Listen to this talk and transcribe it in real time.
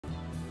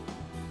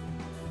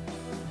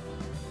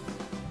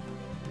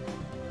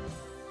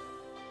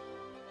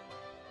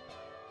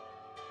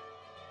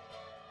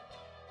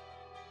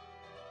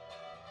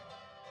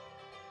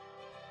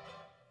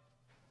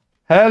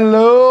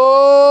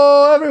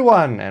Hello,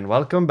 everyone, and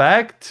welcome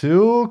back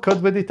to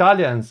Code with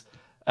Italians.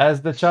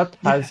 As the chat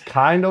has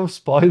kind of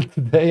spoiled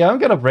today, I'm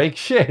gonna break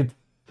shit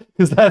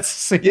because that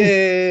seems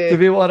to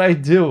be what I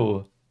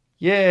do.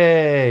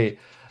 Yay!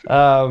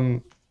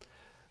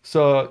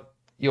 So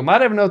you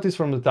might have noticed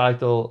from the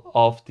title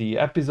of the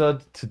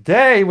episode,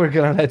 today we're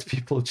gonna let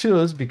people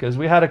choose because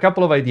we had a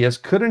couple of ideas,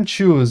 couldn't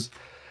choose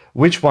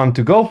which one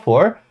to go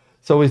for.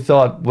 So we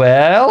thought,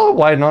 well,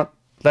 why not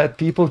let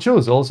people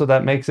choose? Also,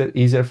 that makes it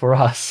easier for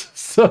us.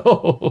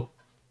 So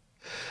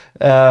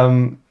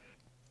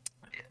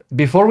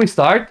before we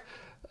start,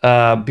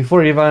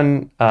 before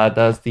Ivan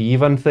does the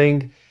Ivan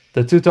thing,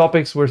 the two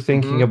topics we're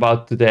thinking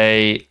about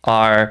today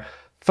are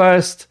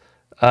first,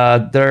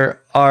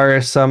 there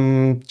are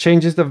some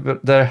changes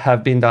that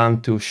have been done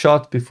to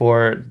Shot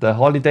before the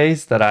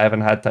holidays that I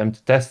haven't had time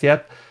to test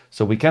yet.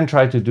 So we can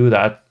try to do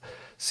that,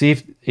 see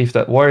if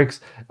that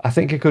works. I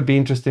think it could be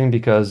interesting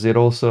because it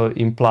also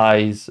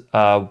implies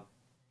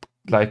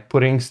like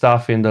putting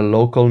stuff in the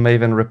local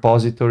Maven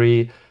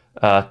repository,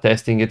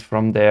 testing it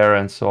from there,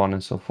 and so on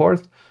and so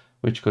forth,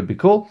 which could be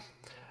cool.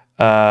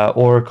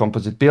 Or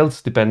composite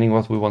builds, depending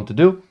what we want to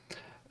do.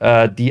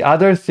 The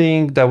other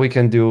thing that we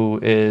can do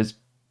is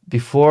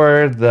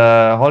before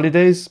the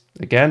holidays,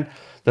 again,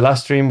 the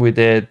last stream we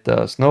did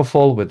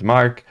Snowfall with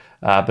Mark,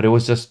 but it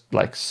was just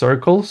like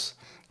circles,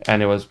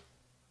 and it was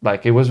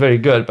very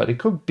good, but it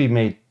could be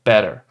made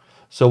better.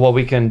 So what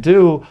we can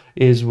do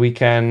is we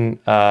can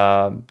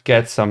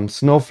get some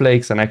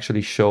snowflakes and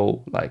actually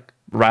show like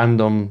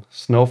random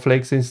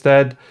snowflakes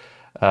instead.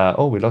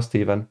 Oh, we lost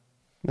Steven.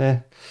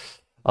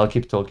 I'll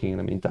keep talking in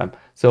the meantime.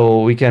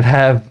 So we can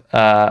have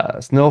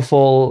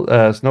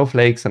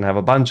snowflakes and have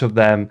a bunch of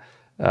them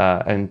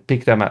and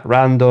pick them at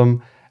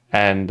random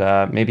and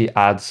maybe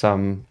add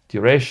some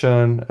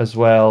duration as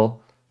well.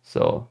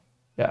 So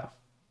yeah.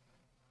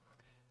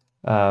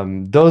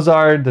 Those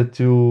are the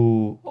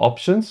two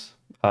options.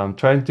 I'm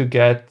trying to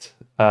get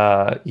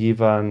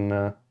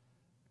Ivan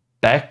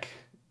back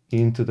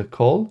into the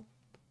call.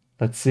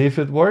 Let's see if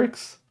it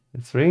works.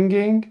 It's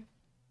ringing.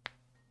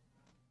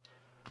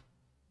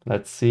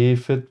 Let's see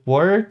if it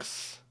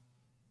works.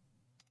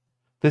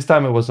 This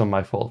time it was on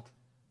my fault.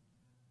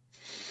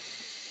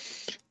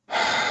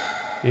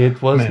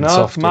 It was not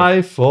software.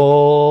 My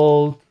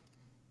fault.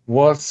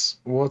 What's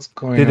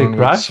going on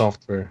with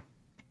software?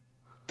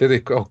 Did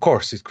it? Of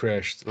course, it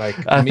crashed. Like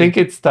I think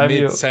it's time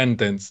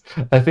mid-sentence.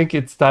 I think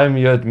it's time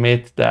you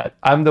admit that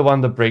I'm the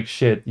one that breaks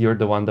shit. You're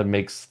the one that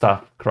makes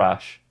stuff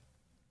crash.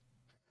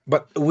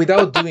 But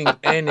without doing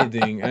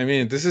anything. I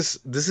mean, this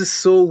is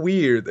so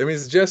weird. I mean,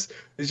 it's just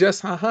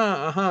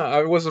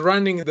I was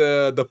running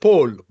the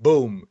poll.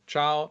 Boom.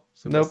 Ciao,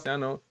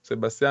 Sebastiano. Nope.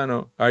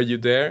 Sebastiano, are you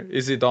there?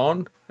 Is it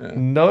on?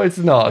 No, it's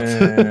not.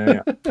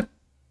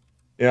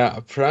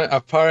 Yeah,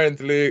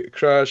 apparently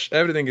crash.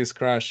 Everything is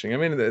crashing. I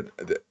mean,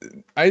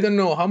 I don't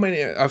know how many.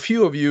 A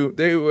few of you,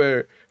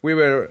 we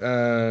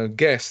were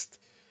guests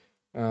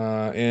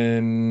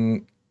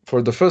in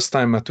for the first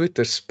time a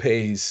Twitter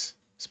space.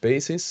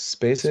 Space.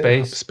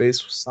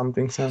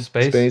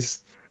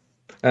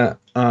 A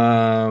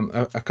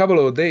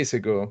couple of days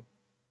ago,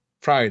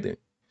 Friday,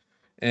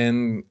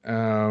 and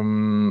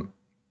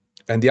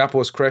the app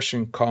was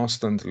crashing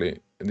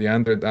constantly. The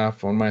Android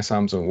app on my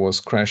Samsung was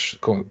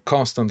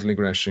constantly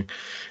crashing,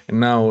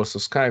 and now also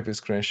Skype is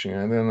crashing.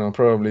 I don't know.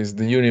 Probably it's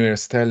the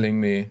universe telling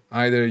me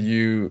either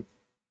you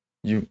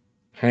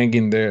hang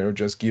in there or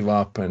just give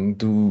up and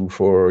do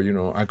for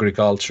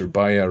agriculture,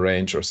 buy a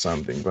range or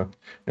something. But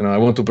I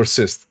want to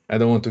persist. I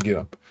don't want to give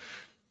up.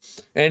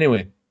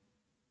 Anyway,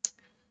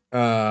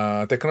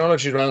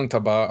 technology rant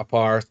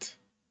apart.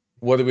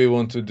 What do we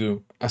want to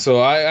do?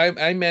 So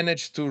I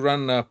managed to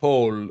run a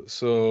poll,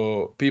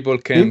 so people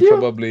can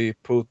probably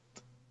put.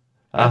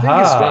 I think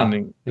it's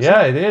running.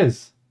 It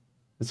is.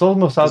 It's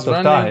almost out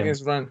of time.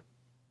 It's running.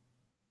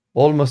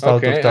 Almost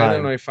out of time. I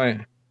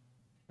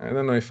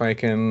don't know if I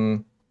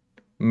can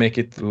make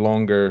it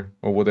longer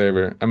or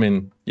whatever. I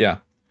mean, yeah.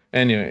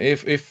 Anyway,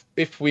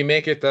 if we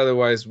make it,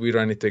 otherwise we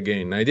run it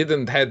again. I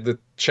didn't had the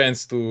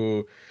chance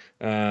to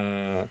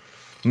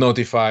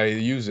notify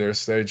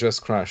users. They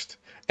just crashed.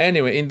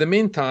 Anyway, in the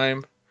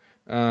meantime,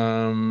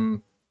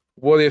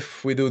 what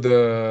if we do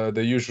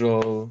the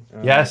usual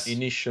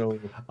initial?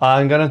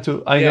 I'm going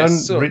to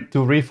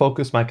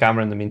refocus my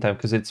camera in the meantime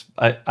because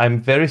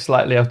I'm very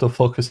slightly out of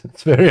focus.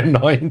 It's very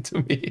annoying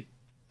to me.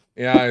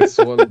 Yeah, it's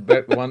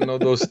one of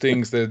those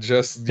things that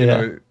just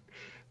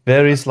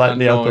very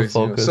slightly out of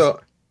focus.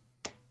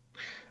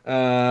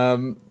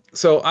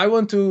 So I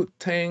want to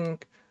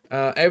thank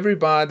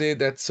everybody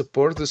that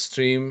support the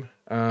stream.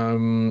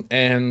 And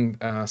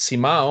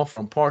Simao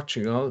from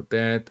Portugal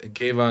that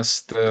gave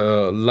us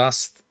the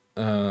last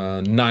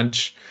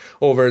nudge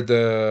over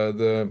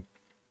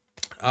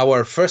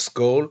our first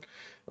goal.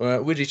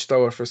 We reached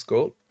our first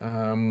goal.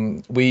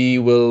 We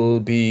will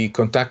be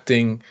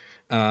contacting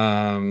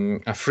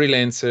a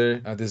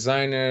freelancer, a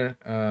designer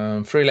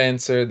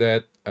freelancer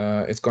that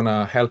is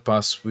gonna help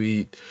us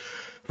with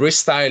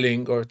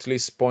restyling, or at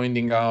least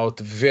pointing out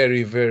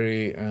very,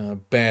 very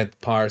bad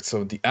parts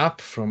of the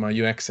app from a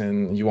UX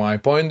and UI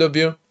point of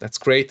view. That's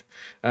great.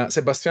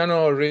 Sebastiano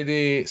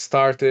already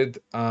started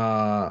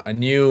a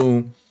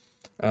new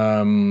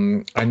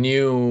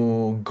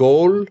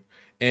goal,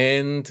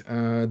 and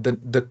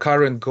the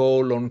current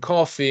goal on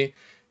Kofi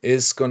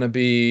is gonna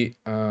be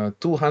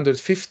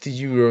 250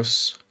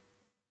 euros,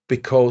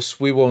 because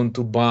we want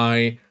to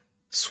buy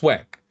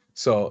swag.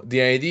 So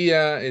the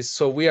idea is,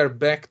 so we are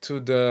back to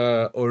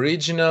the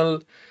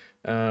original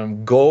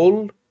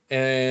goal,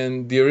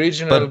 and the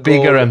original But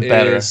bigger goal and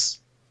better. is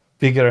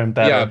Bigger and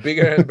better. yeah,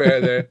 bigger and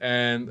better,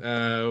 and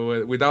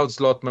without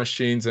slot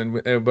machines,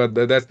 and but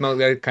that's not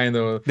that kind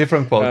of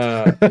different quote.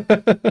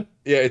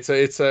 Yeah, it's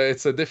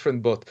a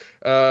different bot.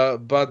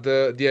 But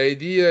the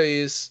idea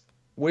is,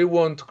 we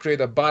want to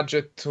create a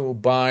budget to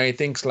buy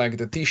things like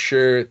the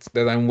t-shirts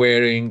that I'm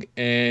wearing,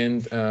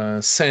 and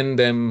send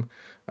them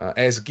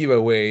as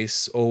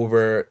giveaways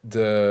over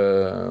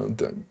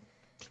the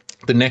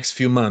next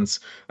few months.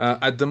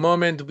 At the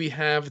moment, we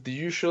have the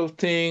usual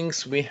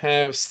things. We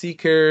have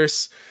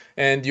stickers,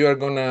 and you are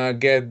gonna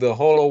get the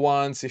holo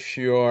ones if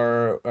you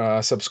are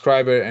a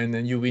subscriber, and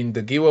then you win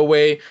the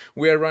giveaway.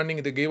 We are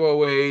running the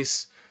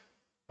giveaways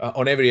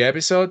on every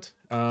episode.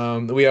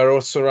 We are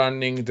also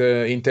running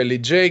the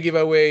IntelliJ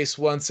giveaways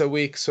once a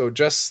week, so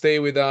just stay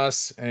with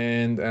us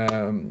and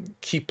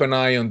keep an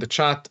eye on the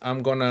chat.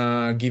 I'm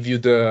gonna give you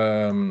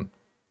the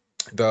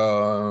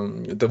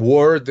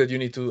word that you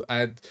need to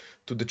add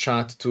to the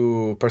chat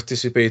to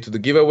participate to the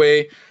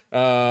giveaway.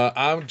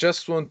 I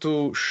just want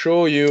to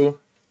show you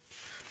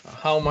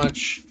how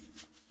much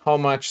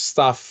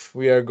stuff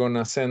we are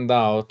gonna send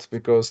out,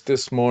 because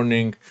this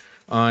morning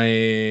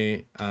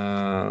I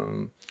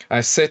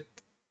set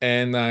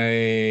and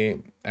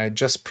I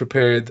just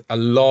prepared a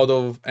lot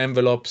of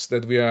envelopes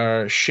that we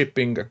are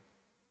shipping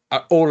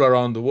all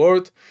around the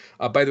world.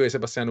 By the way,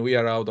 Sebastian, we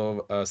are out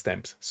of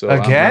stamps. So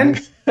again,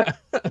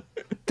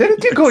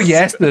 didn't you go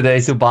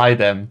yesterday to buy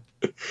them?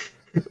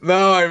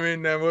 No, I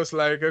mean, I was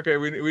like, okay,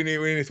 we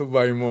need to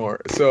buy more.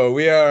 So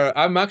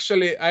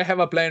I have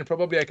a plan.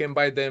 Probably I can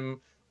buy them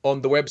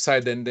on the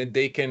website, and then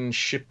they can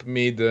ship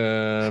me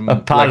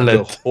a pallet.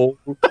 Like the whole.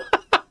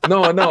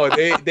 No,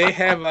 they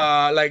have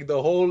like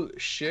the whole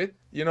shit.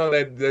 You know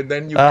that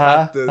then you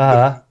cut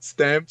the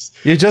stamps.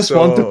 You just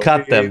want to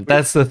cut them.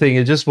 That's the thing.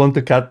 You just want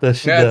to cut the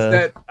shit.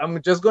 That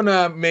I'm just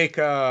gonna make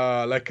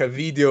a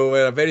video,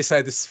 a very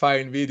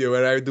satisfying video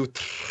where I do,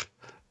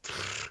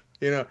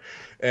 you know.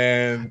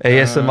 And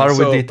ASMR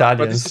with the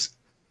Italians.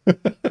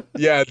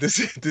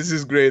 This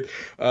is great.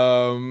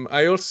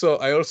 I also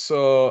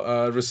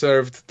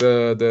reserved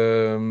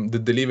the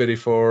delivery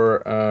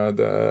for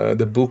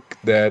the book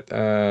that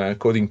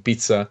Coding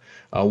Pizza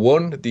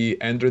won, the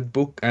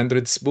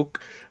Android's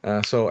book.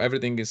 So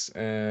everything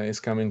is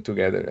coming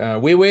together.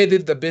 We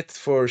waited a bit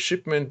for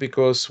shipment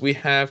because we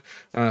have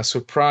a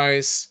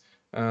surprise.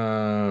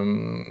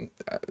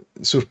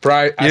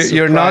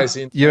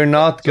 You're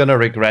not gonna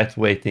regret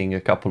waiting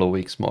a couple of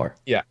weeks more.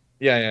 Yeah,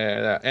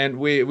 and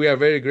we are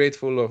very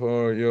grateful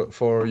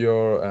for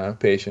your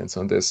patience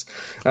on this.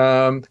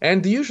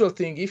 And the usual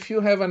thing, if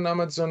you have an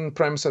Amazon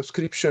Prime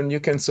subscription,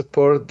 you can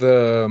support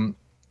the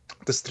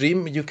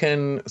stream. You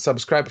can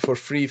subscribe for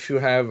free if you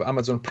have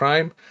Amazon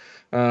Prime.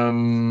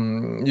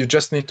 You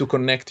just need to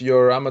connect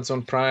your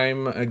Amazon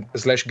Prime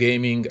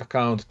 /gaming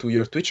account to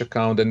your Twitch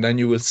account, and then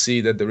you will see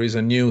that there is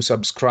a new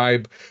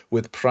subscribe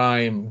with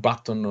Prime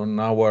button on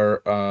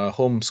our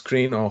home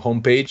screen or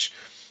homepage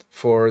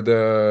for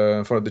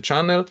the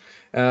channel.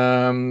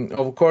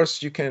 Of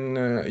course, you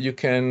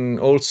can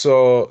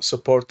also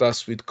support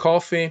us with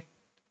Kofi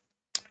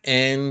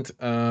and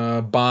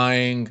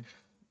buying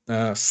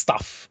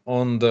stuff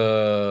on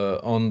the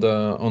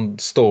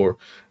store.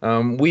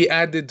 We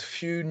added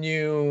few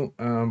new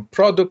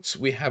products.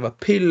 We have a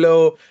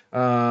pillow.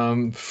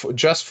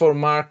 Just for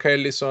Mark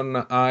Ellison,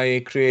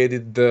 I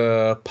created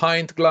the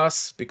pint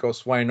glass,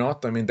 because why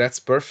not? I mean, that's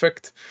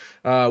perfect.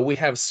 We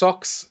have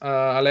socks.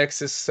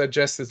 Alexis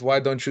suggested,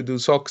 why don't you do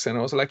socks? And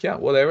I was like, yeah,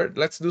 whatever,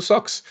 let's do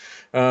socks.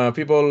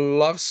 People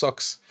love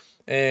socks.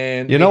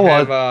 And you know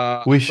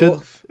what? We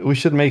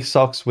should make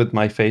socks with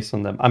my face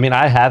on them. I mean,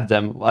 I have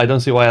them. I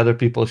don't see why other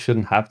people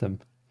shouldn't have them.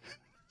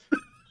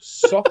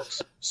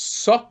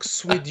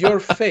 Socks with your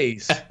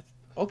face.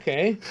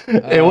 Okay.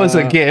 It was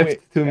a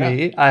gift to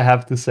me, I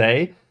have to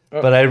say,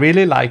 but I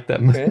really like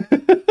them. Okay.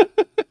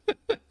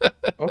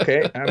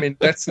 Okay. I mean,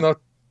 that's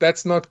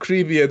not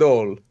creepy at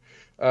all.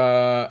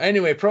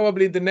 Anyway,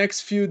 probably the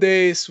next few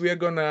days we are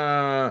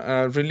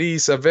gonna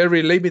release a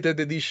very limited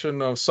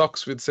edition of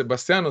socks with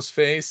Sebastiano's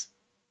face.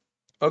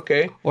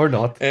 Okay. Or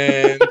not.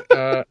 And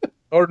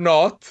or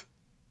not.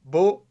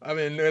 But I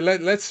mean,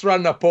 let's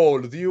run a poll.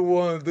 Do you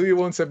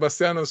want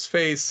Sebastiano's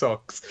face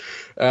socks?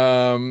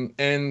 And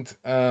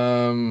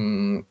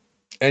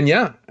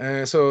yeah,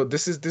 so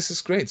this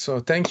is great.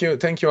 So thank you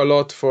a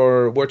lot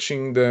for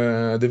watching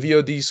the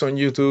VODs on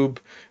YouTube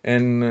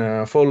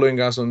and following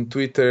us on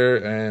Twitter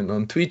and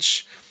on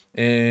Twitch.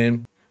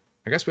 And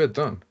I guess we're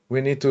done.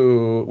 We need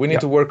to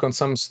work on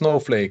some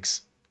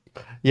snowflakes.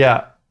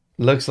 Yeah,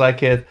 looks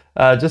like it.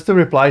 Just to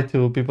reply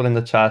to people in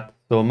the chat.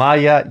 So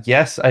Maya,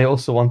 yes, I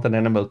also want an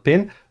animal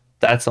pin.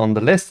 That's on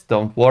the list.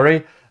 Don't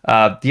worry.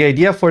 The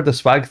idea for the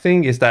swag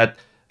thing is that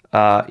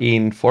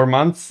in 4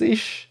 months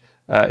ish,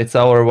 it's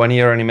our 1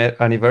 year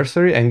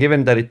anniversary, and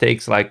given that it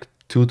takes like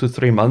 2 to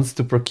 3 months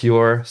to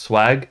procure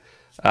swag,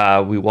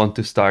 we want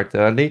to start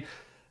early.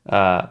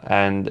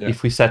 And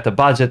if we set a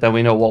budget and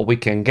we know what we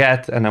can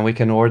get, and then we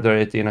can order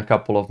it in a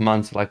couple of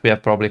months, like we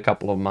have probably a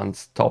couple of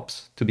months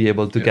tops to be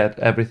able to get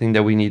everything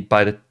that we need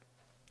by the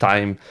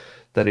time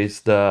that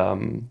is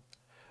the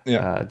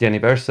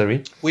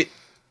anniversary.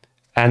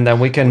 And then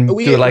we can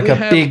do like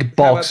a big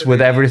box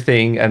with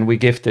everything, and we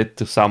gift it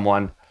to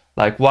someone.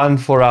 Like one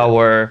for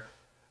our,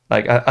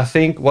 like I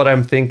think what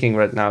I'm thinking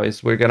right now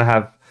is we're gonna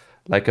have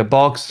like a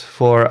box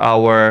for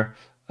our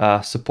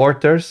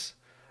supporters,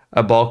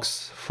 a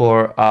box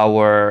for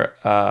our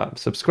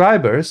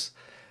subscribers,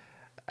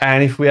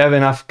 and if we have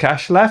enough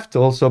cash left,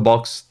 also a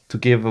box to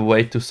give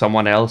away to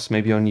someone else,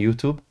 maybe on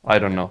YouTube. I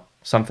don't know,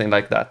 something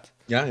like that.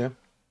 Yeah,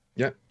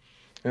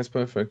 that's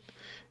perfect.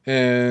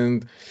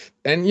 And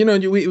you know,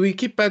 we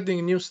keep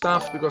adding new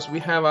stuff because we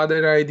have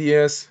other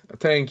ideas.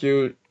 Thank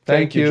you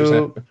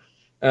Giuseppe.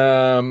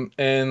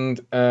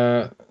 And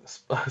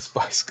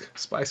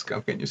Spice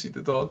Cam, can you see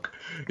the dog?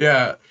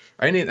 Yeah,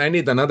 I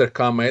need another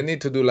cam. I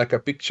need to do like a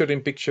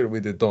picture-in-picture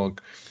with the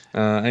dog.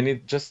 I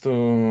need just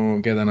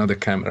to get another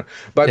camera.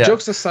 But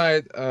jokes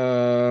aside,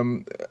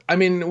 I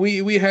mean,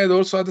 we had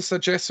also other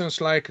suggestions,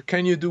 like,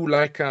 can you do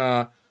like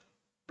a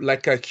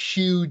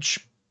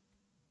huge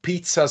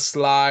pizza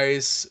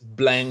slice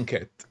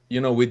blanket,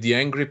 you know, with the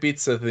angry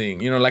pizza thing,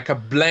 you know, like a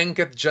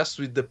blanket just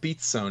with the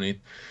pizza on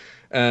it.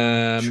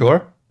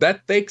 Sure.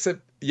 That takes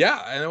and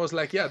I was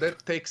like,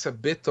 that takes a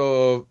bit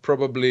of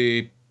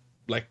probably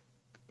like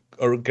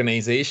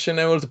organization,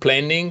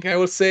 planning, I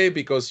would say,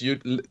 because you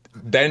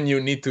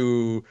need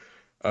to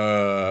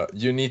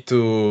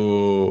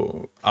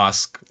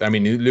ask. I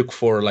mean, you look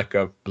for like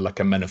a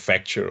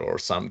manufacturer or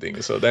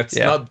something. So that's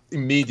not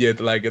immediate,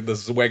 like the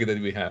swag that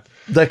we have.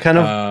 That kind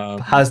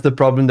of has the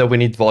problem that we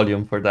need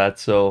volume for that.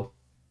 So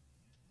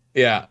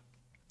yeah.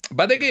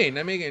 But again,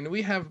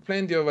 we have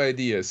plenty of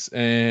ideas,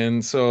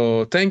 and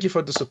so thank you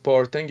for the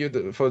support. Thank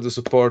you for the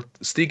support.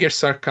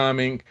 Stickers are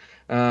coming,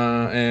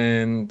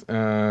 and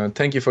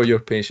thank you for your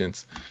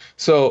patience.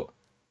 So,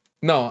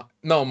 no,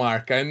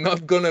 Mark, I'm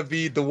not gonna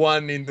be the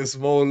one in the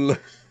small,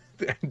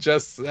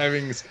 just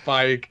having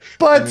Spike.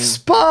 But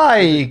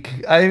Spike,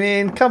 I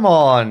mean, come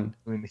on.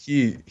 I mean,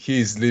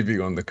 he's living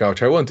on the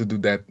couch. I want to do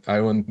that. I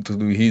want to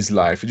do his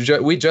life.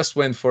 We just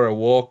went for a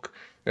walk.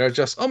 They're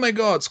just, oh my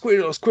God,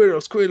 squirrel,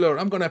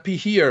 I'm gonna pee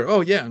here. Oh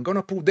yeah, I'm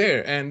gonna poo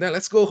there. And then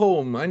let's go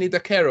home. I need a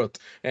carrot.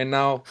 And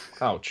now,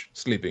 couch,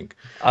 sleeping.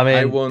 I mean,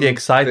 I want the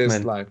excitement.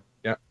 This life.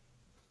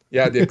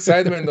 Yeah, the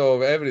excitement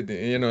of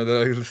everything. You know,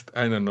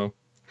 I don't know.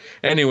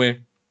 Anyway,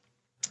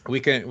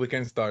 we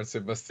can start,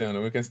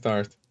 Sebastiano. We can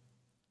start.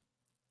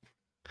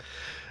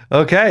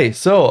 Okay,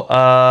 so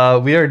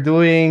we are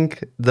doing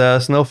the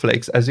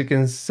snowflakes. As you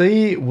can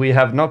see, we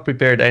have not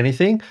prepared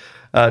anything.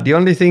 The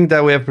only thing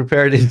that we have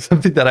prepared is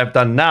something that I've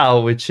done now,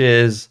 which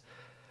is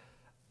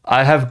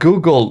I have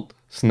Googled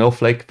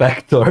snowflake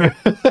vector.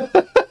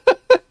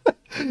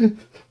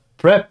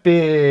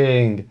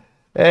 Prepping.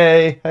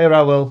 Hey,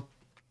 Raul.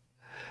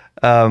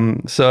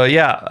 So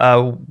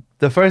yeah,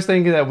 the first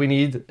thing that we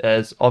need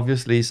is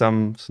obviously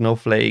some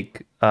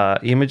snowflake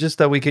images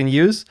that we can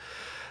use.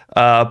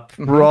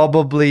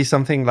 Probably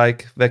something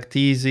like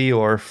Vecteezy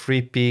or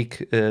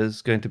FreePic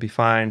is going to be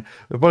fine.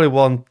 We probably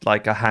want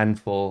like a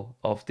handful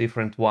of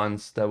different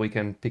ones that we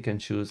can pick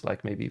and choose,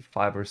 like maybe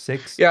 5 or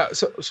 6. Yeah.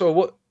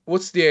 So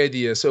what's the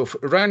idea? So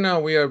right now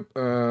we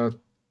are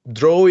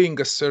drawing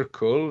a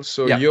circle.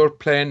 So your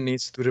plan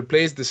is to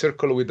replace the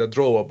circle with a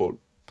drawable.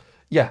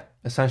 Yeah,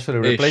 essentially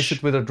replace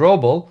it with a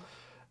drawable,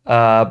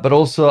 but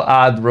also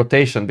add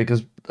rotation,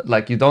 because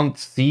like you don't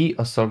see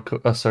a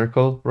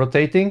circle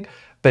rotating.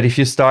 But if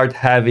you start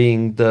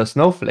having the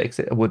snowflakes,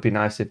 it would be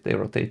nice if they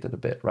rotated a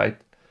bit, right?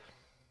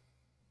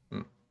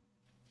 Nice.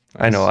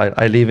 I know,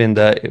 I live in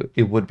the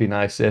it would be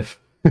nice if.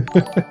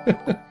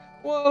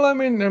 Well, I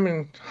mean,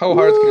 how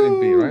hard can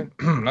it be, right?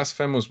 That's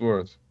famous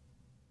words.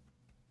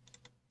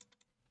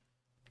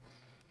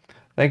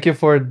 Thank you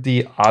for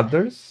the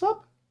other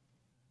sub?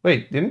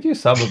 Wait, didn't you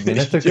sub a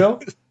minute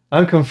ago?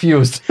 I'm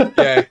confused.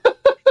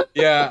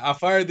 Yeah,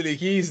 apparently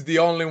he's the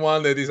only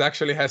one that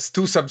actually has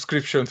 2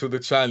 subscriptions to the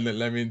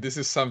channel. I mean, this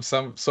is some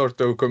sort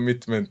of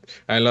commitment.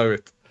 I love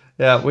it.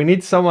 Yeah, we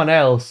need someone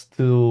else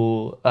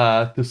to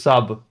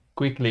sub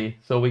quickly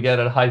so we get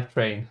a hype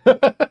train.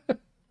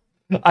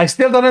 I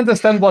still don't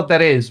understand what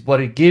that is,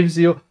 what it gives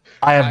you.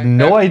 I have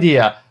no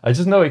idea. I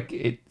just know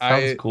it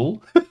sounds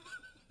cool.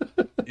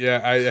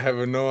 Yeah, I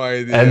have no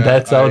idea. And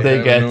that's how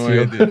they get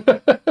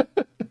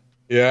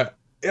you.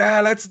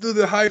 Yeah, let's do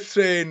the hype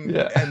train.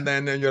 Yeah. And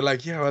then you're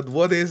like, but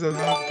what is a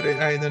hype train?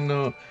 I don't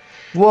know.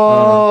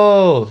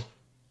 Whoa!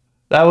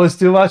 That was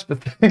too much,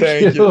 but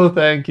thank you.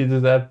 Thank you,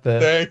 Giuseppe.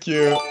 Thank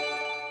you.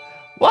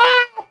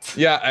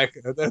 Yeah,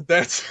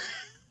 that's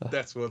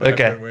what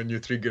Okay. happens when you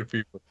trigger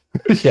people.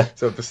 Yeah.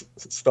 So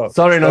stop.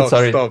 Sorry, not Stop.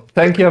 sorry. Stop.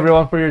 Thank you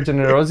everyone for your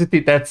generosity.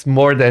 That's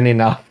more than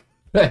enough.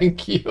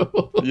 Thank you.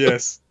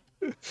 Yes.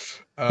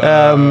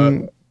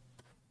 Um.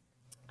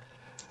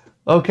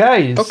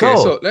 Okay. Okay.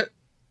 So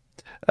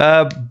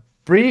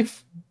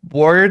Brief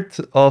word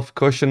of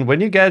caution: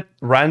 when you get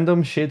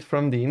random shit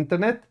from the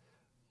internet,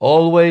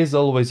 always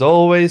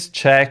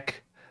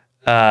check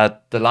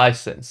the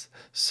license.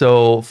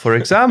 So, for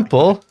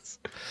example,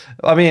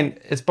 I mean,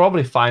 it's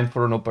probably fine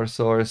for an open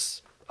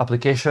source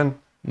application.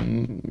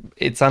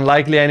 It's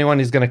unlikely anyone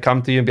is going to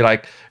come to you and be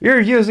like, "You're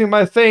using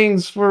my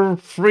things for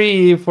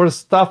free for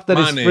stuff that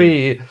is money.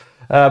 free,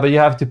 but you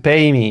have to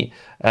pay me."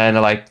 And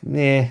like,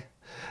 nah.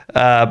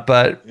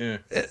 But Yeah.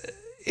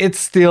 it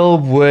still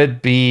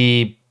would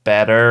be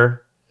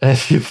better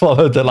if you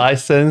follow the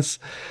license.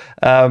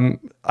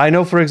 I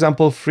know, for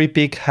example,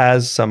 FreePic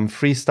has some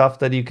free stuff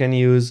that you can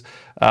use,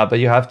 but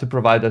you have to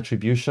provide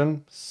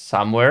attribution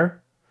somewhere.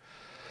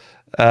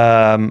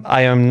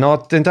 I am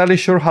not entirely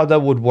sure how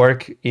that would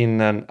work in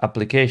an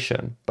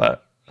application,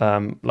 but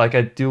like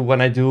I do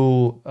when I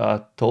do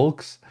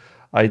talks,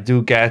 I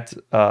do get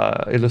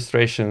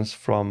illustrations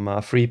from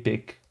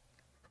FreePic,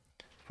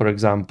 for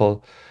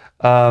example.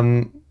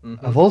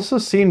 I've also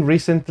seen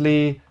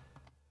recently,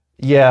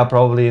 yeah,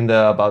 probably in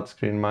the about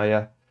screen,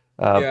 Maya.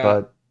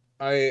 But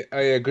I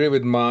agree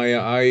with Maya.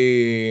 I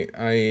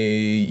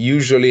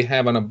usually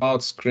have an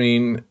about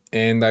screen,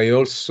 and I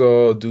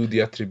also do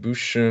the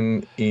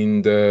attribution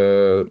in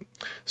the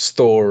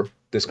store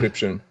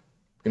description.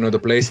 You know, the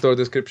Play Store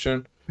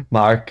description.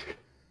 Mark,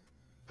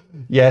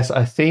 yes,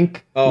 I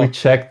think we Oh,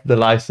 checked the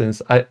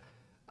license. I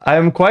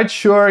am quite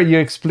sure you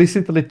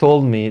explicitly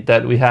told me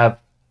that we have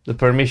the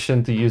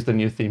permission to use the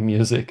new theme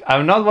music.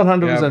 I'm not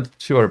 100%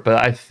 sure, but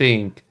I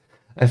think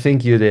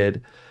you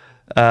did.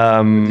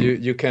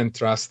 you can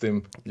trust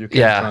him. You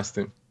can trust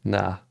him.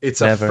 Nah,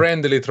 It's never. a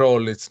friendly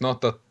troll. It's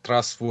not a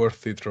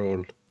trustworthy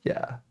troll.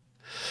 Yeah.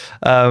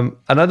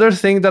 Another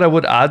thing that I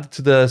would add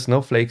to the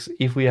snowflakes,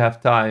 if we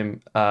have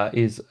time,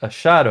 is a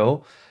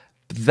shadow.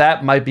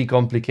 That might be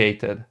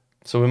complicated.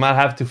 So we might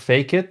have to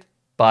fake it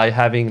by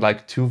having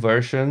like two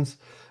versions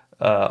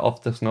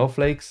of the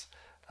snowflakes.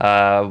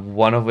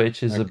 One of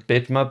which is a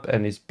bitmap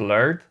and is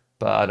blurred,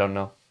 but I don't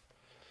know.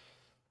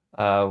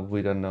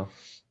 We don't know.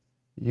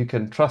 You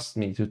can trust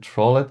me to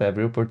troll at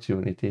every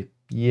opportunity.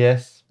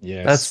 Yes.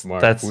 Yes,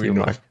 that's we you,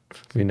 know. Mark.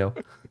 We know.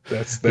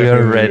 That's We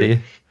are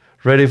definitely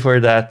ready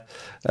for that.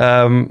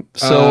 I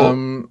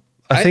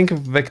think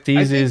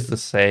Vecteezy is the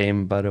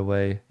same, by the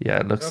way.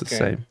 Yeah, it looks the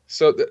same.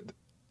 So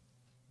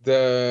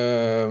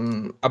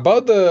the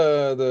about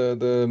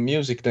the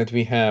music that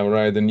we have,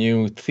 right? The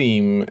new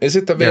theme, is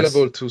it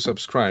available to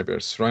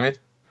subscribers, right?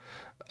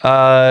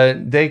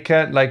 They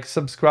can, like,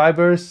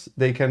 subscribers,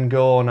 they can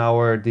go on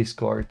our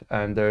Discord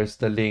and there's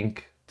the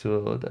link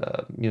to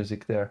the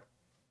music there.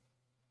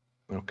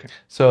 Okay.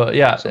 So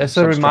yeah, as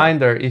a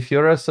reminder, if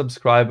you're a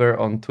subscriber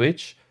on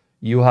Twitch,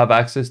 you have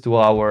access to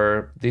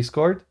our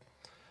Discord.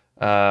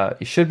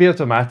 It should be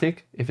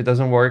automatic. If it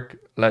doesn't work,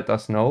 let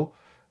us know.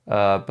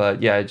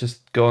 But yeah,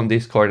 just go on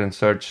Discord and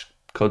search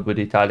Code with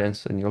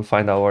Italians and you'll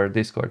find our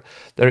Discord.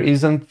 There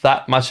isn't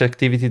that much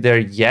activity there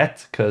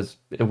yet because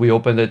we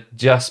opened it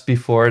just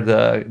before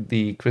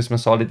the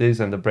Christmas holidays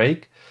and the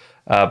break.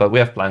 But we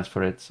have plans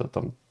for it, so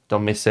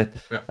don't miss it.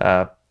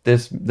 Yeah.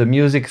 The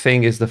music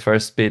thing is the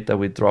first bit that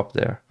we dropped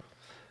there.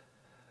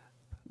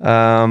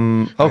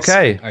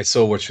 Okay. I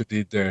saw what you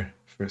did there.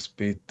 First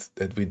bit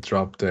that we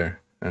dropped there.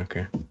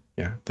 Okay.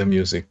 Yeah, the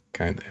music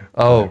kind of.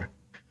 Oh, whatever.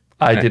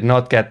 I did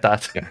not get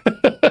that.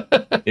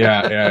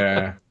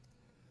 Yeah.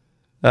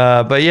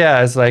 But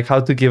yeah, it's like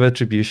how to give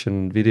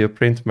attribution, video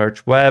print,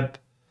 merge web.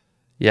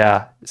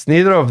 Yeah, it's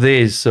neither of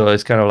these, so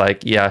it's kind of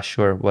like, yeah,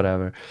 sure,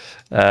 whatever.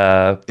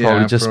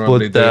 Probably just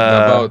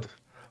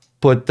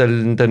put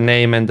the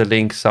name and the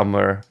link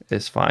somewhere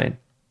is fine.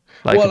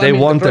 Like they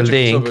want a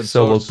link,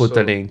 so we'll put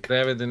the link.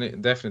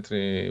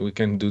 Definitely, we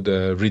can do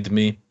the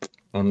README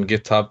on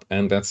GitHub,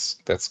 and that's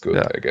good,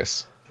 I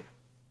guess.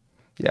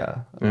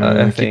 Yeah,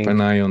 I keep an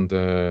eye on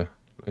the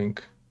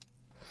link.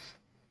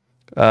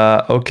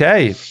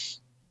 Okay.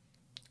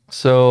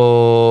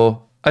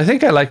 So I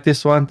think I like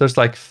this one. There's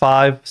like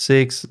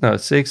 6.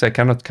 I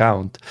cannot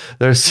count.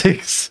 There's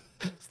 6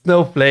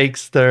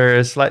 snowflakes.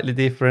 They're slightly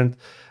different.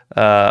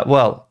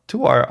 Well,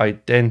 2 are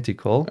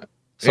identical.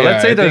 So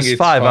let's say there's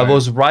 5. I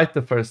was right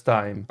the first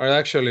time. Or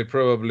actually,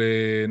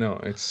 probably, no,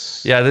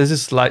 it's... Yeah, this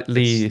is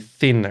slightly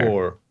thinner.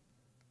 4.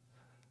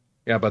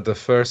 Yeah, but the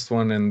first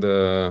one and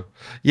the...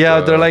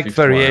 Yeah, they're like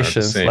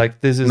variations.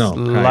 Like this is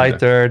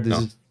lighter, this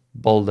is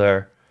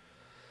bolder.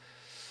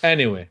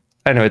 Anyway,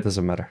 it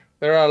doesn't matter.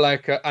 There are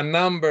like a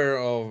number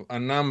of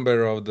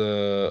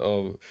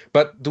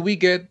but do we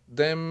get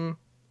them,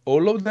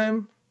 all of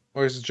them,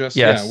 or is it just...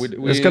 Yes,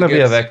 it's gonna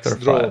be a vector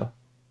file.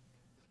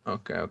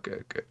 Okay.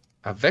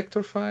 A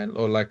vector file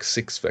or like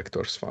 6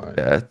 vectors file?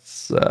 Yeah,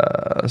 it's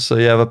so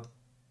you have a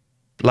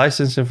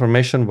license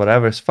information,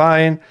 whatever is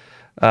fine.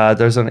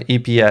 there's an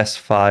EPS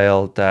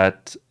file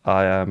that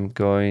I am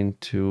going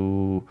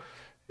to,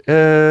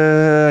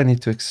 I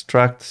need to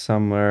extract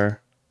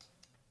somewhere.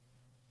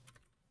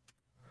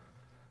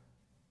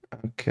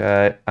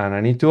 Okay, and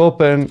I need to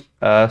open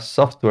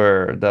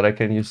software that I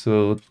can use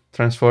to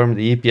transform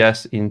the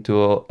EPS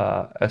into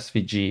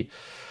SVG.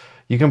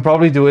 You can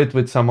probably do it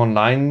with some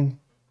online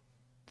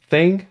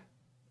thing.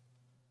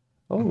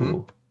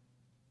 Oh,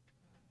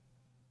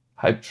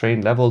 Hype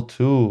Train level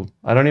 2.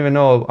 I don't even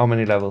know how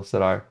many levels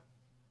there are,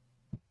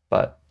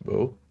 but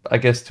I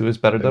guess 2 is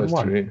better than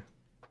 1.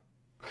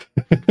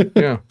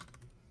 Yeah.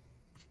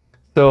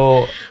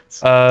 So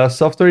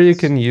software you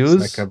can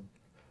use,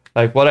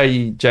 like what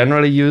I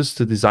generally use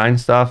to design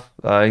stuff,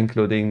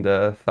 including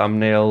the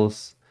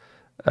thumbnails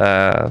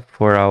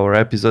for our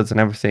episodes and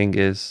everything,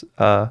 is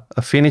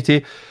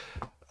Affinity.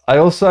 I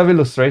also have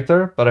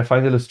Illustrator, but I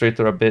find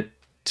Illustrator a bit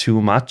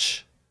too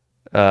much.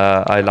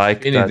 I like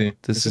Affinity.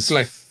 that this is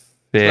like,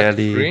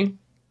 fairly... It's like free?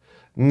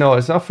 No,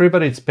 it's not free,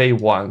 but it's pay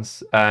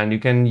once, and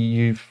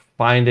you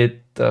find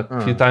it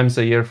a few times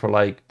a year for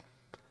like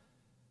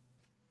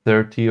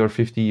 30 or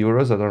 50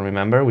 euros. I don't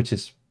remember, which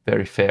is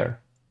very fair.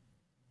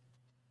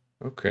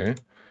 Okay.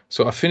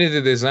 So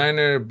Affinity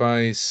Designer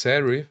by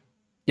Serif.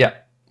 Yeah.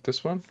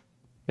 This one?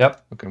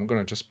 Yep. Okay, I'm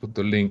gonna just put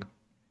the link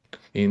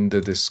in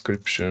the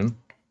description.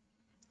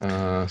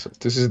 So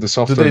this is the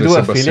software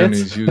that Sebastian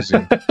is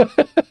using.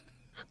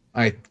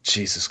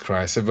 Jesus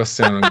Christ,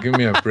 Sebastiano, give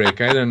me a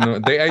break. I don't know.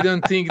 I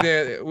don't think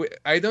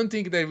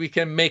that we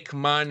can make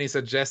money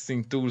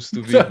suggesting tools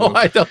to people. No,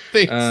 I don't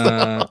think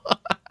so.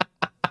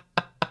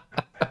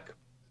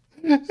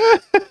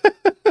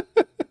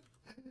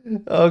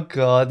 Oh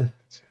God,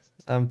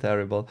 I'm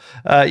terrible.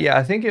 Yeah,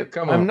 I think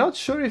I'm not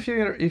sure if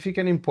you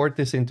can import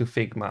this into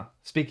Figma.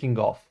 Speaking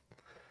of,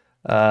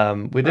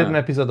 we did an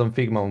episode on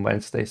Figma on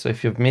Wednesday, so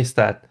if you've missed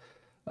that,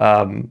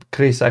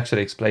 Chris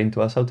actually explained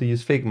to us how to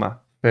use Figma.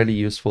 Fairly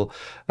useful.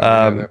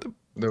 Yeah,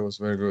 that was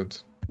very good.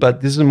 But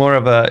this is more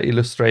of a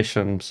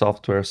illustration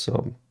software,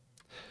 so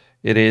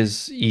it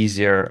is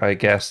easier, I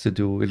guess, to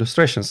do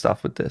illustration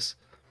stuff with this.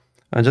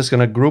 I'm just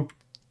gonna group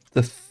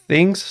the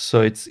things so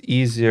it's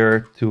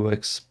easier to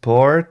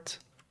export.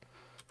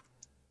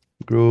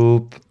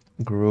 Group,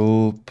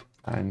 group,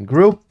 and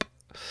group.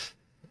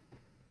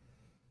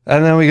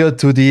 And then we go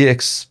to the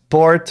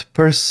export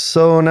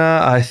persona.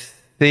 I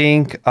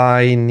think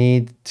I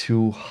need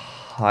to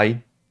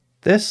hide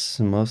this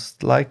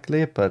most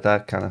likely, but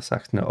that kind of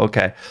sucks. No,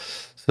 okay.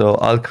 So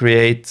I'll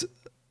create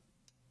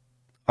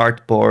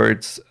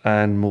artboards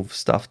and move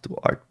stuff to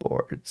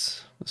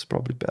artboards. That's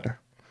probably better.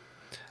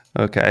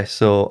 Okay,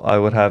 so I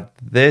would have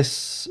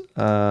this.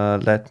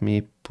 Let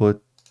me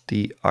put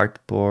the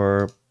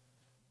artboard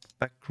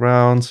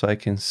background so I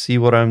can see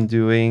what I'm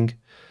doing.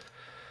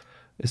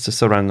 It's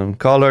just a random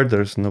color.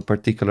 There's no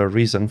particular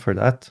reason for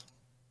that,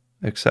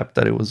 except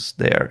that it was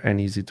there and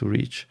easy to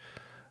reach.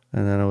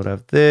 And then I would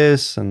have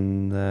this,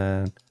 and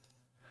then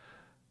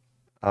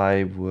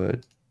I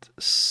would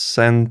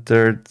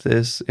center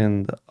this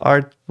in the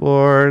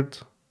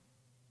artboard.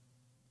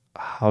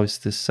 How is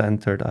this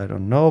centered? I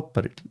don't know,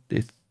 but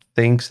it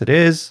thinks it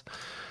is.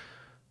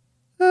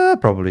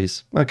 Probably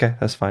is. Okay,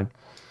 that's fine.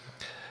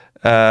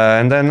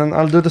 And then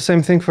I'll do the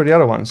same thing for the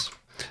other ones.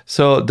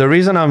 So the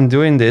reason I'm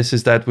doing this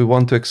is that we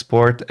want to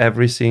export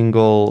every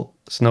single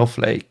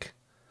snowflake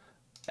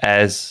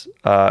as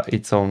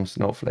its own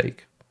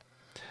snowflake.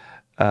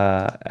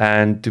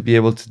 And to be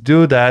able to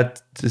do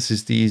that, this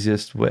is the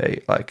easiest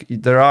way. Like,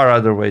 there are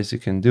other ways you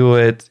can do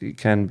it. It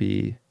can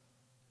be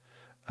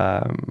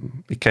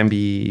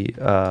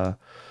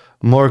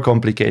more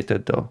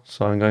complicated though.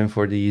 So I'm going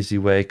for the easy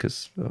way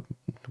because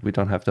we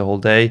don't have the whole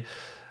day.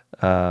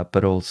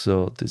 But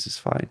also this is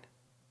fine.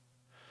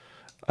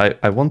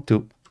 I want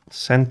to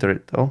center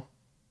it though.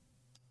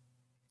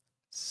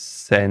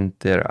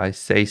 Center, I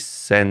say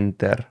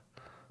center.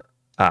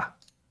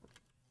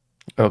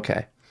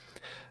 Okay.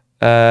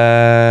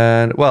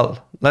 And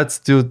well, let's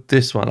do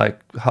this one. Like,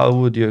 how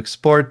would you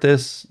export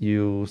this?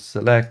 You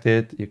select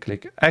it, you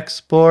click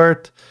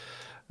export,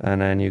 and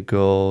then you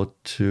go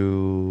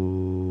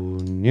to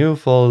new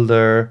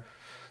folder.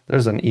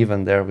 There's an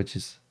even there, which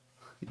is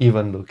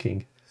even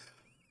looking.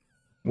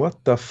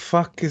 What the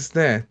fuck is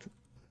that?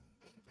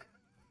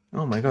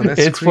 Oh my God, that's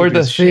it's for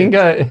the thing.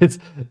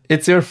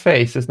 It's your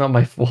face. It's not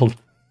my fault.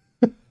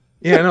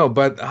 Yeah, no,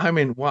 but I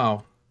mean,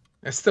 wow,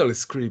 it still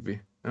is creepy.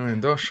 I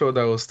mean, don't show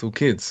those two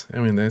kids. I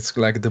mean, that's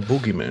like the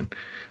boogeyman.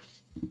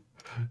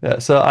 Yeah,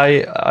 so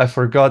I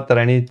forgot that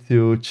I need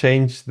to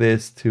change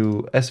this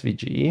to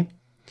SVG,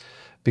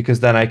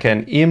 because then I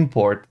can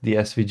import the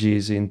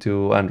SVGs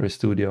into Android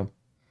Studio.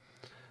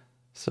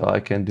 So I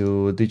can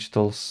do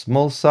digital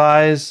small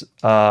size,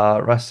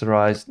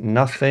 rasterize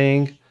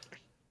nothing,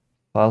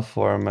 file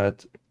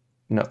format,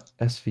 no,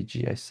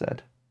 SVG I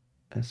said.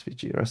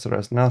 SVG,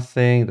 rasterize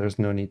nothing, there's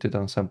no need to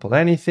downsample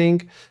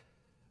anything.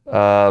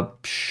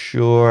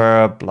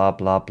 Sure, blah,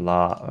 blah,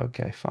 blah.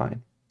 Okay,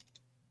 fine.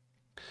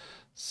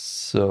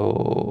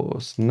 So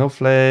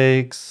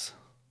snowflakes,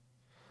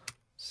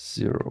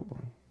 0,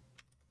 1.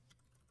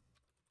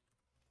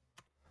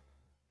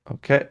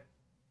 Okay.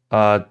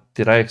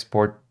 Did I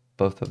export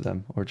both of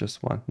them or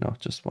just one? No,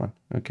 just one.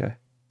 Okay.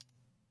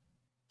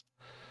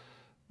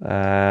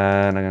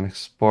 And I'm going to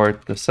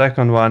export the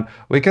second one.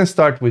 We can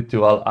start with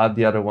two. I'll add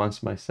the other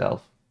ones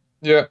myself.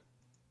 Yeah,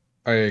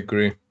 I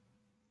agree.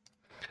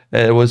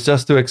 It was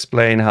just to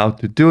explain how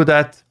to do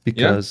that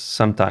because And I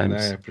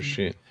sometimes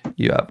appreciate.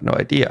 you have no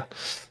idea.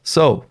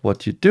 So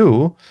what you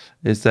do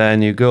is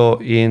then you go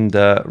in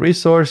the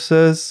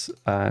resources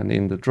and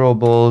in the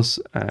drawables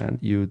and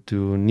you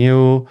do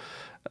new,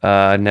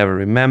 never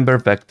remember,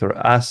 vector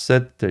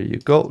asset. There you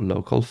go,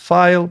 local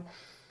file.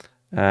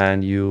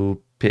 And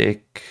you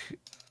pick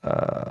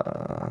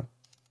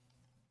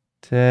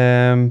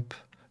temp.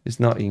 It's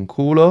not in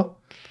Kulo.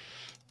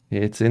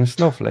 It's in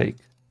Snowflake.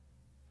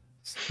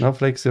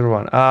 Snowflake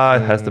 01. It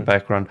has the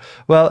background.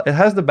 Well, it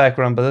has the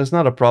background, but there's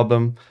not a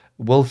problem.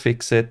 We'll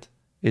fix it.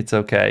 It's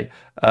okay.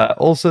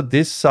 Also,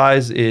 this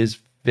size is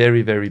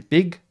very, very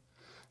big.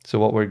 So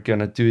what we're going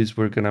to do is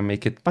we're going to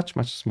make it much,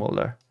 much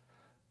smaller.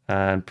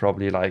 And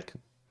probably like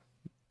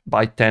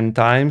by 10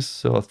 times.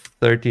 So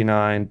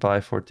 39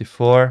 by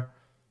 44.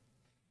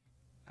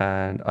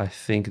 And I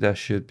think that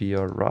should be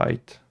all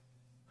right.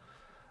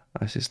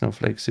 I see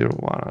Snowflake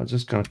 01. I'm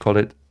just going to call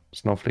it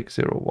Snowflake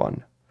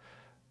 01.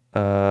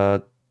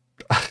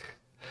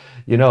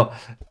 You know,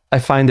 I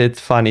find it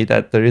funny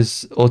that there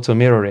is auto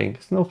mirroring.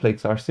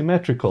 Snowflakes are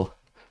symmetrical,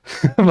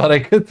 but I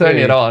could turn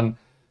it on.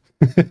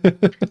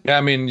 Yeah,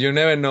 I mean, you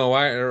never know.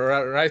 Why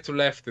right to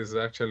left is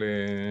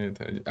actually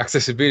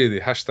accessibility,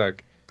 hashtag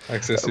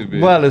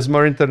accessibility. Well, it's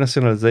more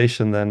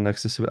internationalization than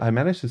accessibility. I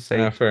managed to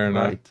say it fair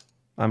right. enough.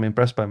 I'm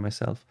impressed by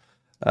myself.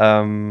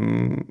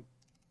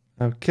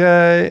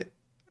 Okay.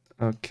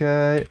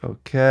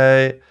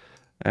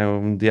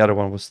 And the other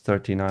one was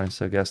 39,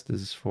 so I guess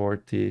this is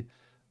 40.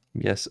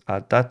 Yes,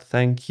 add that.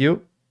 Thank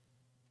you.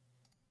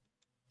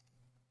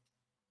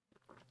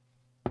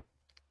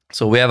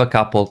 So we have a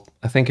couple.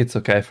 I think it's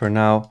okay for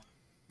now.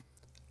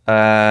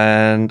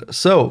 And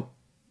so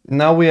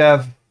now we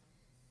have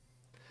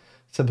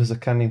Seb as a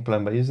cunning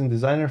plan. By using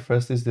designer,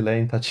 first is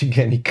delaying touching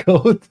any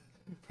code.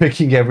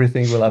 Breaking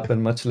everything will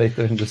happen much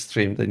later in the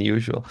stream than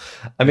usual.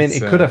 I mean,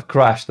 it could have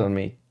crashed on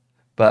me,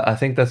 but I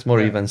think that's more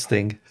Ivan's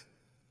thing.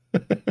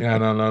 Yeah,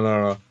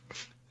 no.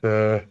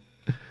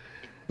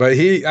 But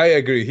I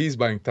agree. He's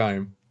buying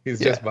time. He's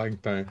just buying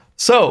time.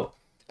 So,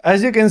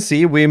 as you can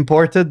see, we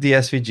imported the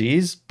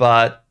SVGs,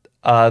 but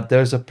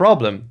there's a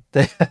problem.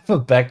 They have a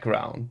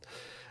background,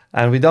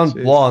 and we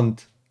don't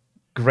want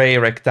gray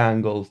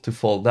rectangle to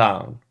fall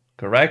down,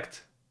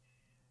 correct?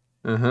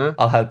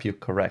 I'll help you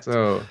correct.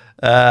 So,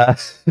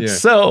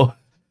 so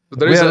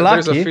there's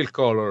a fill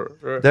color.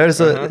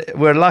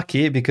 We're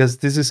lucky because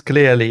this is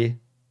clearly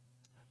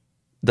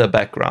the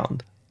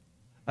background.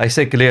 I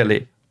say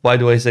clearly. Why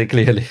do I say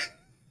clearly?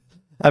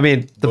 I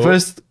mean, the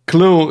first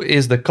clue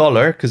is the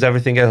color because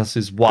everything else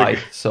is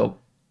white. So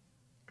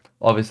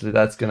obviously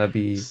that's going to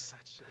be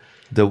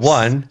the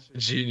one.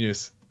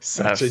 Genius.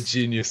 Such a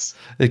genius.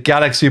 The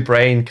galaxy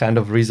brain kind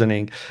of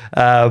reasoning.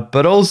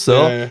 But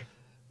also,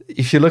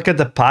 if you look at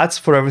the paths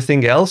for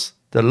everything else,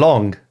 they're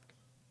long,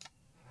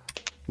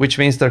 which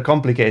means they're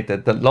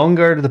complicated. The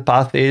longer the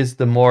path is,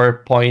 the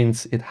more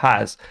points it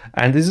has.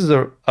 And this is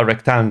a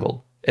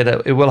rectangle.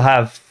 It will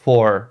have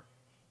 4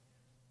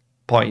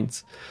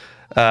 points.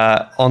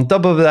 On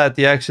top of that,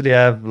 you actually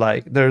have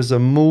there's a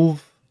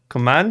move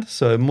command.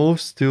 So it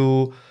moves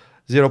to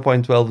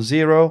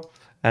 0.120.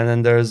 And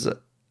then there's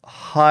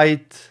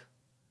height,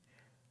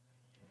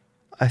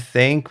 I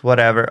think,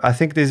 whatever. I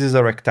think this is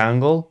a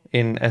rectangle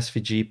in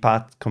SVG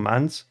path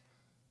commands.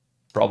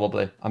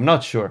 Probably. I'm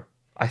not sure.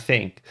 I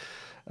think.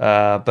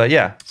 But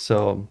yeah,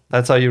 so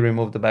that's how you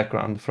remove the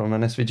background from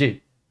an SVG.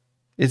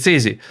 It's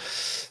easy.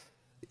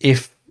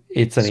 If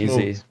it's an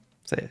easy...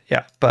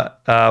 Yeah,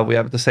 but we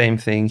have the same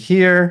thing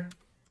here.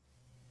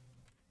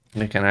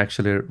 We can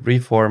actually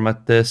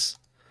reformat this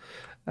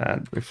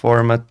and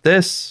reformat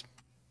this.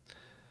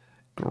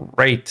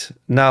 Great.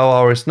 Now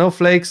our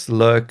snowflakes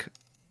look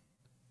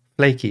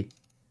flaky.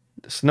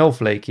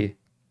 Snowflakey.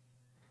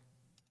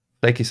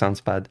 Flaky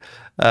sounds bad.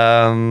 But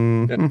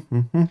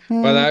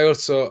I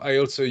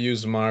also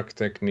use Mark's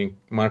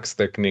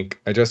technique.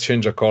 I just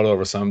change a color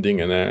or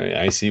something, and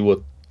I see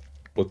what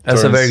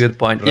That's a very good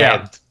point. Red.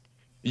 Yeah.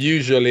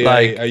 Usually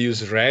I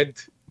use red.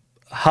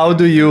 How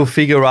do you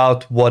figure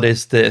out what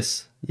is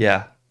this?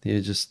 Yeah, you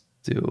just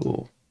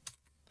do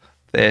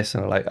this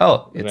and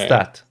oh, it's red.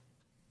 That.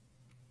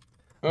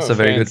 That's a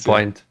very good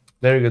point.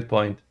 Very good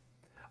point.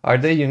 Are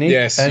they unique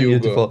and Hugo.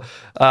 beautiful?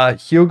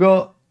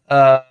 Hugo,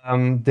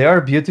 they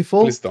are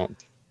beautiful. Please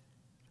don't.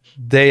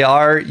 They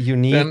are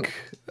unique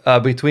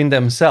between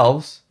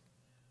themselves,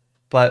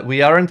 but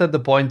we aren't at the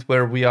point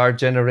where we are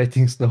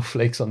generating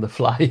snowflakes on the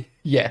fly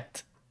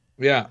yet.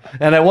 Yeah.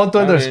 And I want to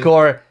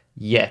underscore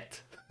yet.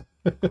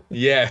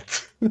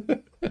 Yet.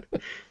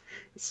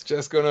 It's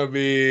just gonna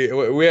be.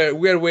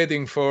 We're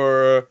waiting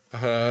for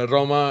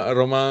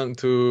Roman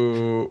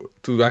to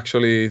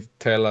actually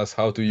tell us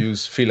how to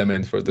use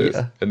filament for this,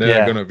 and then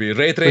they're gonna be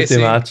ray tracing.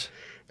 Pretty much.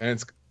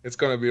 And It's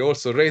gonna be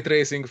also ray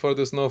tracing for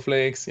the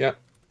snowflakes. Yeah,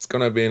 it's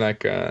gonna be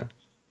like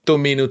 2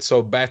 minutes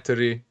of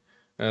battery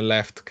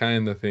left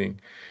kind of thing.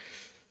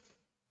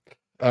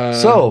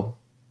 So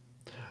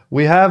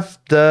we have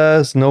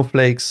the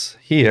snowflakes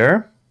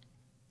here.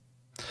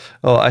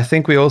 Oh, I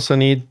think we also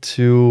need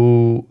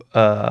to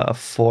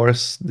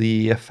force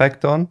the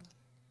effect on,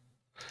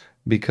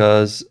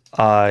 because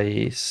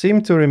I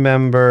seem to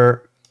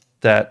remember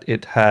that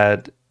it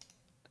had,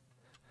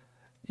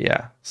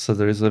 yeah, so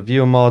there is a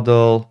view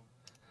model,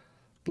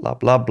 blah,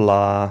 blah,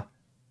 blah,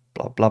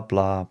 blah, blah,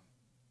 blah.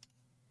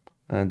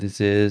 And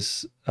this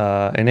is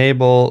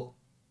enable,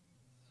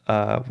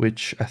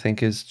 which I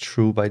think is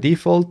true by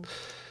default,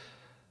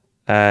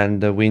 and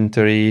the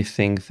wintry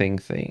thing.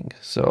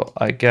 So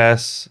I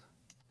guess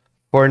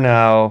for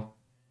now,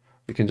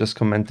 we can just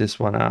comment this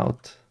one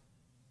out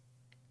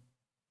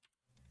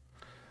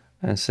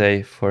and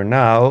say, for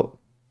now,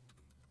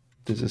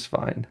 this is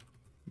fine.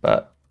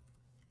 But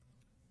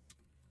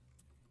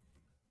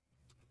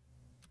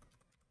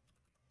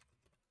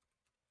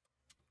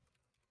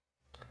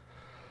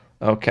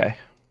okay.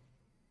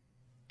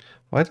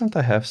 Why don't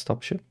I have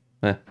stop ship?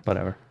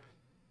 Whatever.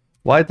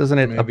 Why doesn't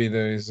it maybe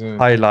there is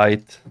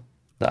highlight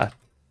that?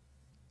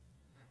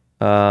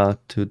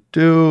 To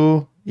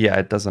do, yeah,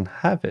 it doesn't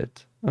have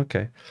it.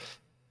 Okay.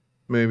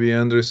 maybe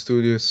Android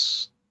Studio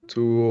is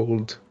too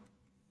old.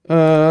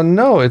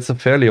 No, it's a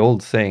fairly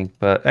old thing,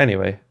 but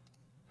anyway,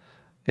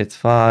 it's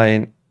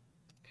fine.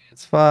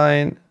 It's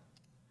fine.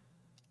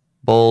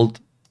 Bold,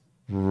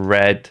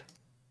 red,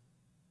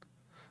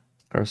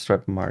 or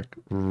stripe mark,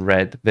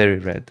 red, very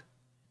red.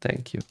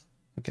 Thank you.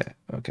 Okay.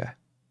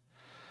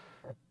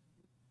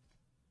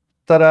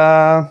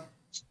 Ta-da!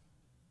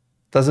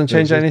 Doesn't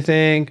change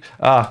anything.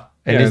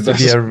 It needs to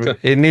be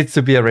it needs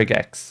to be a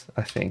regex,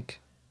 I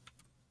think.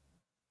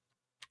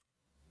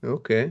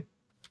 Okay.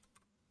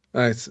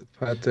 It's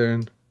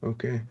pattern.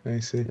 Okay, I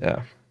see.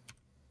 Yeah.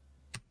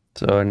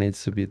 So it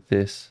needs to be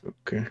this.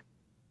 Okay.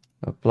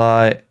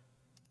 Apply.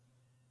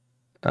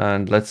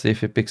 And let's see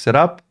if it picks it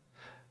up.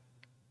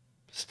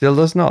 Still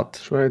does not.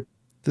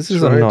 This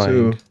is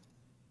annoying.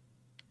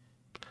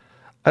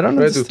 I don't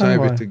understand try to type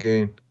why. it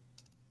again.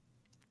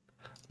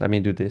 Let me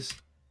do this.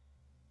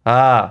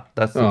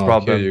 That's the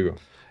problem. Here you go.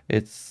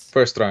 It's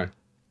first try.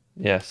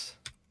 Yes.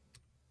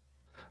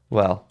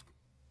 Well,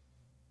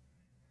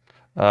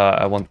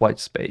 I want white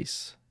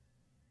space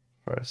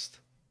first.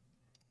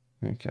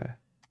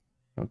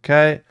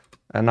 Okay.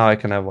 And now I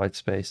can have white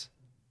space.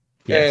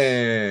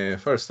 Yes. Yeah,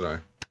 first try.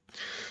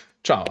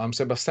 Ciao, I'm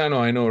Sebastiano.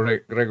 I know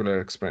regular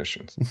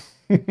expressions.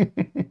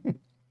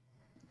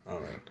 All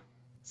right.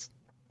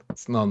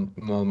 It's not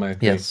my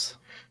thing. Yes.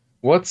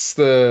 What's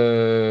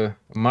the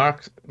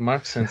marks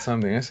and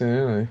something?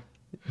 You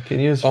can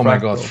use fractals. My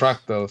god,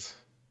 fractals.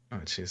 Oh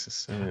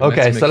Jesus.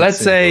 Okay, so let's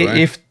say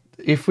right?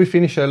 if we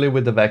finish early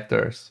with the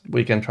vectors,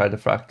 we can try the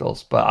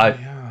fractals. But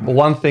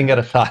one thing at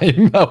a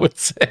time, I would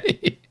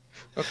say.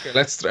 Okay,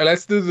 let's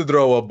do the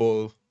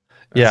drawable.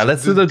 Yeah,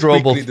 let's do the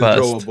drawable first. The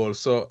drawable.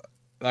 So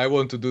I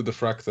want to do the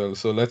fractal.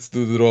 So let's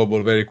do the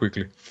drawable very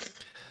quickly.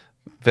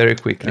 Very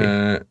quickly.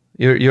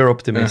 You're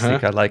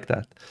optimistic. I like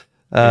that.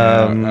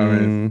 All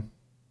right.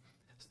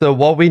 So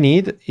what we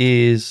need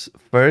is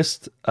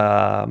first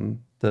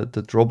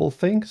the drawable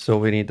thing. So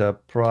we need a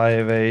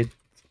private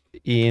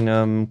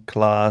enum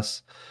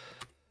class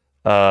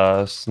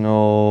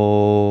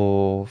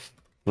snowflake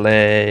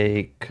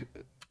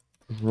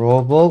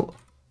drawable.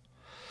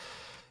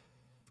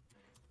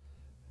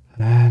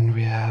 And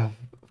we have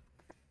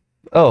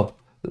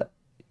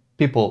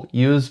people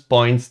use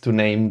points to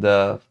name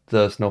the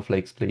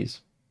snowflakes,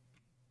 please.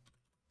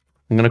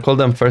 I'm gonna call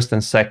them first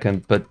and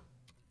second, but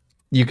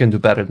you can do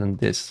better than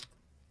this.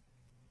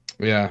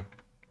 Yeah.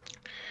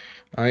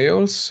 I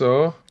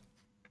also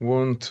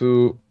want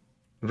to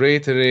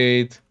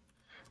reiterate.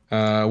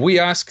 We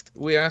asked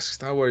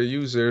our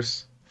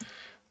users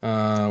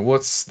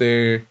what's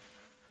their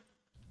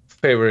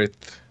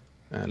favorite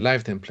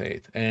live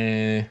template,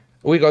 and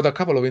we got a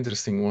couple of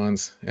interesting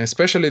ones,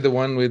 especially the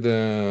one with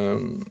the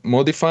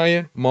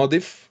modifier,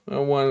 modif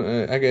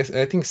one.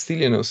 I think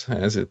Stylianos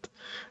has it,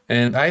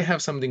 and I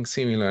have something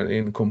similar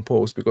in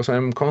Compose because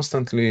I'm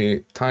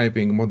constantly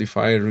typing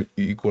modifier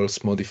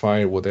equals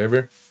modifier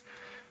whatever.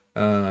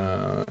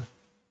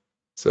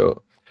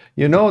 So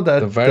you know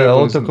that the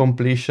auto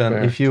completion,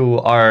 if you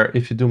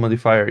do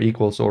modifier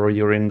equals or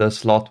you're in the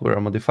slot where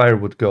a modifier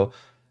would go,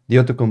 the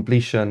auto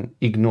completion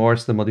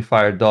ignores the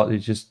modifier dot. You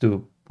just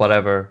do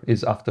whatever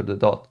is after the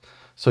dot.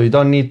 So you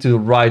don't need to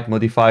write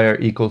modifier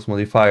equals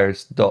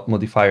modifiers dot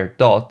modifier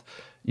dot.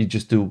 You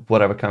just do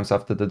whatever comes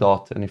after the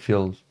dot, and it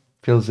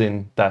fills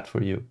in that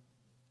for you.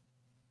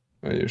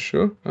 Are you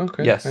sure?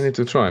 Okay. Yes. I need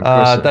to try.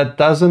 That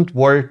doesn't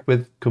work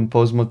with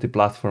Compose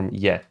multi-platform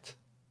yet,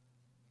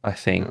 I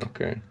think.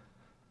 Okay.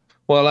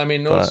 Well, I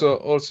mean,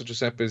 also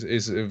Giuseppe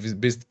is a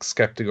bit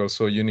skeptical,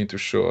 so you need to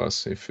show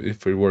us if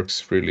it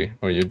works really,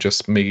 or you're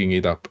just making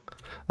it up.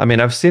 I mean,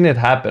 I've seen it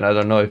happen. I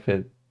don't know if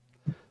it.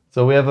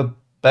 So we have a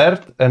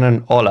Bert and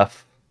an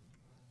Olaf.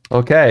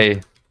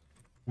 Okay.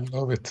 I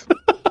love it.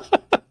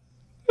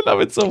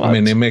 love it so much. I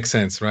mean, it makes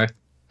sense, right?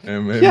 It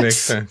makes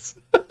sense.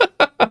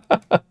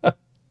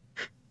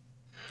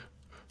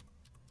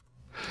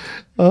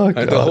 Oh,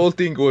 God. The whole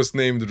thing was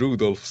named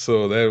Rudolph,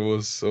 so that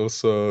was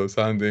also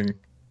sounding.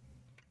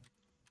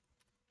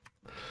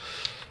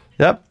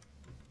 Yep.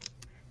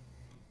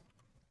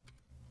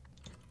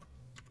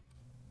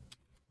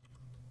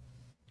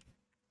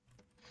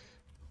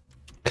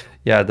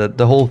 Yeah,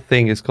 the whole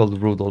thing is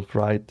called Rudolph,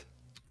 right?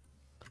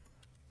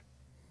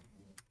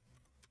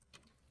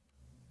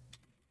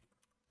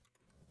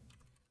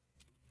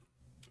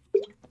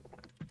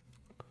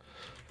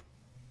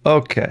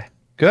 Okay,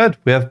 good.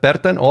 We have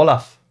Berta and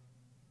Olaf.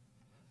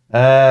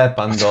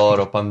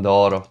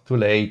 Pandoro. Too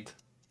late.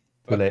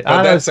 Too late.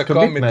 But that's no, a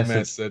commit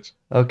message.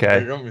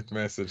 Okay. A commit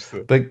message.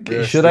 So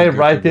but should I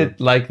write it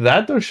like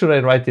that or should I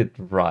write it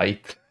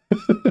right?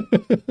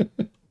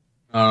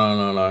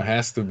 No. It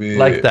has to be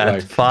like that.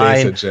 Like fine.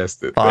 They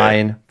suggested.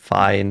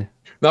 Fine.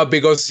 No,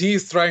 because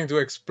he's trying to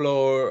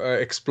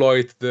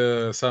exploit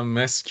some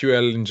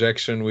SQL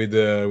injection with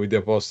the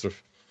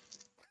apostrophe.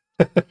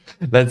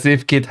 Let's see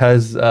if Git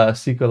has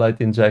SQL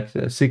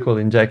injection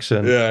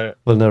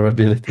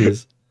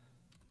vulnerabilities.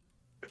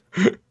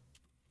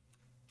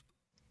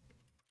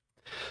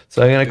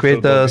 So I'm gonna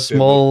create a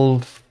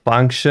small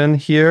function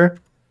here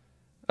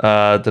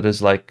that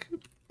is like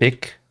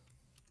pick,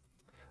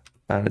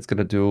 and it's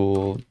gonna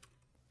do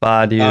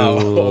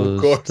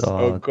values.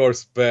 Of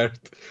course, Bert.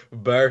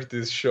 Bert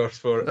is short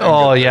for.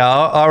 Oh Engelbert. Yeah,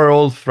 our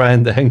old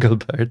friend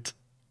Engelbert.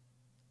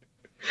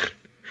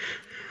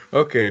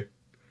 Okay.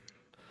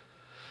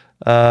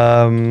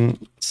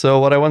 So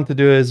what I want to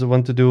do is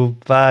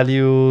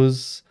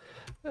values.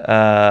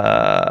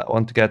 I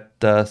want to get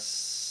the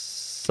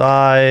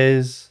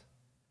size.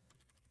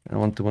 I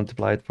want to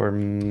multiply it for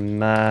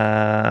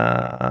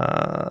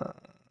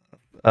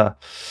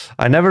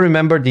I never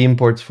remember the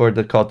imports for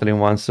the Kotlin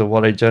one, so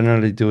what I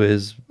generally do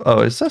is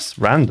it's just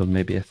random,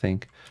 maybe I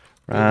think.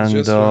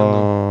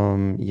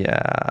 Random.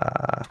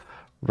 Yeah.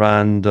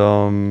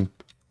 Random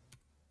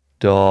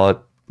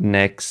dot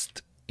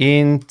next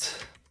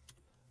int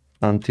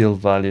until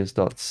values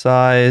dot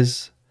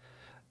size,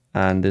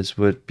 and this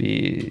would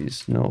be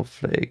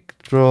snowflake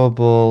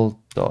drawable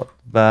dot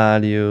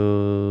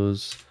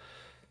values,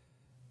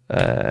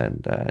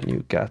 and then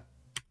you get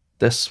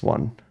this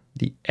one,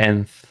 the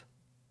nth.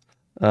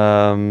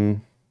 Yeah,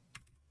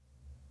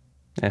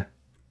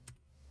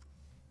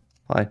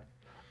 fine.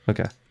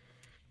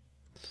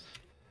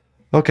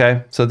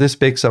 Okay, so this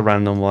picks a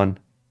random one,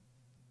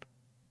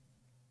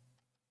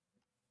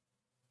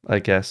 I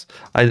guess.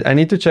 I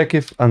need to check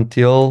if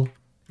until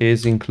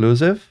is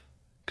inclusive,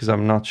 because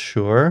I'm not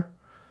sure.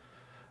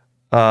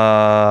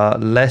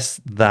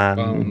 Less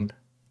than.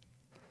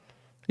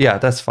 Yeah,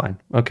 that's fine.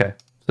 Okay,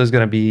 so it's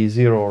gonna be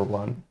 0 or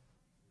 1.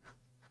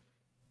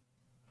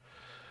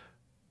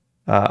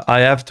 I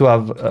have to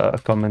have a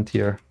comment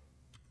here.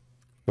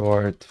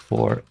 Short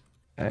for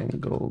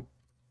Engelbert.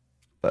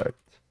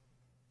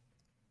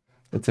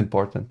 It's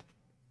important.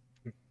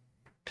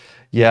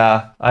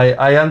 Yeah,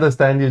 I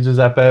understand you,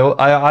 Giuseppe.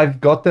 I've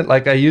got it,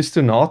 like I used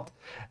to not,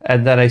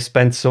 and then I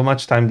spent so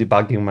much time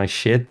debugging my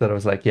shit that I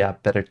was like, yeah,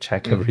 better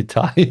check every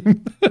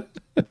time.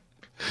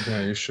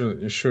 Yeah, you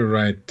should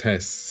write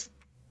tests.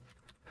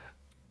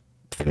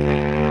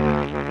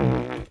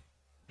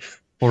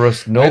 For a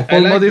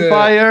snowfall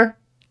modifier.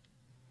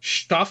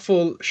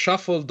 Shuffle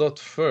dot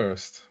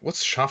first.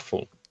 What's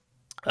shuffle?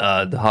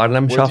 The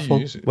Harlem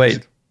shuffle.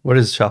 Wait, what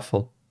is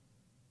shuffle?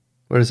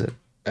 Where is it?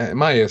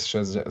 Maya is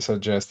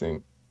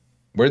suggesting.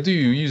 Where do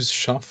you use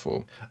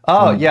shuffle?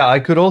 Oh, yeah, I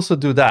could also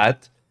do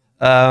that.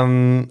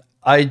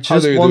 I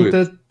just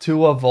wanted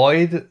to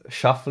avoid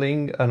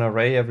shuffling an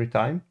array every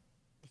time.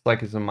 It's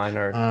like it's a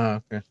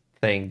minor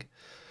thing.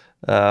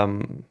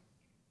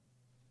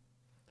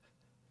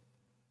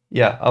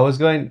 Yeah, I was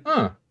going.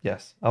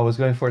 Yes, I was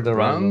going for the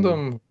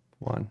random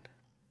one.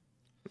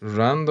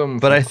 Random.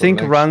 But I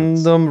think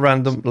random,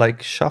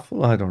 like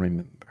shuffle. I don't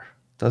remember.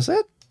 Does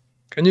it?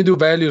 Can you do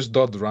values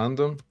dot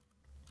random?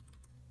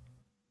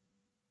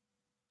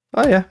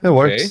 Oh yeah, it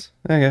works.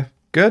 Okay,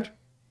 good.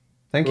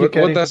 Thank you,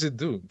 Katie. What does it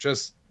do?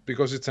 Just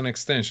because it's an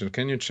extension.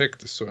 Can you check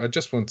this? So I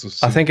just want to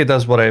see. I think it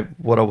does what I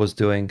was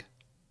doing.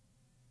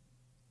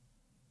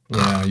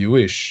 Yeah, you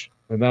wish.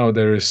 But now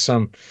there is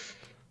some.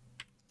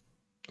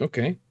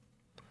 Okay.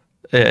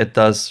 It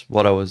does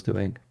what I was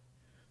doing.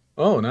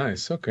 Oh,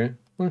 nice. Okay.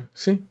 Well,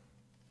 see.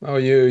 Oh,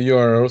 you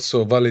are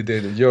also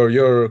validated.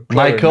 Your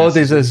my code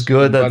is as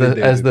good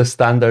as the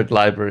standard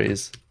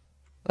libraries.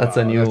 That's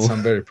a new.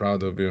 I'm very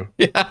proud of you.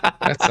 Yeah.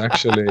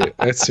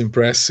 That's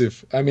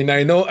impressive. I mean,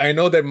 I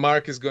know that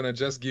Mark is gonna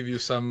just give you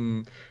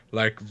some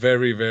like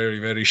very, very,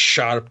 very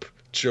sharp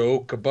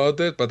joke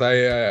about it, but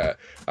I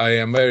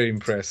am very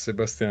impressed,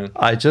 Sebastian.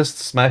 I just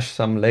smashed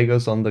some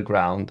Legos on the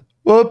ground.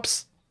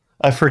 Whoops!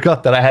 I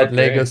forgot that I had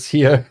Legos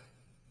here.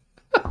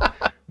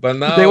 But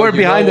now they were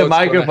behind the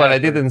microphone. I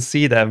didn't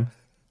see them.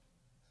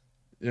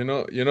 You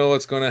know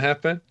what's gonna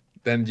happen?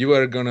 Then you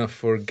are gonna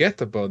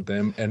forget about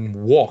them and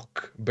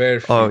walk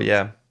barefoot. Oh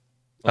yeah,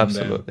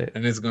 absolutely.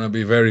 And it's gonna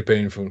be very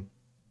painful.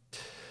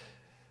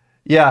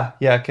 Yeah,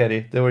 yeah,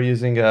 Kelly. They were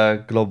using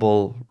a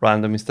global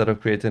random instead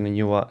of creating a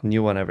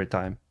new one every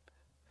time.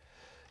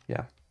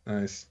 Yeah.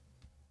 Nice.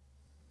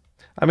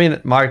 I mean,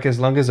 Mark, as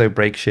long as I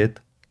break shit,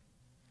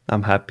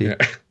 I'm happy. Yeah.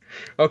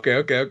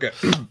 Okay. Let's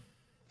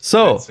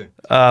So, see. we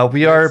Let's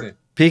see. are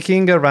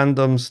picking a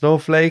random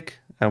snowflake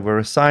and we're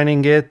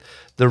assigning it.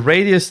 The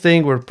radius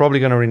thing, we're probably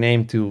going to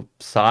rename to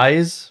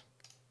size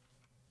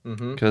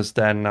because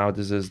then now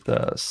this is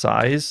the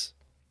size.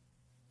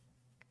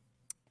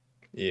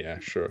 Yeah,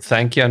 sure.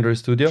 Thank you, Android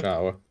Studio.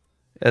 Ciao.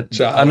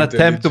 An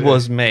attempt IntelliJ.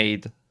 was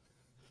made.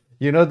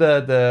 You know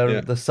Yeah.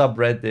 the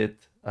subreddit,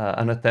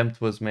 an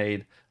attempt was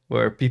made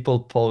where people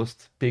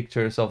post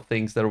pictures of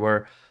things that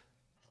were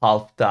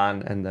half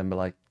done and then be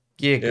like,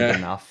 yeah, good Yeah.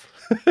 enough.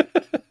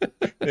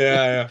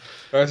 Yeah.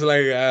 It was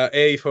like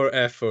A for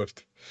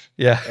effort.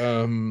 Yeah.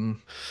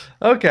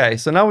 Okay,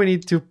 so now we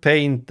need to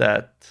paint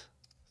that.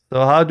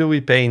 So how do we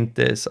paint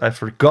this? I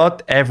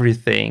forgot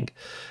everything.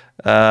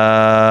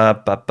 Draw.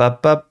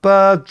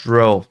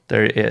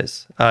 There it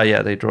is.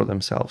 Yeah, they draw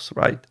themselves,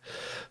 right?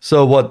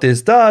 So what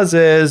this does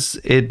is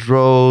it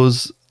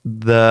draws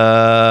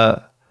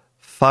the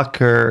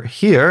fucker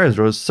here. It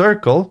draws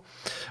circle.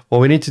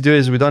 What we need to do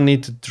is we don't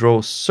need to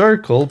draw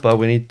circle, but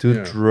we need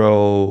to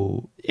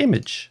draw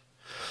image.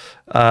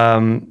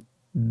 I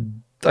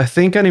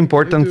think an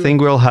important thing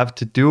we'll have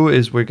to do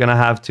is we're gonna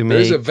have to make.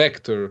 There's a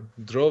vector.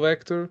 Draw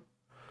vector.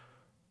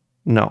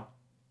 No.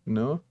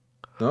 No.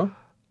 No.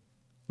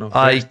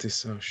 I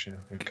vertex. Oh shit.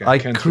 Okay. I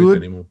Can't read could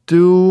anymore.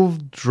 do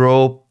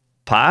draw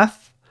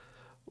path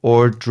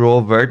or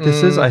draw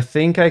vertices. I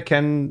think I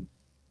can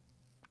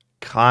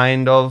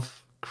kind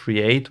of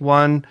create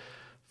one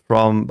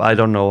from, I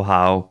don't know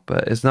how,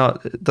 but it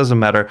doesn't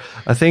matter.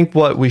 I think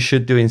what we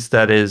should do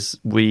instead is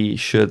we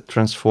should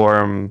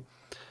transform,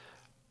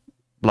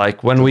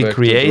 like when we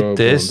create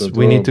this,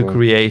 we need to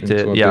create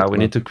it. Yeah, we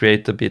need to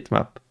create the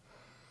bitmap.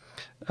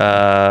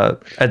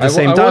 At the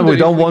same time, we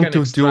don't want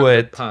to do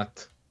it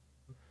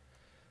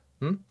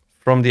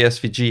from the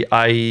SVG.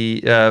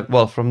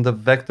 Well, from the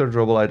vector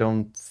drawable, I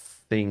don't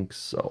think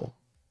so.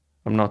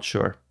 I'm not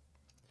sure.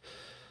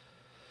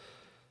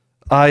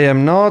 I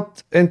am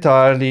not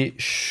entirely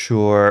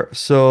sure.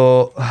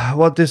 So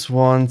what this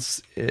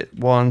wants, it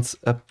wants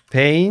a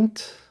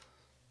paint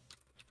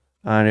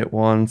and it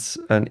wants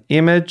an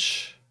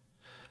image.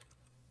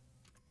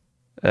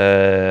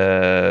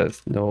 Snowflake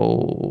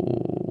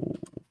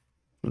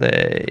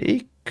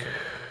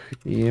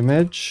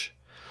image.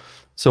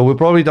 So we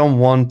probably don't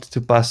want to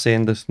pass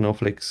in the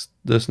snowflake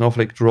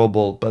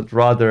drawable, but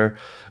rather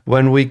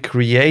when we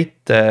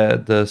create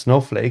the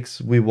snowflakes,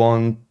 we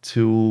want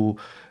to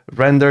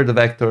render the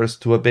vectors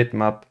to a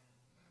bitmap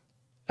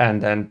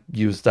and then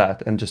use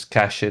that and just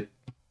cache it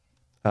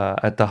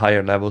at the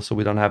higher level so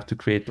we don't have to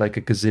create like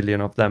a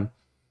gazillion of them.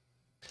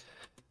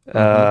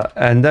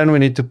 And then we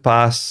need to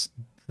pass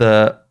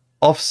the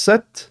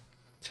offset,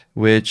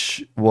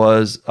 which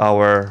was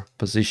our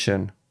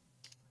position.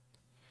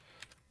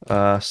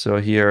 So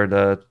here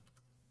the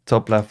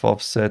top left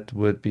offset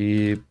would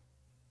be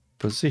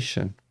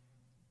position.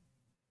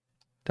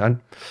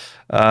 Done.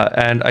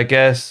 And I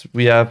guess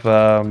we have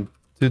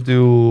to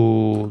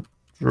do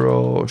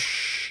draw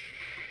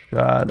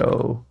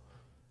shadow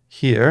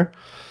here.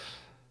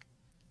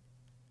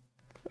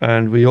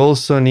 And we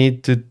also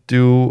need to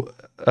do,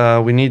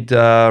 we need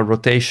a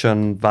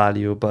rotation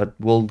value, but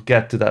we'll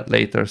get to that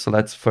later. So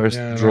let's first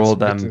draw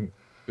them.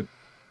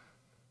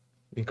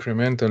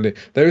 Incrementally.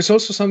 There is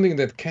also something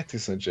that Kat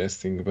is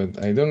suggesting,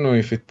 but I don't know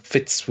if it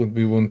fits what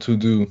we want to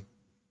do.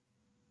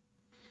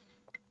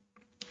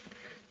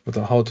 But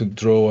how to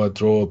draw a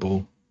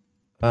drawable.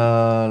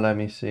 Let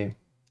me see.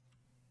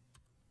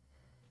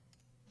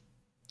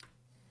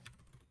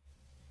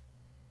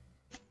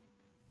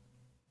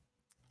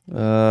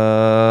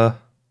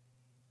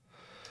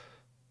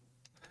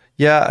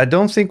 Yeah, I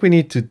don't think we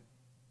need to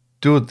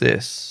do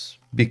this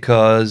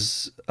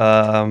because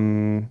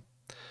the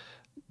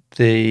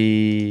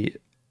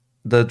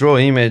draw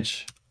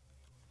image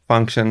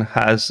function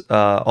has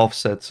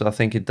offset, so I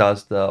think it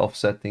does the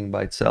offsetting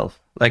by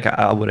itself, like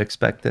I would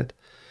expect it.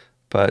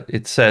 But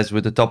it says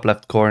with the top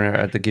left corner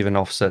at the given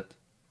offset,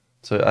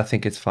 so I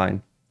think it's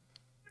fine.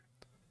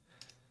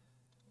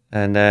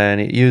 And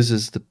then it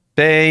uses the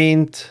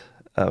paint.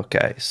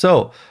 Okay,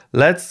 so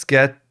let's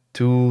get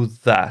to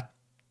that.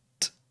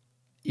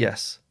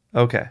 Yes.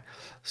 Okay.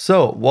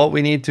 So what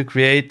we need to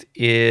create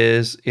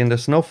is in the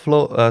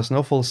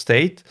snowfall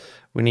state,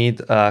 we need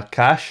a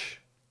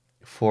cache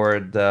for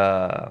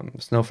the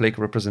snowflake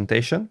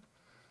representation.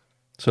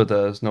 So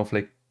the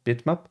snowflake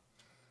bitmap.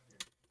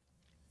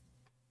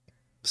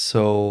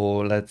 So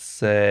let's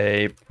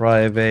say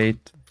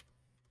private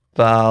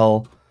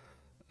val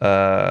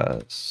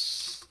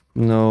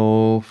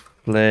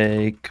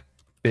snowflake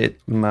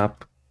bitmap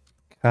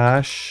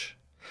cache.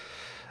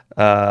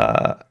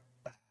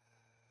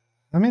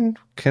 I mean,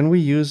 can we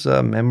use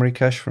a memory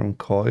cache from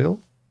Coil?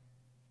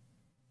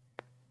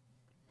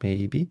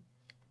 Maybe.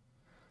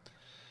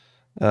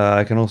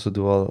 I can also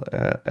do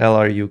a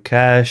LRU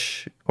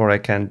cache, or I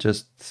can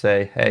just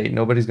say, hey,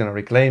 nobody's going to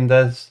reclaim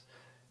this.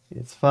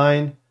 It's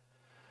fine.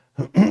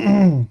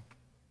 The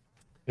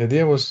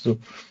idea was to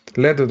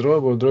let the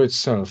drawable draw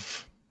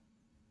itself.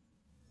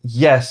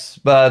 Yes,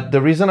 but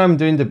the reason I'm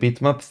doing the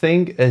bitmap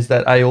thing is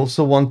that I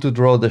also want to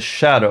draw the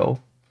shadow.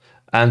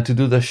 And to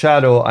do the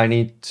shadow, I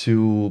need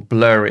to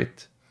blur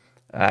it.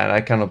 And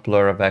I cannot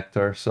blur a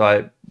vector.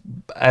 So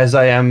as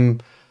I am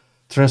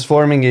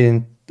transforming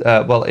in,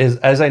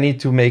 as I need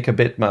to make a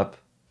bitmap,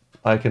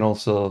 I can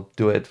also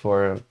do it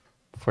for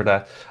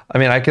that. I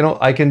mean, I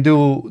can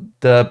do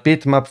the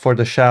bitmap for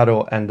the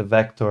shadow and the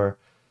vector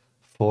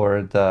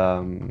for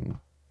the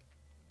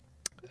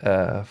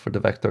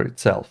vector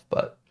itself,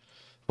 but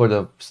for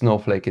the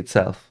snowflake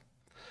itself.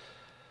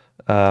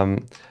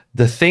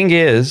 The thing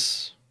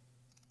is,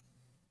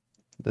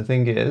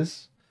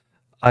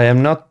 I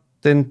am not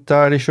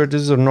entirely sure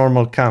this is a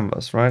normal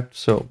canvas, right?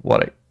 So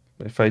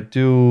if I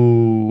do,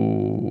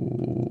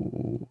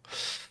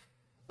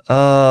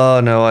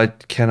 oh no, I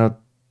cannot,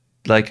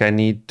 like I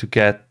need to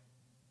get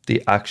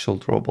the actual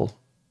drawable.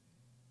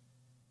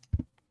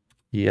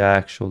 The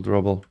actual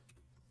drawable.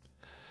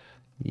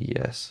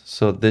 Yes,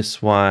 so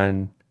this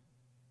one,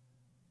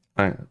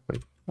 I'm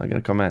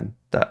gonna comment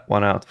that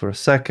one out for a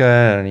second.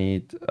 I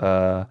need,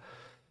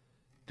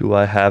 do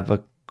I have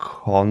a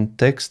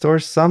context or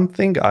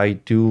something? I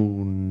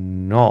do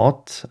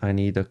not. I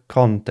need a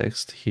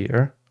context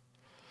here.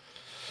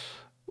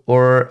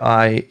 Or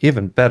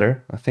even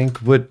better, I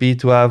think, would be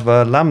to have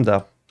a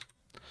lambda.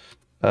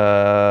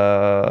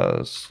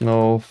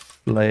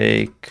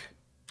 Snowflake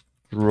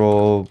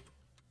drawable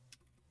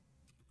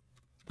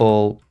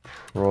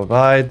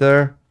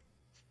provider.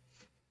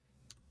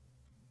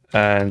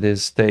 And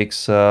this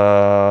takes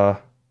drawable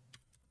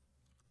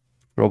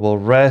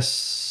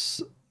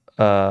res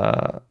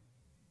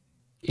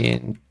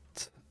int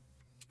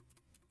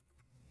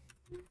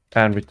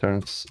and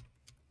returns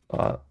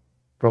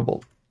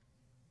drawable.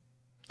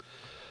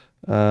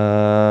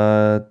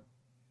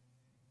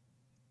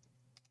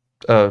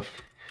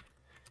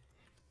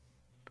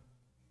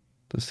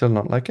 Does still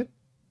not like it?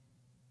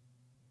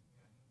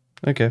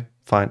 Okay,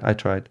 fine, I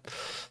tried.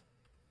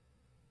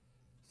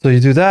 So you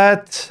do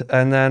that,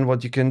 and then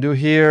what you can do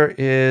here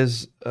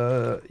is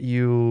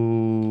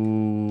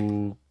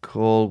you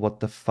call, what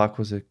the fuck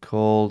was it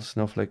called?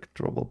 Snowflake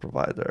drawable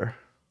provider.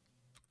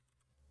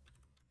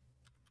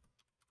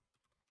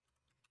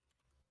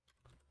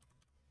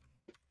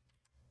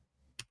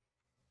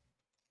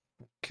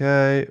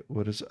 Okay,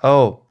 what is,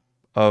 oh,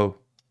 I'm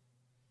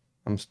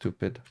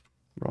stupid,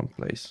 wrong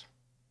place.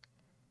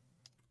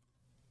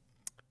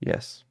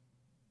 Yes.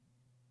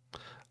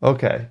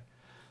 Okay,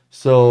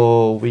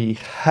 so we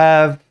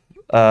have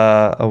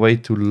a way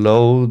to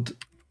load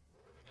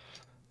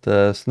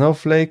the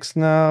snowflakes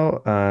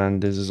now,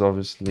 and this is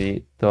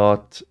obviously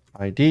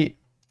 .id.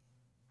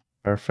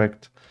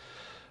 Perfect.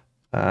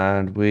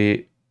 And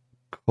we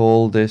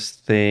call this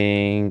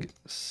thing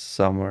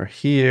somewhere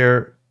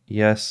here.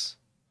 Yes.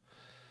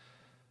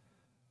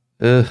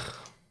 Ugh.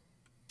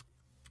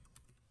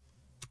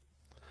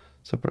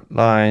 Separate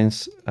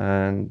lines,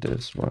 and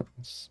this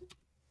one's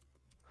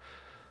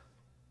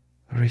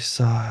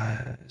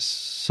resize.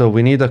 So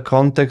we need a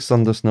context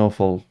on the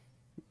snowfall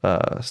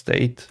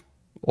state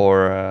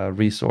or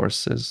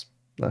resources.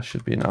 That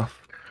should be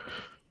enough.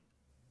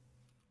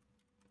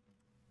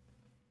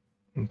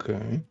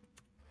 Okay.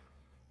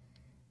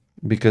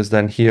 Because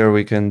then here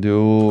we can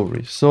do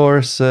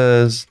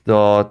resources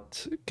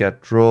dot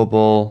get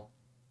drawable,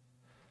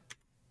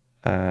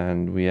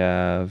 and we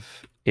have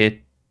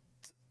it,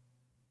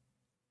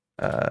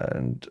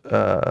 and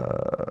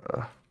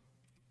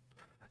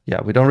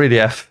yeah, we don't really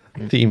have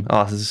theme.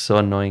 Oh, this is so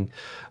annoying.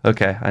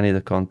 Okay, I need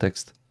a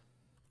context.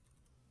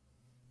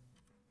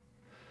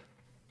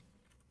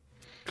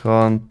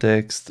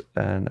 Context,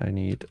 and I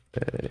need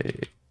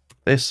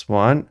this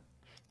one.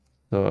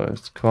 So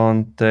it's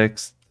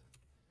context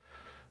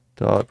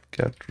dot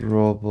get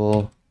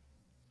drawable.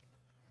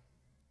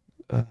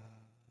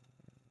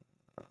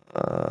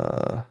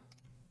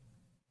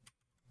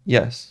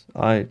 Yes,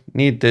 I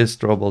need this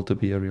drawable to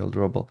be a real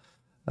drawable.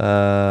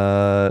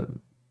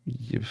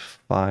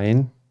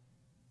 Fine.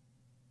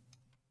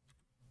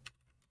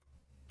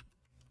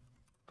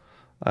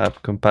 I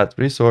have compat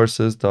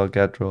resources dot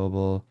get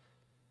drawable.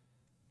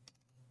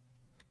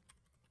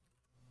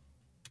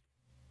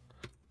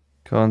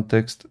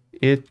 Context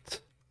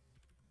it.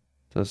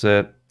 Does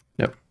it?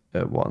 Yep,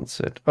 it wants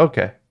it.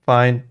 Okay,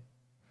 fine.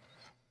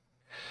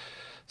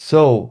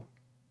 So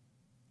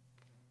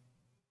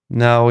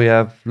now we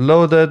have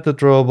loaded the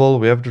drawable.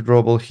 We have the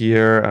drawable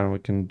here, and we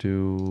can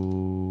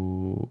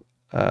do.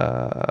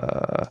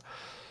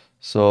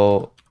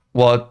 So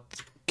what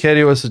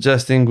Kerry was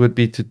suggesting would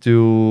be to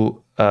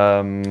do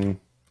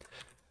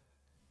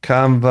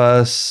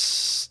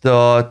canvas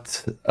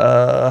dot.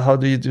 How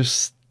do you do?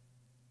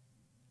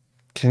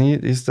 Can you?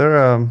 Is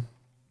there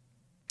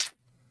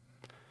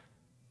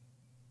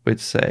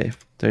with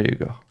save? There you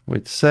go.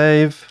 With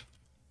save.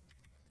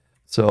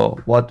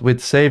 So what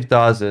with save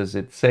does is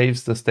it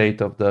saves the state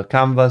of the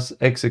canvas,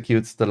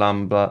 executes the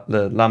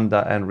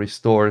lambda, and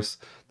restores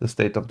the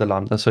state of the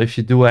lambda. So if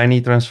you do any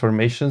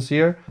transformations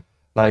here,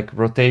 like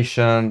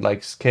rotation,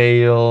 like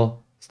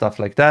scale, stuff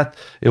like that,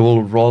 it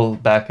will roll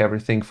back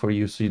everything for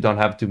you, so you don't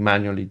have to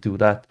manually do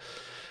that,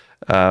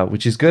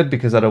 which is good,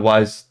 because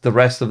otherwise the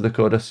rest of the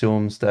code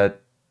assumes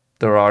that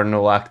there are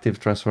no active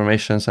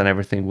transformations and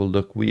everything will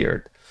look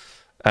weird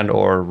and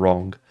or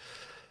wrong.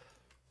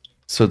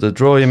 So the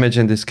draw image,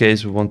 in this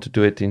case, we want to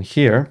do it in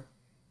here,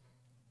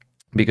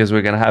 because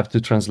we're going to have to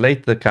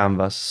translate the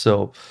canvas.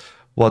 So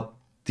what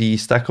the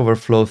Stack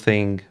Overflow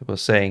thing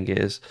was saying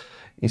is,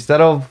 instead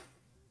of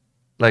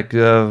like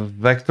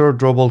vector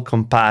drawable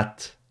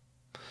compat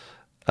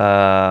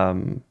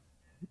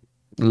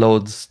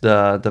loads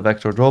the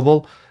vector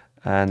drawable,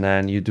 and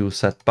then you do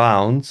set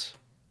bounds,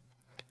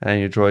 and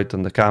you draw it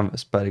on the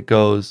canvas, but it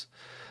goes,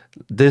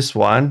 this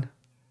one,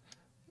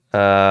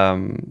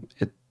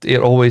 it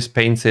always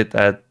paints it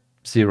at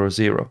 0,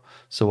 0.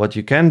 So what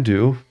you can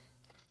do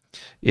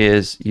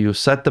is you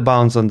set the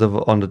bounds on the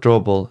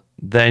drawable,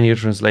 then you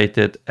translate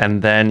it,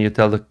 and then you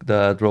tell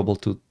the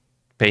drawable to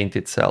paint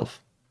itself.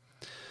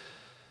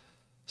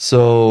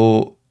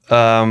 So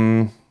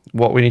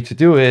what we need to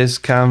do is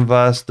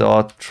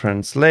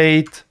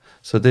canvas.translate.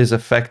 So this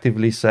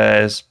effectively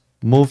says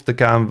move the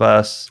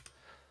canvas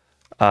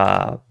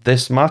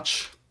this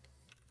much,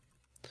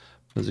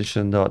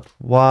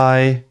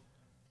 position.y.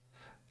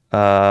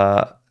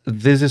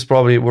 This is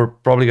probably, we're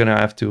probably going to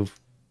have to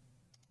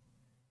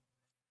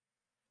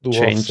Do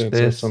change offsets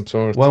this. of some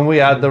sort. When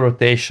we add the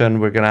rotation,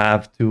 we're going to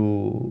have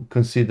to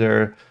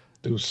consider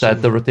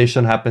that the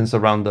rotation happens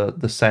around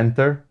the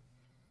center.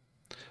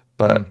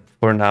 But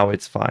for now,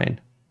 it's fine.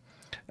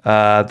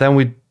 Then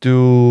we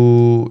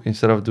do,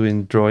 instead of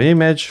doing draw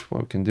image,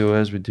 what we can do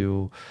is we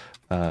do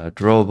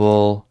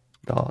drawable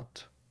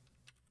dot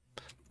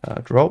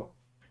draw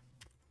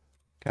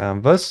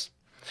canvas.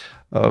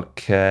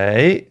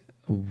 Okay,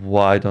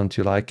 why don't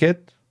you like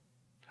it?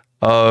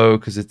 Oh,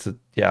 because it's a,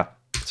 yeah,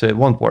 so it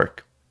won't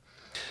work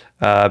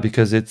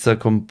because it's a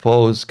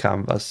compose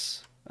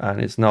canvas and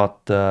it's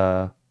not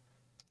the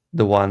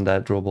one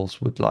that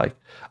drawables would like.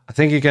 I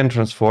think you can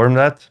transform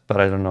that,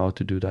 but I don't know how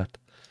to do that.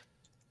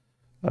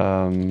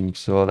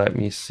 So let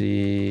me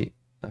see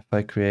if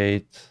I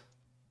create.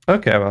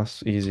 Okay, well,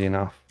 it's easy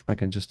enough. I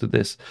can just do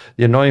this.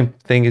 The annoying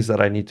thing is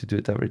that I need to do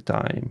it every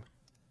time.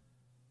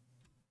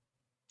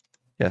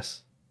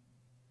 Yes.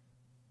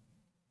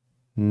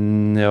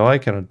 No, I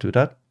cannot do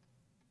that.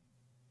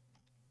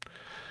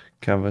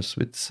 Canvas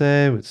with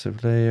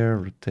save layer,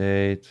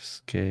 rotate,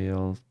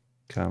 scale,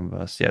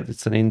 canvas. Yeah,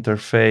 it's an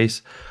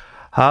interface.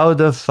 How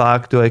the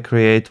fuck do I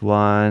create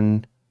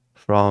one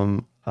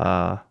from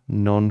a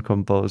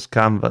non-composed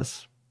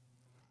canvas?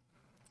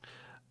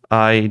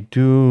 I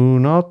do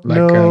not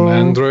know. Like an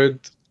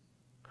Android?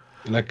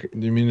 Like,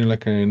 you mean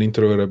like an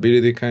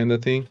interoperability kind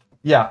of thing?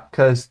 Yeah,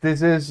 because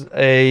this is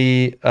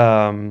a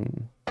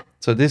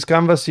so this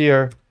canvas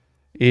here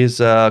is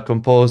a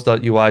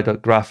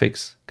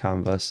compose.ui.graphics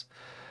canvas.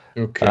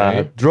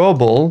 Okay.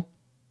 Drawable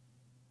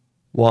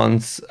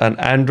wants an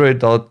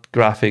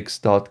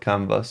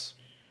android.graphics.canvas.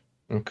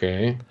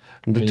 Okay.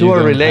 The two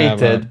are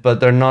related, but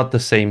they're not the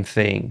same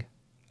thing.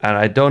 And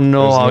I don't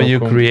know how you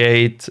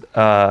create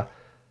the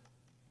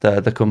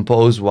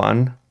compose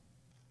one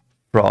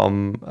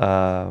from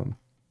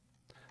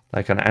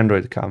like an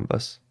Android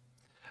canvas.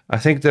 I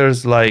think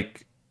there's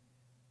like,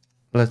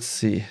 let's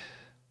see,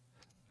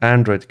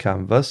 Android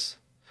canvas,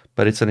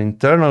 but it's an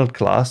internal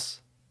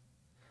class.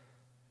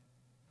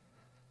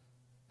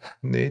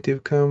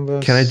 Native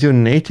canvas. Can I do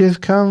native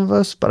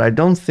canvas? But I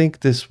don't think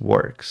this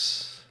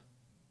works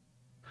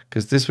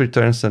because this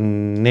returns a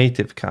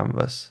native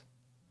canvas.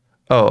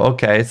 Oh,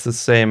 okay. It's the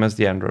same as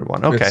the Android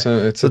one. Okay.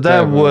 So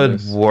that would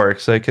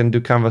work. So I can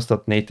do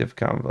canvas.native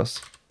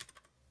canvas.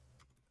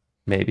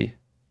 Maybe.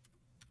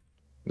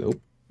 Nope.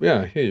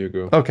 Yeah, here you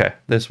go. Okay,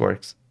 this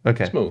works.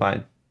 Okay, Smooth.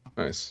 fine.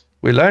 Nice.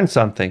 We learned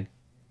something.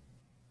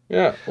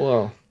 Yeah,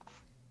 well,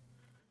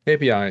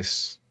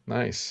 APIs.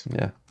 Nice.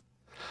 Yeah.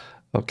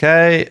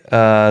 Okay,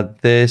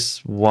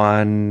 this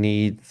one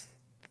needs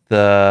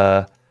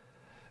the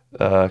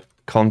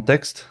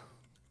context.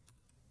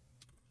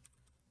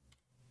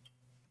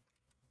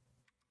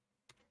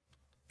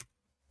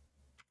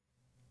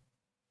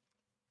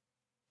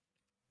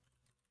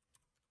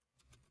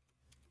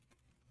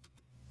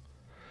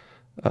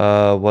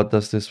 What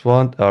does this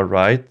want? All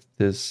right,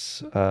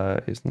 this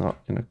is not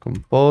in a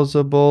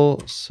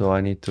composable, so I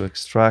need to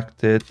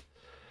extract it.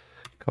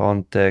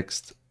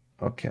 Context.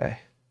 Okay.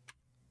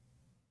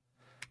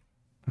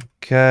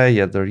 Okay,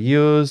 yeah, they're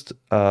used.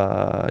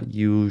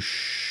 You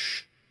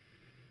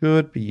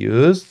should be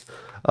used.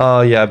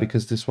 Oh, yeah,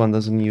 because this one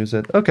doesn't use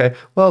it. Okay,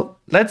 well,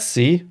 let's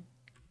see.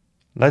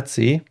 Let's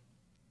see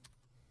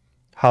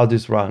how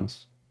this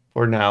runs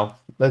for now.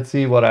 Let's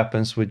see what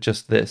happens with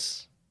just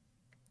this.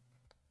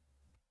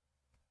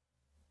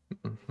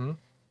 Mm-hmm.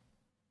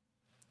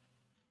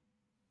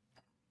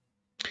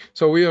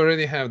 So we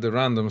already have the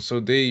random, so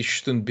they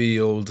shouldn't be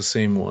all the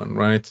same one,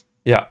 right?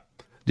 Yeah.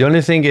 The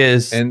only thing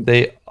is And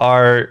they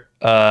are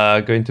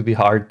going to be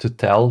hard to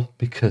tell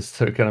because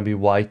they're going to be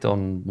white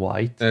on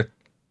white.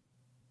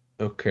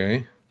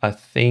 okay. I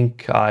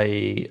think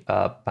I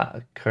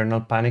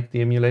kernel panicked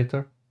the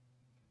emulator.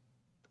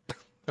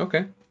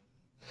 Okay.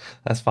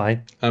 That's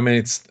fine. I mean,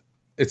 it's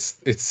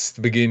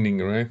the beginning,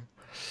 right?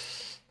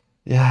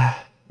 Yeah.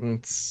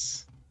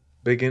 It's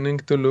beginning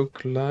to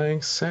look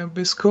like Seb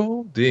is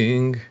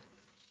coding.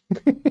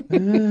 Na,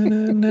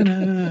 na, na,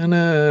 na,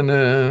 na,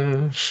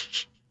 na.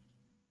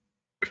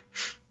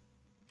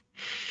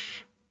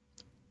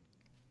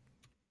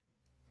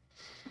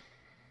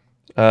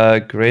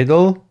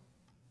 Gradle,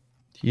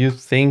 do you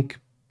think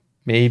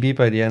maybe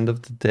by the end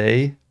of the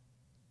day,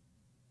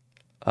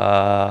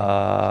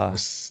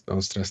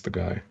 Don't stress the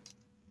guy.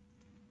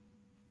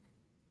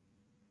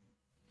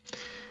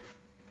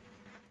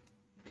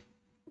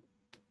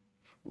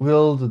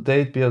 will the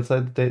date be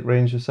outside the date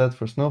range you set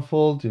for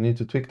snowfall? Do you need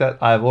to tweak that?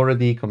 I've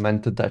already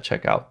commented that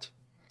checkout,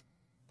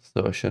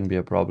 so it shouldn't be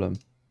a problem.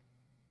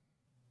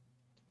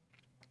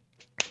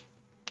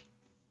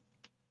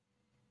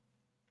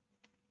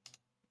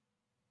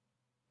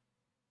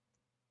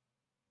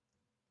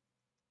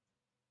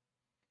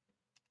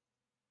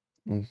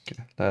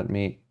 Okay, let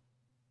me.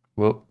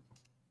 Whoa.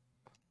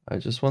 I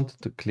just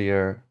wanted to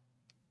clear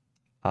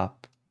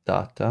up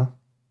data.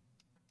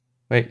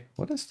 Wait,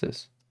 what is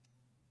this?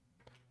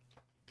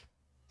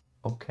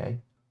 Okay.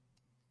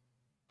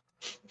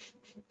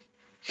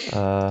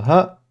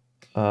 Clear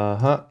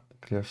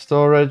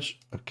storage.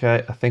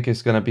 Okay, I think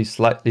it's gonna be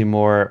slightly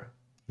more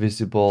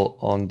visible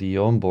on the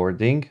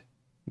onboarding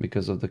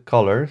because of the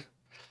color.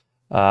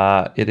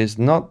 It is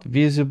not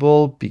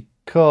visible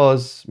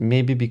because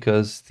maybe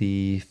because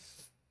the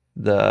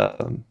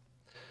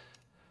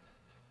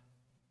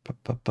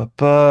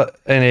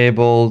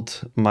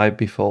enabled might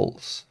be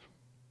false.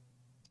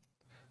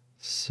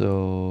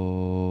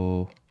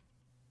 So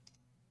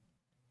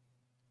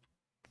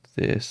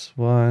this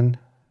one.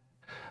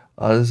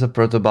 Oh, this is a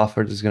proto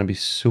buffer. This is going to be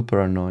super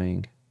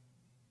annoying.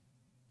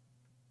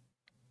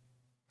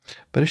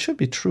 But it should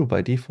be true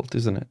by default,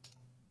 isn't it?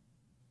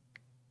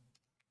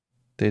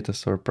 Data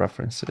store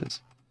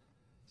preferences.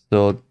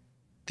 So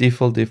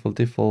default,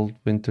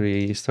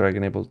 wintry Easter egg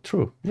enabled.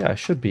 True. Yeah, it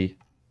should be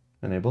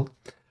enabled.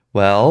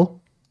 Well.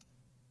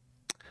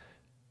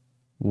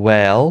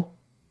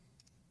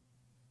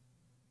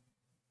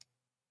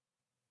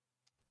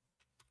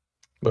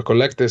 But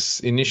collect this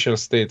initial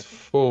state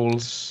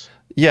false.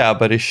 Yeah,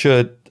 but it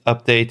should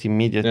update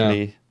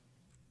immediately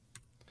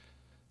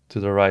to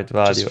the right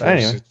value.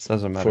 Anyway, it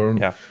doesn't matter. For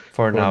now it's fine.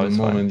 For the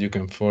moment you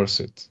can force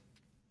it.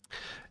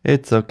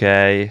 It's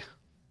okay.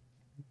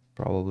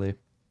 Probably.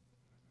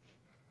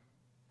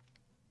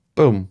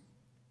 Boom.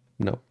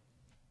 No.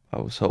 I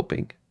was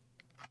hoping.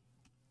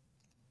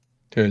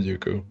 There you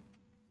go.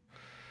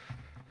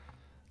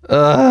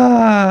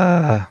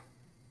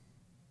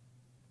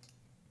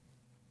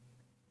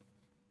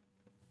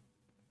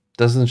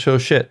 Doesn't show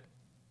shit.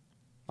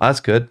 That's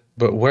good.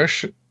 But where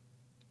should...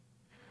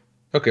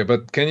 Okay,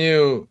 but can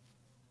you...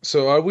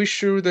 So are we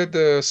sure that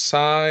the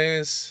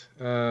size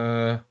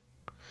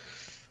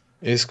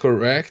is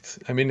correct?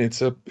 I mean,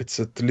 it's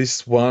at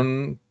least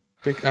one...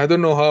 I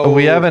don't know how...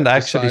 We haven't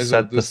actually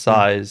set the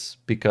size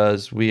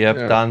because we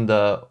have done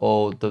the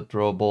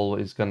drawable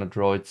is going to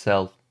draw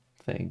itself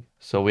thing.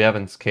 So we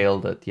haven't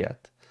scaled it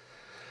yet.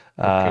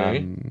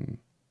 Okay.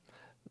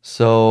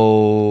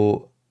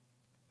 So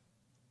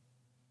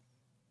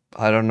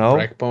I don't know.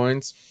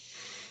 Breakpoints.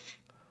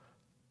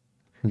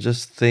 I'm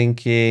just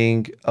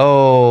thinking,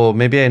 oh,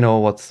 maybe I know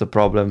what's the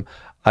problem.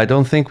 I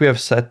don't think we have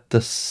set the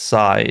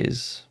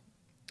size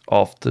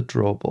of the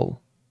drawable.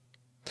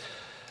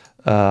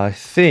 I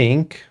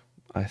think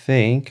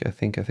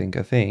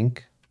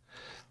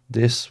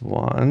this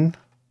one,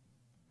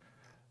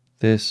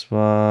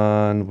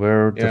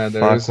 where the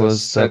fuck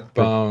was the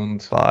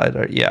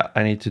provider? Yeah,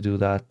 I need to do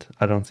that.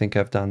 I don't think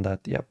I've done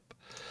that. Yep.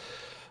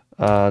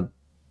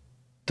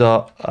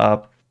 The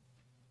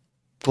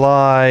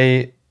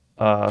apply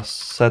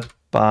set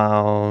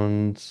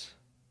bounds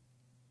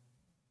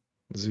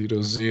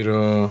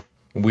 0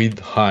 with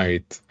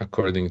height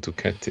according to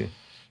Katie.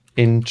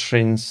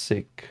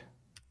 Intrinsic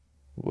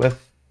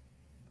with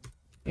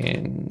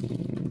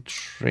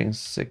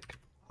intrinsic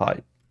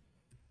height.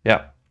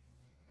 Yeah,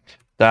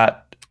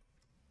 that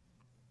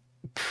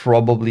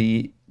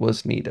probably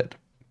was needed,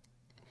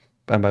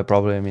 and by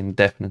probably I mean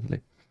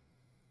definitely.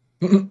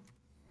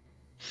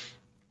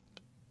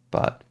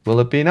 But will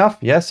it be enough?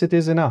 Yes, it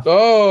is enough.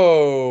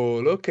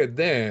 Oh, look at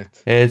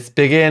that. It's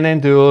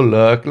beginning to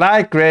look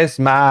like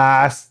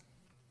Christmas.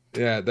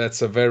 Yeah,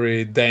 that's a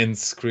very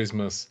dense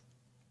Christmas.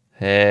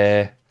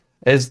 The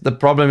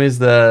problem is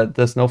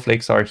the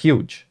snowflakes are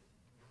huge.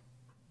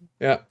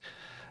 Yeah.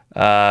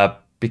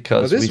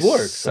 Because this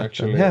works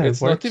actually. Yeah,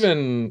 it's not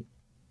even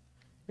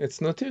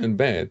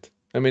bad.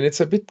 I mean,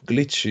 it's a bit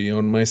glitchy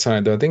on my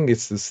side. I think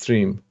it's the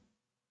stream.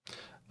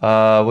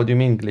 What do you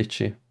mean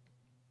glitchy?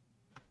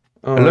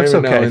 Oh, it looks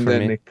okay for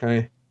me.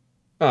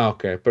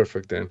 Okay,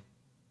 perfect then.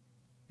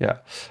 Yeah.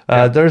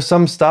 Yeah. There's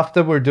some stuff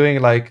that we're doing,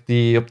 like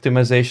the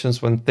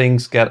optimizations when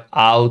things get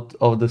out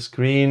of the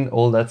screen,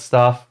 all that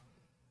stuff.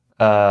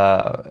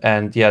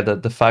 And yeah,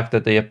 the fact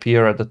that they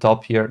appear at the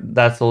top here,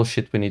 that's all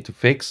shit we need to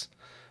fix.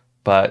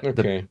 But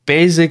the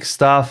basic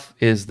stuff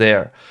is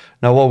there.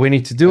 Now, what we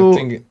need to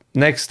do,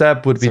 next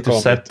step would be to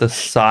set the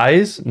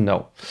size.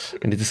 No,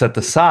 we need to set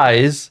the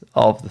size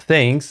of the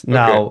things.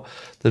 Now,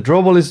 the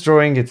drawable is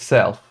drawing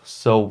itself,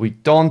 so we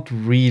don't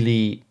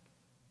really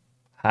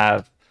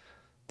have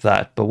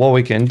that. But what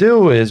we can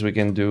do is we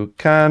can do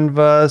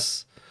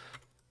canvas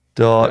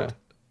dot.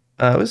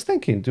 I was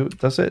thinking,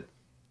 does it?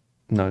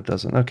 No, it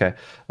doesn't. Okay.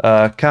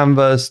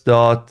 Canvas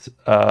dot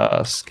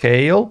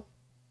scale.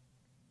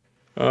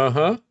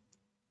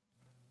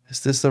 Is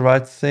this the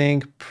right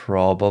thing?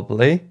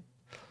 Probably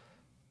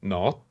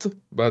not.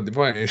 But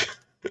why?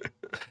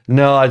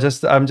 No,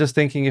 I'm just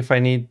thinking if I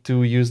need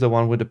to use the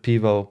one with the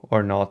pivot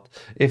or not.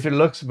 If it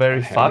looks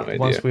very fucked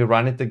once we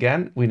run it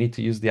again, we need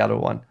to use the other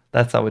one.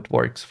 That's how it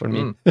works for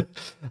me.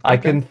 I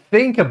can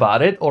think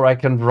about it or I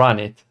can run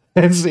it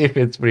and see if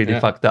it's really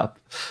fucked up.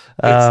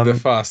 It's the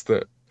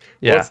faster.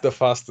 Yeah. What's the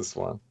fastest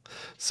one?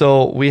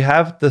 So we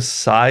have the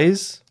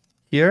size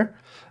here,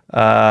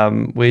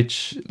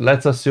 which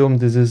let's assume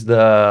this is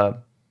the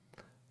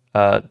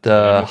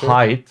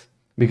height,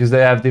 because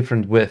they have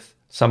different width.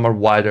 Some are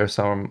wider,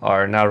 some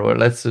are narrower.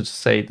 Let's just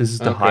say this is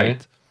the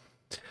height.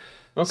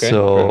 Okay.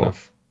 So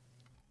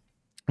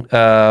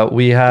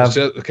we have.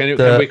 Can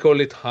we call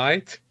it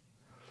height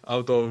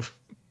out of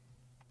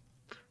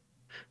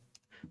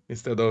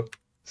instead of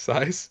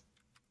size?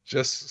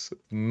 Just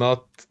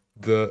not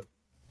the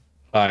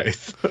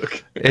height.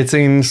 Okay. It's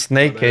in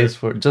snake case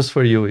just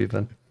for you,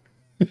 even.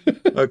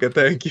 Okay,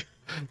 thank you.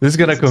 This is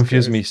gonna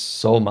confuse me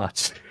so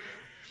much.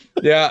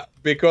 Yeah,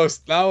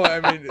 because now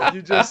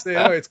you just say,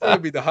 oh, it's gonna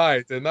be the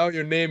height, and now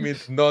you name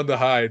it not the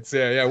height.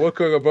 Yeah. What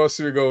could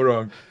possibly go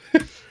wrong?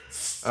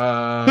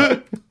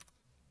 So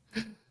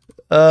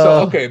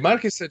okay,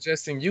 Mark is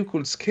suggesting you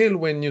could scale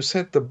when you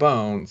set the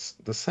bounds.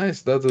 The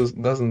size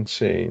doesn't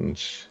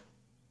change.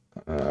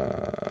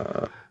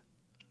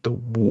 The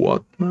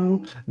what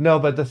now? No,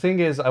 but the thing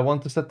is, I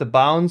want to set the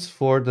bounds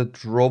for the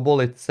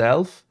drawable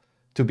itself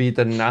to be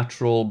the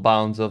natural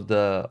bounds of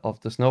the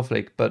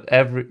snowflake, but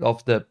every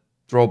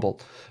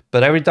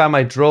time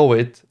I draw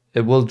it,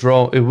 it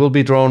will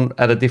be drawn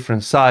at a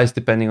different size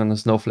depending on the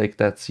snowflake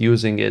that's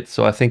using it.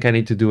 So I think I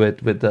need to do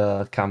it with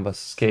the canvas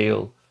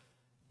scale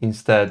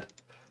instead.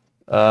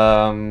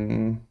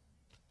 I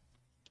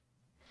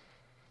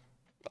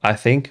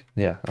think,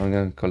 yeah, I'm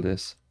gonna call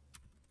this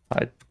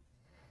height.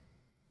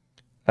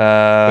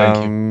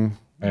 Thank you.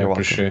 I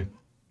appreciate.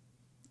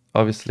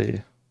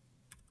 Obviously,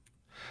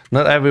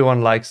 not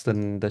everyone likes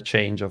the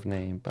change of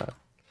name, but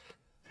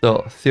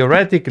so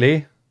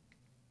theoretically,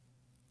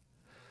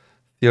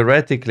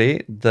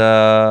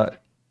 the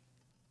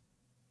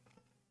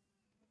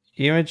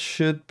image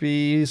should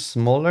be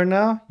smaller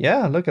now.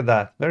 Yeah, look at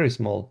that, very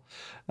small.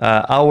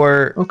 They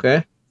look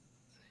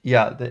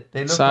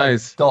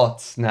like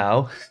dots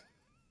now.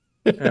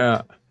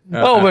 Yeah.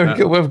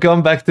 We've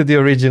gone back to the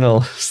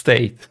original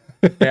state.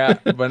 Yeah,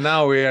 but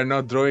now we are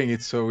not drawing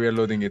it, so we are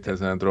loading it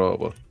as an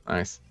drawable.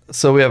 Nice.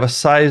 So we have a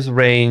size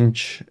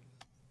range,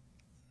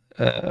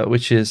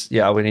 which is,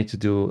 we need to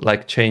do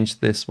change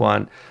this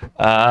one.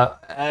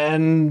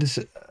 And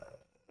this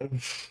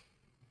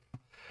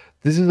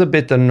is a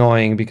bit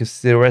annoying because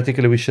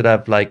theoretically we should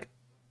have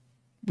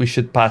we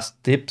should pass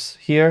tips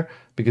here,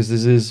 because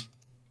this is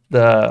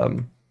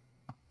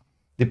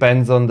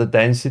depends on the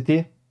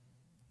density.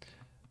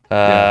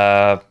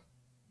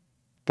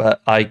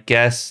 But I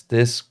guess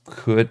this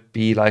could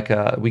be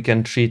we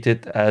can treat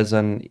it as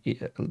an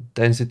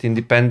density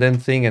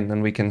independent thing, and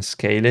then we can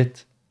scale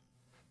it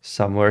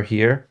somewhere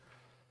here.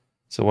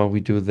 So when we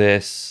do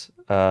this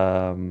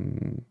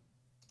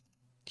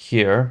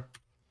here,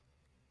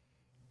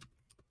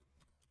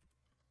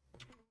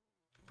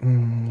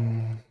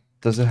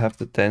 does it have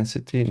the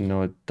density?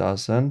 No, it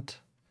doesn't.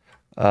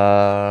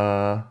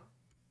 I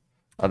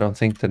don't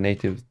think the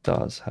native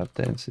does have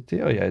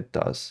density. Oh yeah, it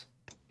does.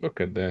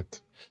 Look at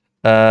that.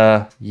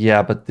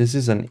 Yeah, but this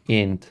is an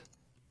int.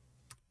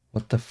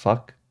 What the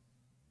fuck?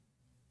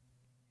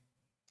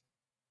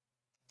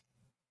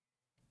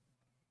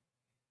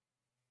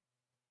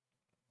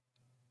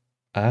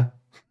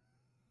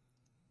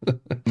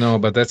 No,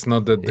 but that's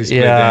not the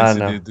display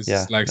density. This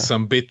is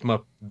some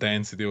bitmap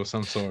density or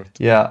some sort.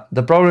 Yeah,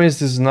 the problem is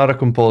this is not a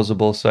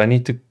composable, so I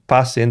need to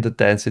pass in the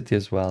density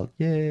as well.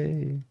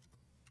 Yay.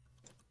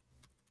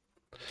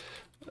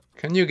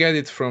 Can you get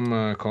it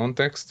from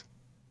context?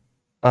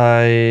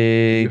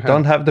 I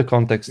don't have the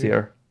context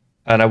here,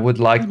 and I would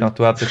like not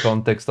to have the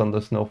context on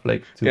the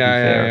snowflake, to be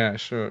fair. Yeah,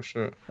 sure.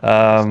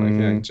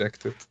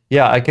 Inject it.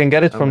 Yeah, I can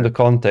get it from the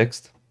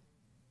context.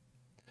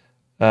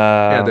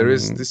 There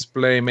is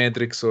display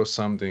metrics or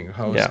something.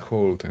 How it's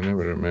called? I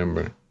never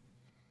remember.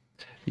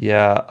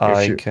 Yeah,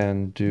 I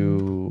can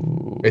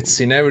do.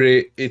 It's in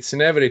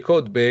every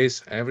code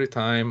base. Every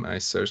time I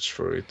search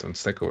for it on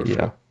Stack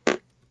Overflow. Yeah.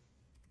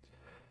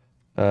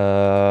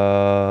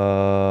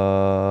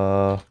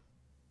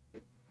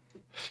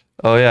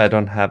 Oh yeah, I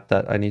don't have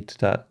that. I need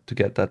to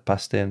get that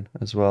passed in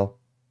as well.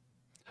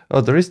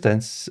 Oh, there is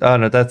dense. Oh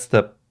no, that's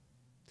the.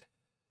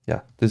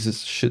 Yeah,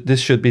 this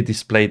should be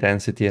display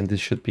density, and this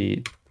should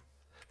be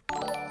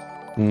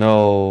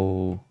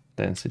no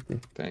density.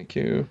 Thank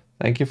you.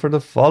 Thank you for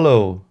the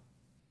follow.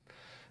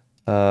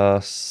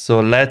 So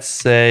let's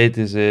say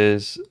this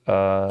is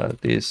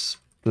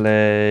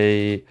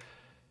display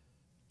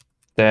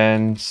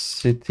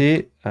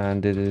density,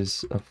 and it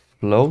is a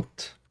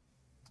float.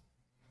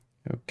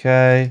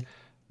 Okay,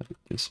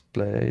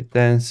 display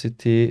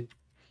density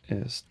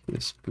is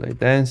display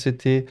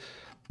density,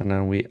 and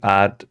then we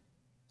add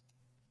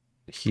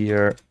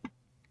here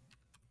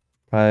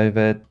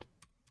private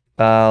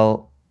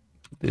val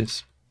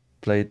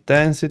display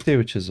density,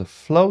 which is a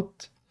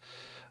float.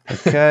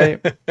 Okay.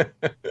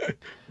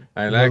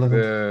 I like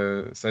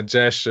the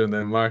suggestion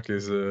that Mark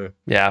is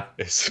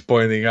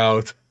pointing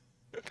out.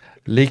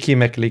 Leaky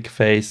McLeak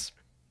face.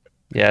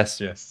 Yes.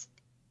 Yes.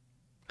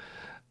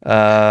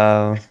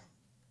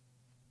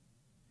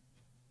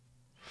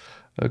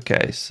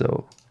 Okay,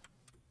 so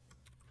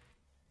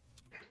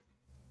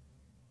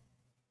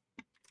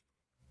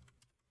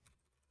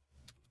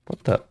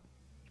what the?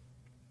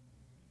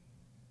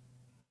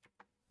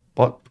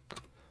 What?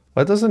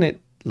 Why doesn't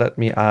it let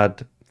me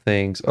add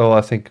things? Oh,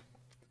 I think.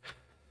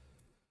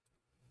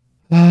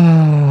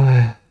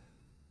 So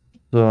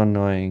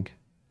annoying.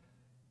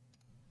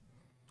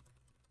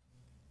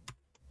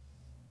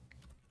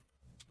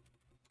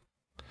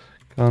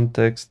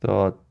 Context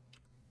dot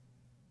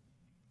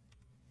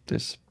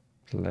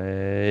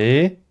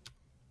display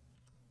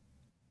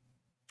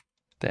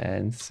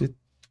density.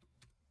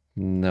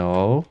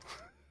 No,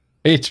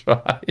 he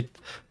tried.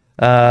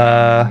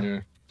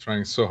 You're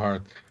trying so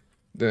hard.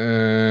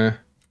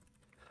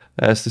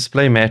 It's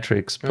display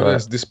metrics, but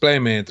there's display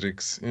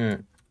matrix. Yeah.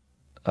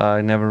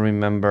 I never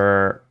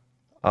remember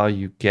how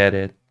you get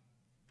it.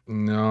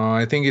 No,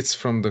 I think it's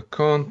from the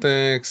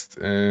context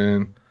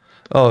and.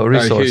 Oh,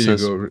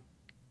 resources. Here you go.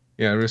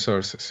 Yeah,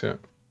 resources. Yeah.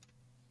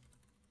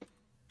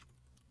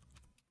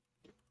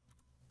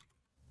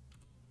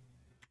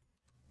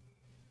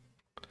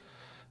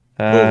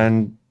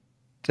 And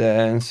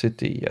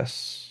density,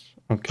 yes.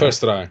 Okay.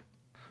 First try.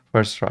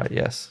 First try,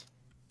 yes.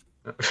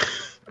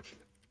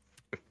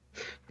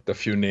 A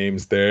few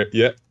names there.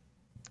 Yeah.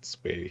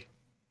 Sweary.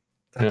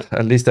 Yeah.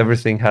 At least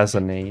everything has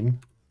a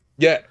name.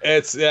 Yeah,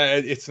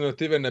 it's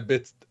not even a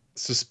bit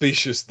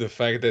suspicious, the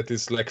fact that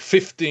it's like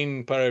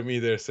 15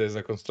 parameters as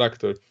a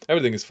constructor.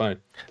 Everything is fine.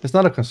 It's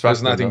not a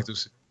constructor. There's nothing to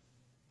see.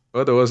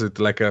 What was it?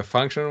 Like a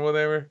function or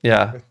whatever?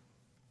 Yeah.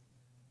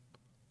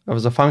 It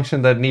was a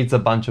function that needs a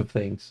bunch of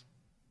things.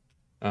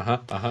 There's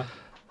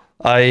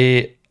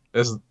nothing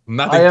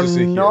to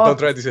see here. Don't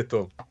try this at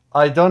all.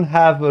 I don't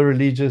have a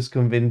religious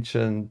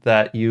conviction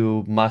that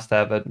you must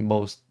have at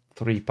most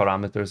 3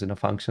 parameters in a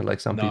function, like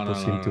some people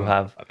seem to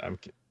have.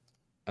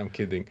 I'm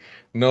kidding.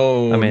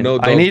 No, I mean, no.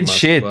 I need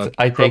shit.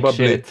 I take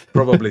shit.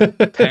 Probably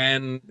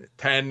 10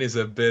 is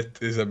a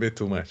bit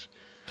too much.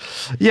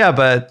 Yeah,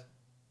 but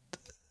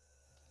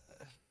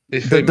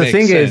the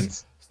thing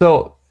is,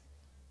 so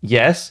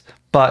yes,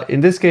 but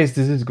in this case,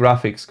 this is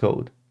graphics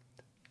code.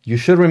 You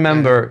should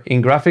remember,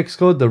 in graphics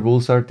code, the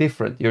rules are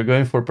different. You're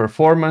going for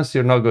performance,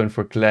 you're not going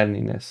for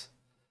cleanliness.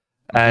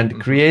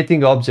 And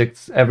creating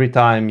objects every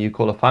time you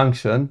call a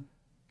function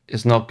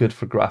is not good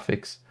for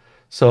graphics.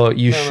 So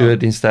you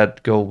should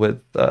instead go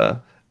with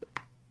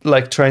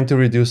like trying to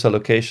reduce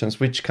allocations,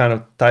 which kind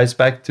of ties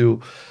back to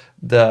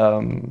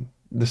the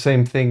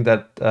same thing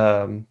that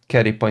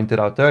Kerry pointed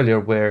out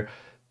earlier, where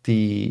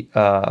the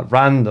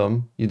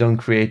random, you don't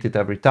create it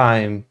every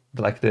time.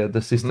 Like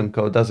the system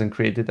code doesn't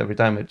create it every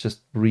time. It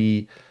just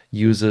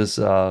reuses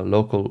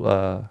local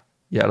one.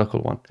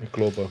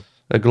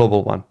 A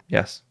global one,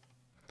 yes.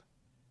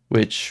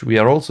 Which we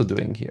are also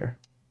doing here.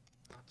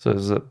 So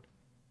there's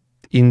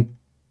in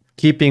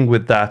keeping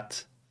with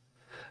that,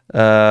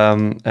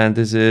 and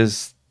this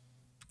is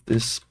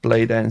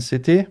display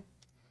density.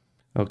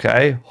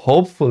 Okay,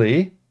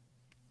 hopefully,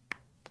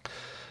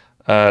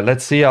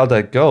 let's see how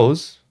that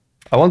goes.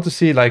 I want to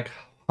see like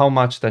how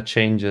much that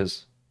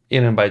changes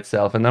in and by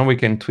itself, and then we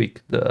can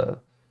tweak the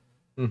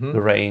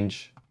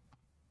range.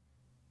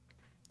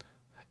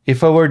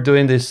 If I were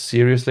doing this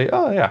seriously,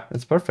 oh yeah,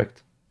 it's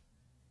perfect.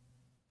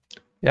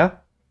 Yeah,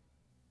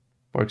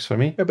 works for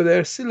me. Yeah, but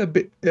they're still a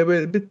bit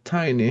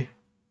tiny.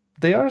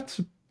 They are.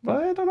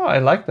 I don't know. I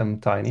like them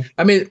tiny.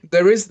 I mean,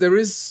 there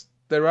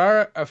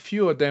are a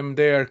few of them.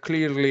 They are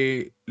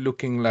clearly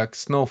looking like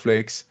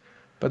snowflakes,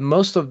 but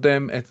most of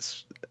them, at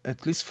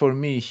least for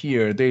me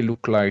here, they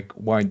look like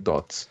white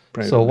dots.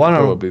 So one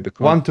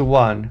to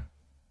one.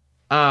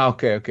 Ah,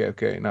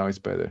 okay. Now it's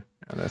better.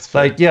 Yeah, that's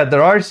fair. Like, yeah,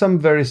 there are some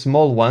very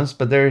small ones,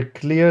 but they're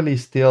clearly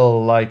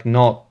still like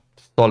not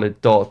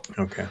solid dot.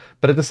 Okay.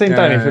 But at the same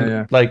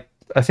time, like,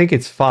 I think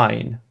it's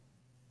fine.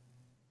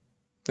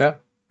 Yeah.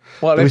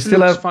 Well, it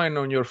looks fine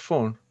on your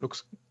phone.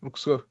 Looks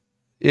good.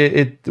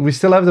 We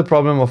still have the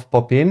problem of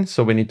pop-in,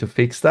 so we need to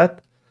fix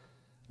that.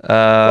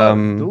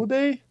 Do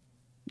they?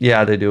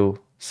 Yeah, they do.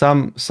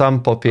 Some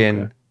pop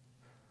in. Okay.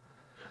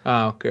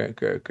 Ah,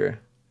 okay.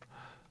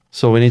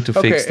 So we need to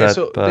fix Okay, that.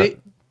 so But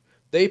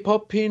they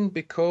pop in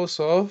because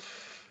of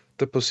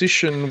the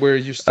position where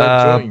you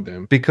start drawing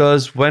them.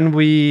 because when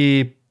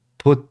we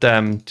put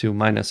them to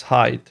minus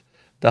height,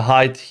 the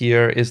height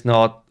here is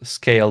not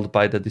scaled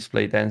by the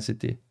display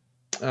density.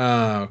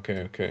 Ah,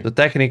 okay. So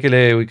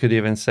technically, we could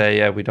even say,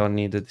 yeah, we don't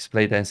need the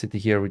display density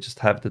here. We just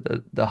have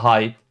the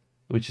height,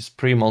 which is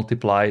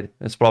pre-multiplied.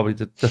 It's probably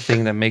the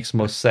thing that makes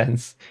most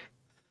sense.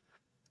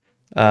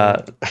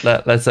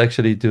 Let's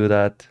actually do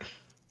that.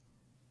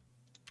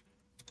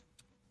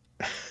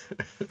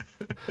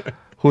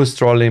 Who's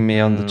trolling me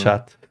on the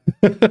chat?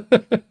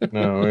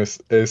 No,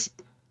 it's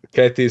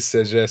Kat is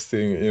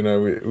suggesting,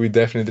 we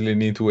definitely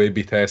need to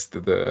A/B test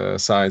the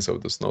size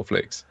of the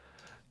snowflakes.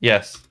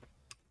 Yes.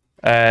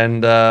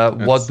 And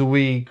what do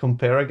we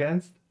compare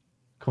against?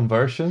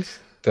 Conversions?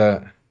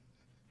 The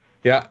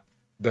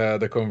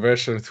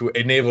conversion to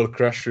enable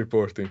crash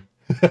reporting.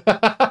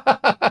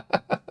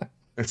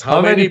 It's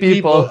how many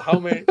people, how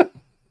many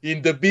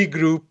in the big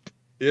group,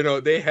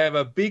 they have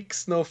a big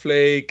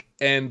snowflake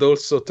and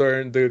also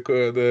turn the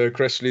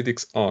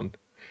Crashlytics on.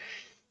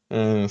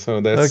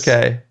 So that's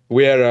okay.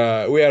 We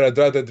are a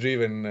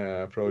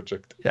data-driven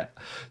project. Yeah.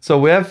 So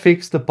we have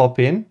fixed the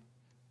pop-in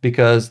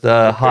because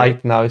the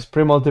height now is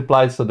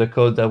pre-multiplied, so the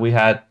code that we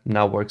had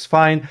now works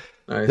fine.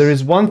 Nice. There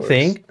is one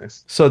thing.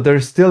 Nice. So there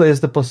still is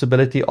the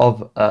possibility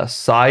of a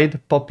side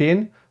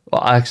pop-in,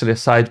 or actually a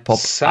side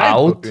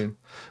pop-out,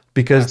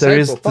 because there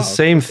is the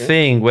same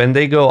thing. When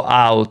they go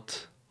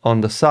out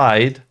on the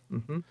side,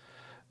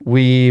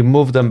 we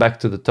move them back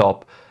to the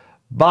top.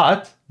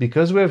 But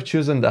because we have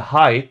chosen the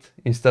height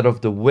instead of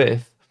the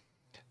width,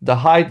 the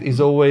height is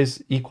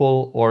always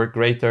equal or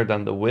greater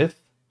than the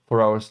width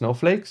for our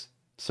snowflakes.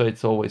 So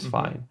it's always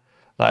fine.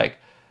 Like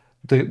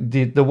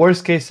the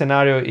worst case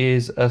scenario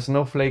is a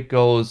snowflake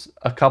goes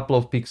a couple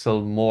of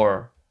pixels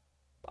more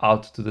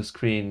out of the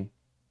screen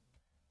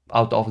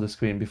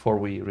before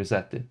we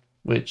reset it,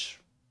 which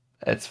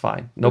it's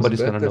fine.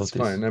 Nobody's going to notice.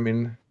 That's fine. I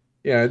mean,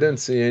 yeah, I don't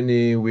see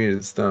any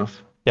weird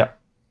stuff. Yeah.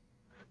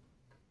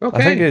 Okay.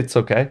 I think it's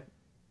okay.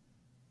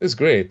 It's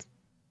great.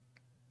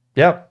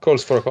 Yeah.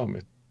 Calls for a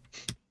comment.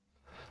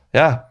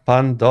 Yeah,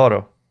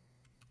 Pandoro.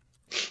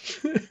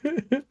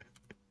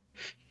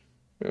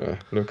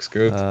 Looks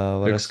good.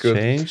 Looks good.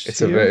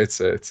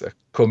 It's a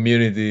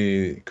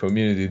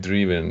community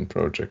driven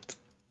project.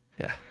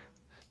 Yeah.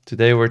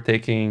 Today we're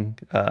taking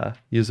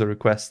user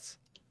requests.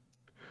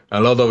 A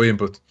lot of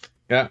input.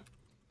 Yeah.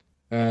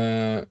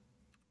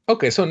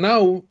 Okay, so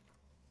now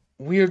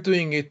we are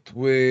doing it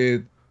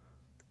with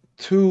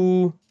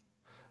two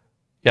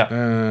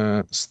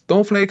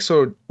snowflakes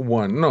or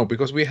one? No,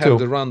 because we have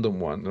the random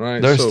one,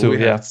 right? There's two,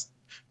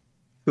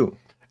 two.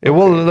 It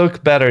will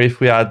look better if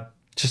we add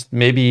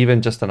maybe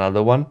even just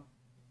another one.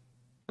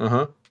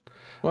 Well,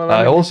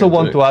 I also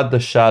want to add the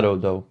shadow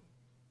though,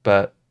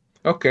 but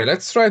okay,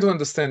 let's try to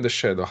understand the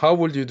shadow. How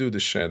would you do the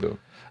shadow?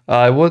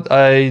 I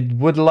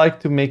would like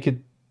to make it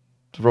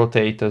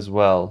rotate as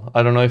well.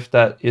 I don't know if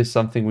that is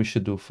something we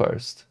should do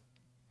first.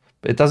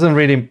 It doesn't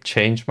really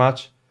change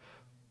much.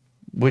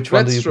 Which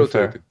one do you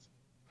prefer? Okay.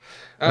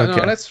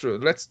 No,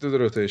 let's do the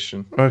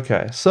rotation.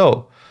 Okay,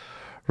 so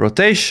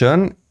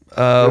rotation.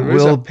 There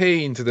is a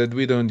paint that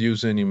we don't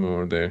use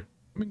anymore there.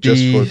 I mean,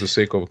 just for the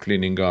sake of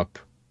cleaning up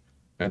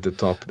at the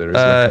top, there is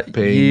like a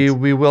paint.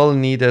 We will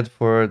need it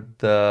for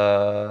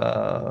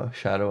the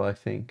shadow, I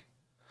think.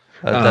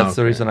 That's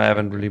the reason I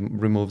haven't really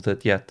removed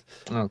it yet.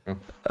 Okay.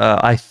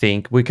 I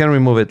think we can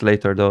remove it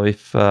later though,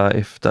 if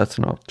that's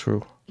not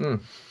true. No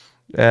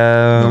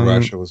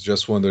rush. I was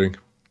just wondering.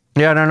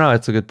 Yeah, no,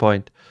 it's a good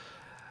point.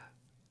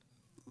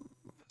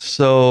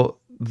 So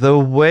the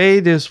way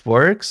this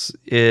works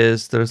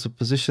is there's a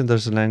position,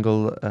 there's an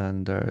angle,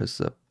 and there's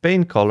a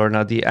paint color.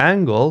 Now the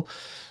angle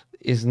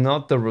is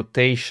not the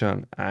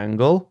rotation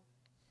angle.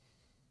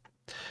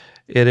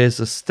 It is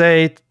a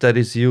state that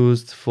is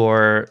used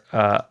for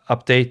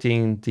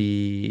updating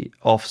the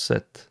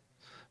offset,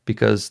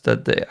 because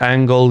the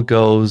angle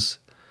goes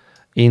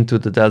into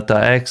the delta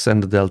x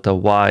and the delta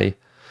y.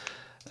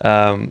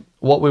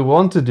 What we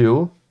want to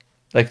do,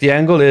 like the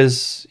angle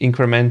is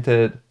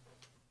incremented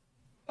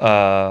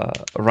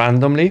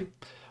randomly.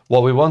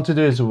 What we want to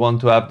do is we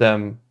want to have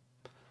them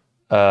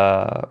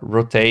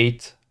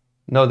rotate.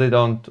 No, they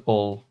don't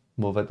all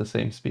move at the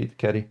same speed,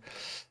 Kerry.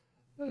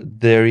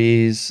 There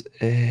is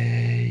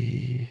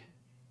a...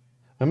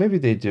 Or maybe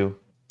they do.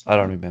 I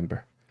don't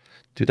remember.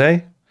 Do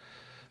they?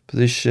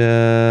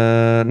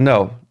 Position...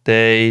 No,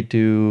 they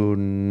do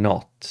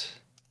not.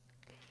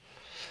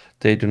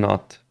 They do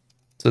not.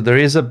 So there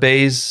is a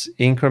base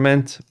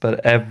increment,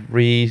 but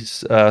every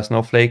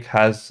snowflake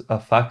has a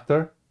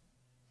factor.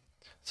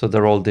 So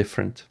they're all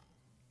different.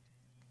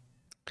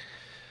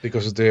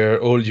 Because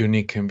they're all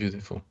unique and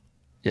beautiful.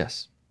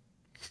 Yes.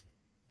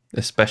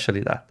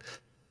 Especially that.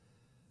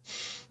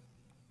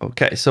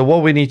 Okay, so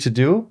what we need to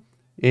do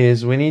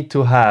is we need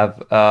to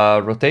have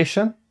a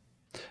rotation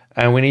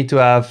and we need to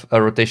have a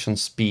rotation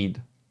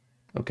speed.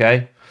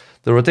 Okay?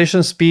 The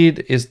rotation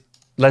speed is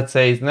let's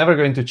say it's never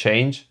going to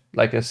change.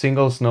 Like a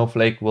single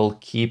snowflake will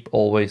keep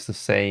always the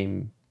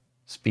same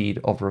speed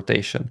of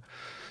rotation.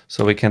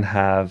 So we can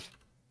have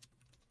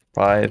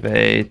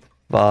private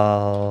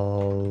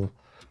val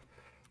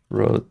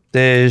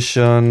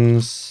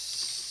rotation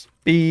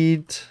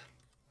speed.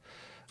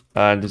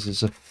 And this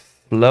is a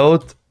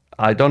float.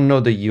 I don't know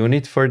the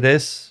unit for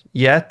this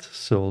yet,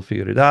 so we'll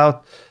figure it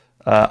out.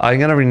 I'm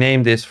gonna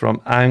rename this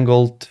from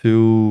angle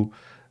to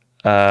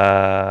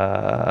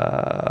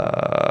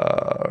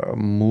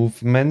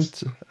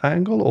movement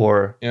angle,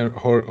 or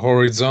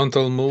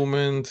horizontal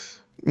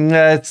movement.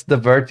 Yeah, it's the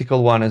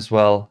vertical one as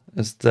well.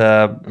 It's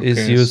the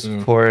is used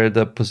for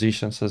the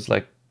positions. So it's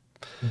like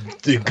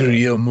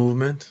degree of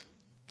movement.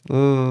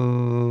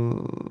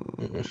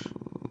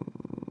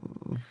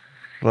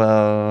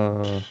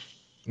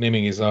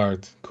 Naming is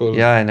hard. Cool.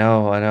 Yeah, I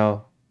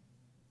know.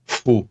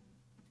 Foo.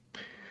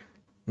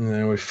 And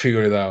then we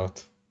figure it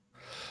out.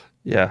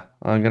 Yeah,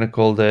 I'm gonna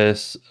call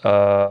this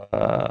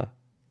chronometry.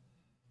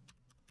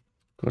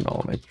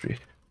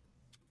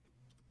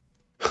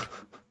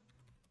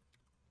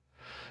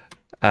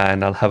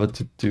 And I'll have it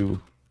to do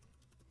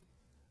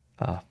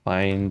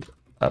find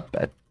a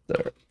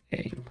better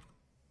name.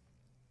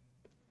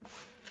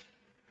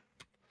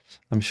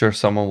 I'm sure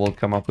someone will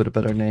come up with a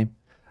better name.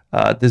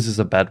 This is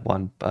a bad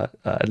one, but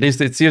at least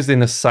it's used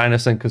in a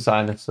sinus and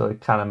cosinus, so it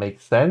kind of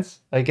makes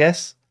sense, I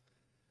guess.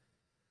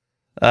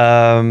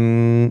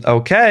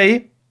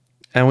 Okay,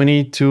 and we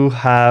need to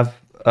have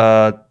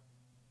a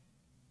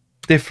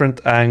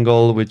different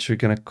angle, which we're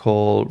gonna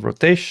call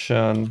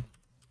rotation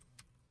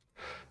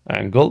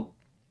angle.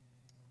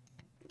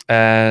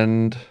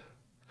 And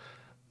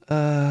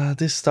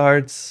this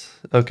starts,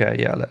 okay,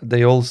 yeah,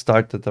 they all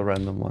start at the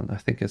random one. I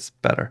think it's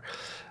better.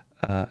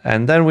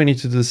 And then we need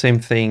to do the same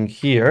thing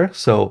here.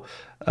 So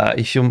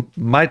if you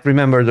might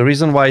remember, the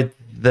reason why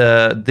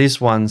these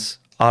ones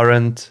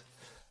aren't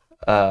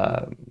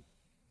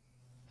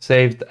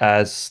saved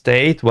as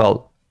state,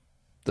 well,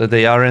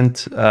 they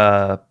aren't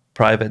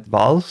private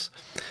vals,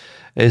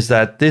 is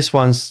that these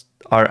ones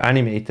are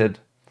animated,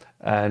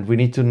 and we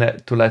need to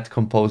let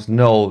Compose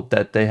know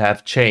that they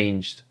have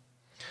changed.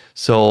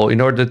 So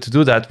in order to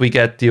do that, we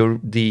get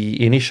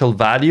the initial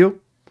value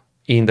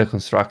in the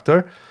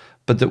constructor,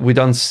 but we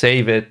don't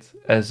save it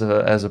as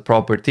a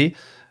property.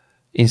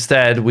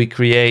 Instead, we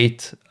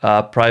create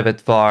a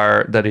private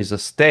var that is a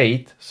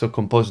state, so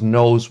Compose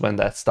knows when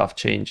that stuff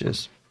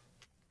changes.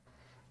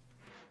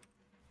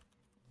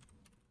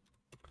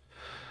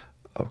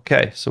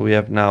 Okay, so we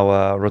have now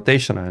a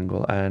rotation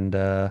angle, and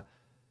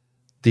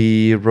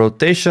the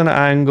rotation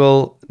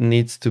angle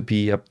needs to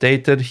be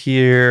updated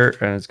here,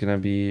 and it's going to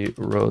be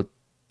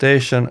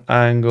rotation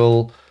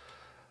angle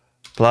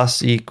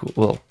plus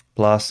equals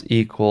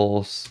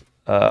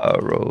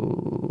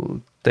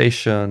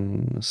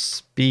rotation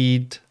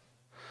speed,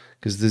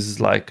 because this is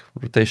like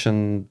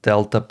rotation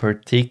delta per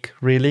tick,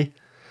 really,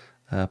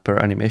 per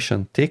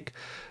animation tick.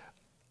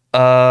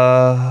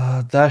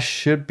 That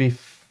should be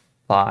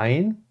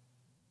fine,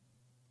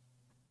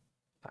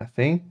 I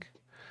think.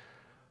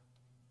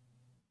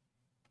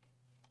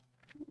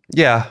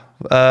 Yeah,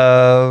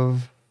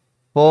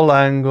 full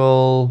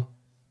angle.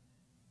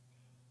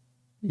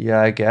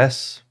 Yeah, I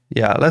guess.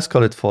 Yeah, let's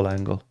call it full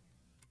angle.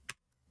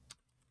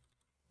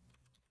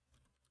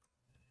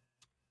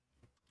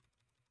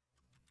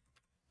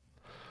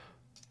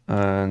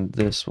 And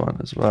this one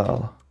as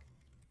well.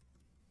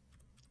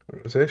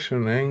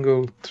 Rotation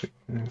angle.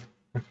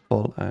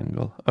 Full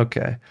angle.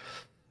 Okay.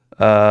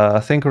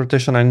 I think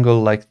rotation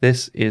angle like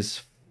this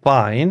is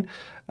fine.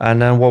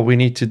 And then what we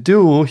need to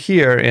do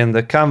here in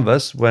the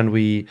canvas, when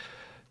we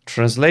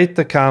translate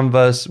the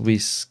canvas, we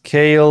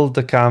scale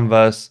the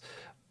canvas.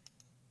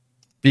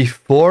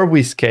 Before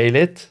we scale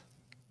it,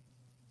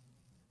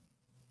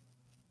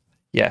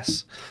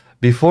 yes,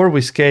 before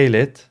we scale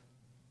it,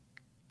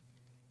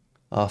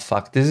 oh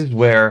fuck, this is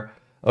where,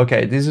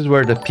 okay, this is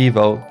where the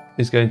pivot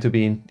is going to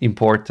be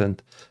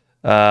important.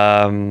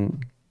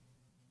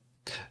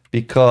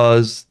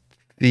 Because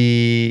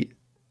we're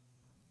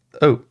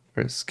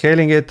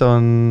scaling it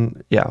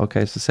on, yeah,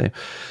 okay, it's the same.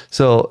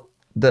 So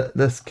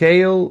the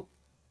scale,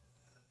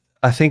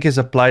 I think, is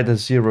applied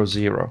as 0,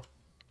 0.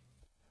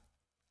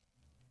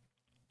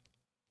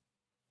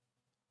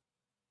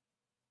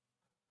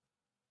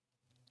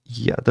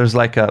 Yeah, there's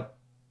like a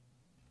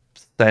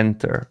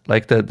center,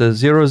 like the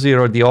 0,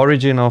 0, the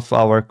origin of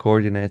our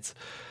coordinates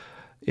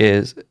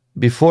is,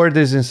 before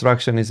this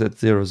instruction is at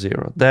 0,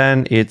 0,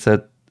 then it's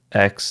at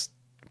x,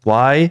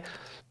 y,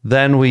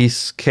 then we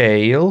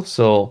scale.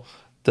 So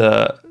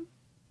the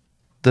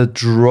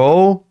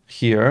draw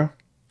here,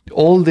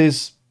 all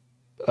these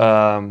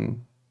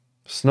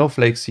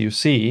snowflakes you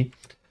see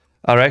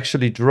are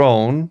actually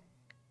drawn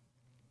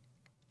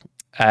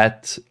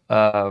at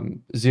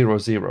 0,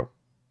 0.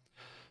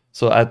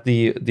 So at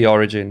the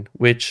origin,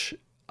 which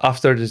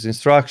after this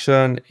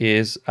instruction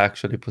is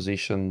actually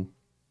position.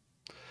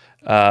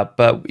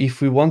 But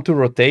if we want to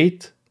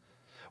rotate,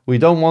 we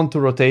don't want to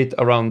rotate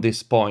around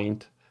this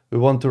point. We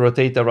want to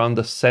rotate around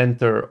the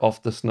center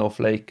of the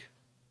snowflake.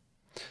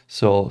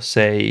 So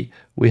say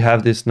we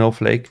have this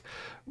snowflake,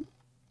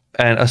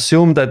 and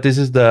assume that this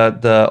is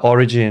the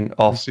origin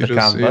of the 0,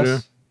 canvas. 0.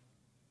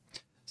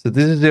 So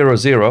this is 0,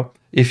 0.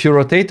 If you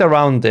rotate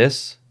around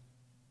this,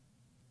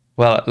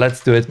 well,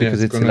 let's do it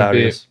because it's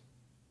hilarious.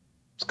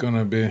 It's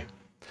gonna be.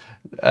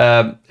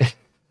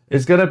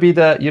 It's gonna be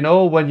the, you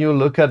know, when you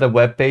look at a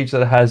web page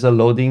that has a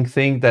loading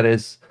thing that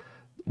is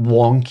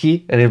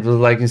wonky, and it was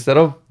like, instead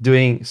of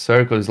doing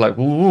circles, like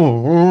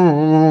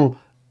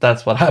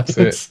that's what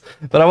happens.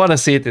 But I want to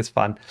see it. It's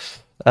fun.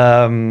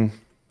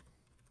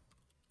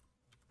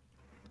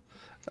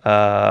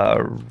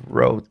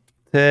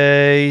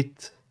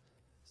 Rotate.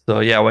 So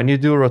yeah, when you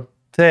do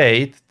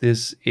rotate,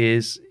 this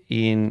is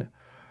in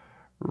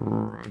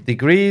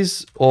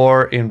degrees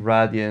or in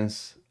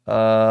radians.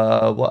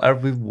 What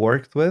have we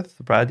worked with?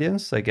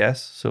 Radians, I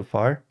guess, so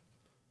far.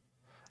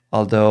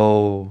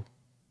 Although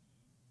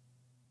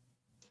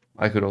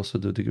I could also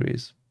do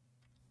degrees.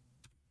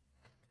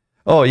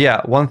 Oh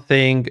yeah, one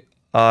thing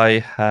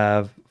I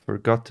have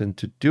forgotten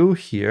to do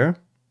here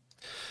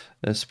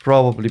is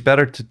probably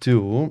better to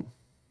do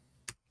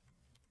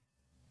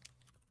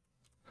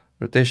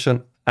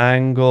rotation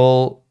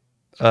angle.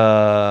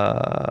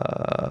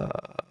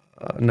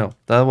 No,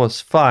 that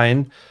was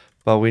fine,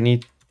 but we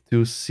need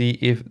to see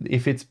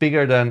if it's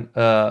bigger than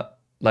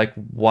like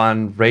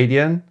 1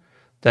 radian,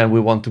 then we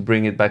want to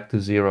bring it back to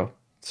 0,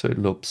 so it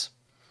loops.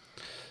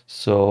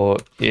 So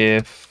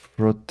if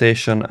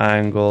rotation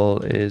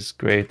angle is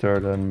greater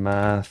than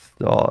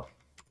math.pi,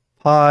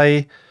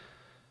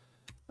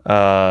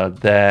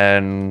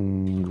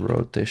 then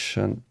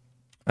rotation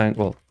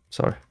angle,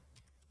 sorry,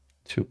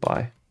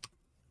 2pi.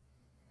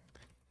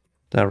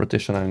 Then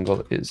rotation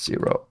angle is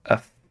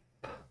 0f.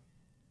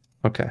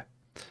 Okay,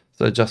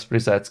 so it just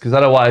resets, because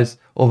otherwise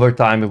over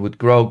time it would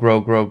grow,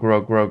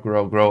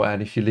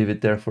 and if you leave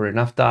it there for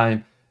enough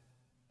time,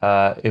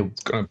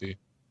 it's gonna be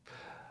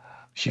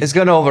huge. It's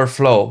gonna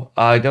overflow.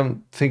 I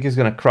don't think it's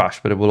gonna crash,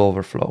 but it will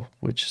overflow,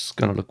 which is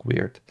gonna look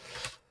weird.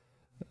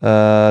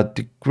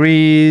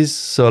 Degrees.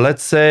 So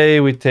let's say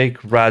we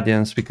take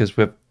radians, because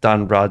we've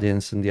done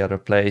radians in the other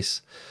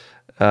place.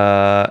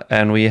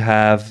 And we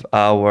have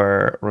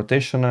our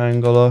rotation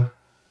angle.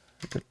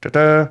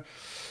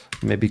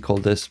 Maybe call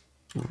this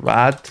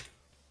rad.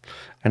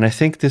 And I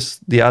think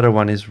the other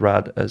one is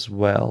rad as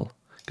well,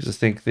 because I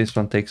think this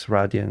one takes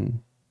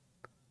radians.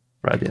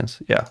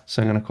 Yeah,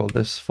 so I'm gonna call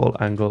this full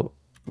angle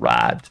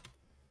rad.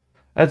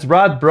 That's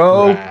rad,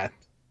 bro.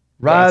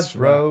 Rad,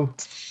 bro.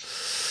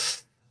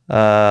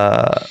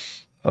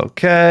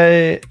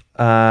 Okay,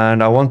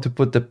 and I want to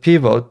put the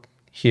pivot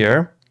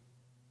here.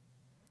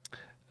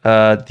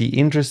 The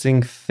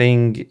interesting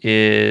thing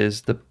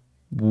is the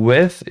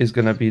width is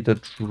gonna be the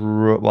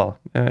well,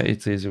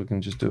 it's easy. We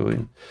can just do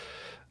it.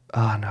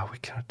 No, we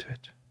cannot do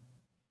it.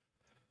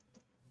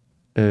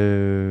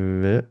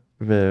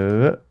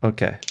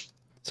 Okay,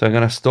 so I'm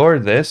gonna store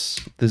this.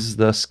 This is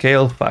the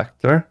scale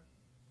factor,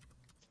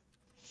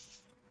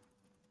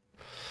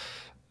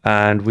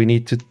 and we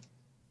need to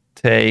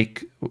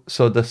take,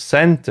 so the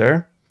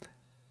center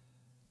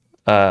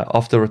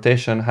of the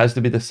rotation has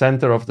to be the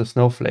center of the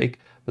snowflake.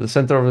 But the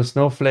center of the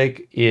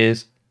snowflake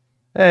is,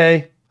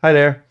 hey, hi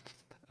there.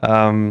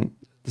 The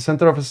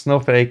center of a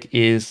snowflake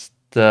is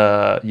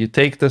you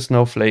take the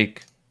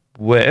snowflake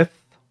width.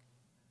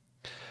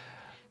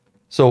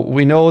 So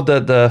we know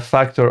that the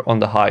factor on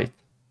the height.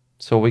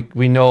 So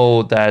we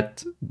know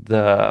that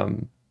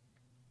the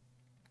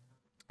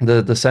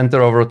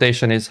center of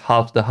rotation is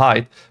half the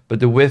height, but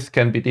the width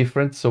can be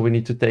different. So we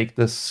need to take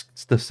the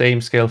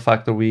same scale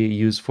factor we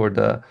use for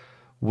the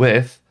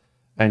width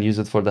and use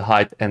it for the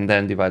height, and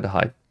then divide the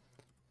height.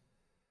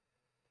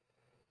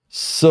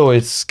 So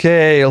it's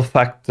scale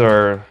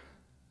factor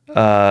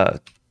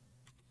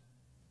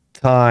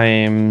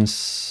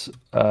times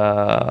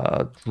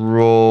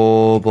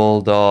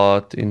drawable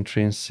dot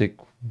intrinsic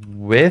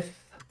width.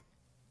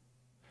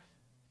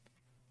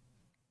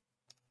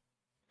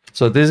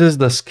 So this is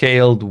the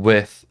scaled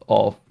width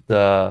of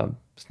the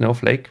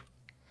snowflake,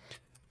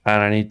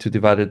 and I need to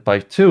divide it by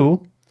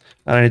 2,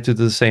 and I need to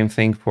do the same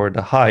thing for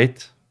the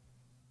height.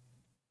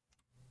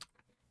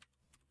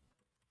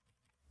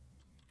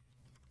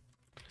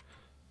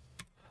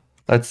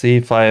 Let's see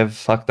if I have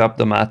fucked up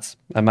the maths.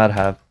 I might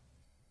have.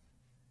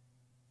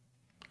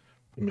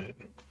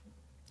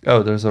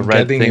 Oh, there's a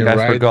red thing.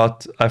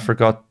 I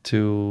forgot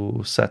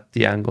to set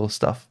the angle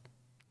stuff.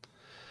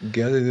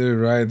 Get it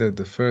right at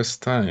the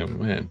first time,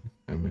 man.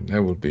 I mean,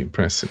 that would be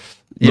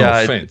impressive. Yeah,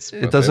 no offense,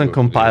 it doesn't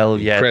compile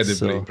yet.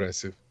 Incredibly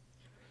impressive.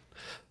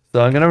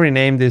 So I'm gonna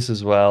rename this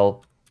as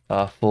well.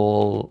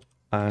 Full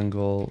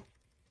angle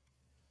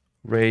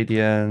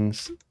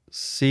radians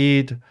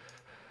seed.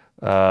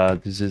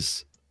 This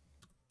is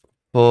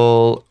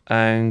full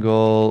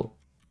angle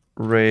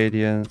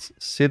radians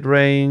seed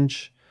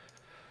range.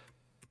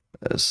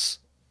 As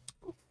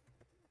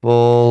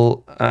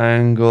full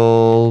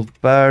angle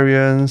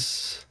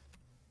variance,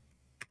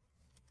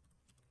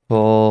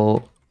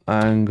 full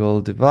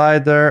angle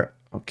divider.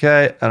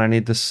 Okay, and I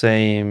need the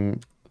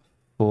same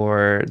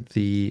for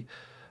the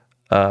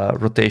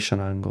rotation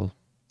angle.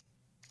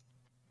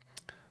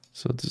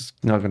 So this is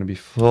not going to be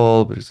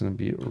full, but it's going to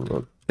be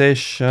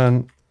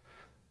rotation.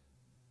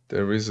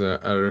 There is a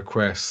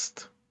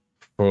request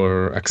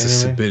for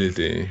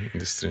accessibility in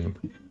the stream.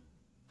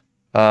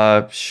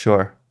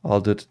 Sure.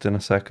 I'll do it in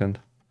a second.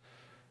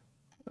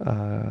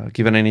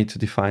 Given I need to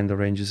define the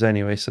ranges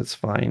anyways, that's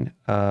fine.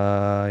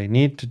 I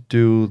need to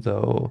do,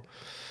 though...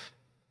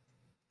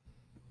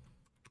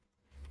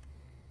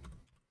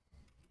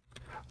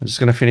 I'm just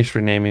going to finish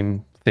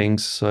renaming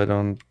things so I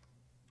don't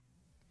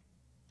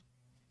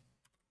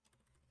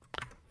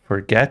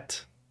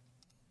forget.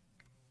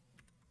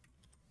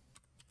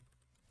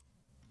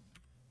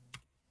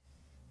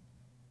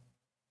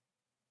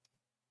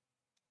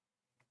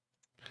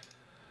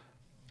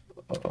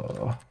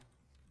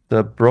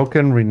 The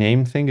broken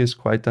rename thing is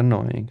quite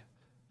annoying.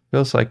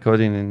 Feels like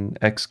coding in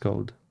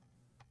Xcode.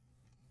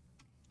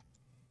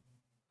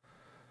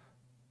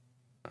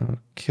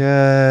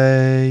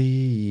 Okay,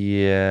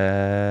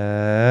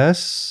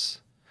 yes.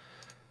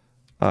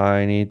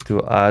 I need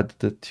to add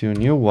the 2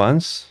 new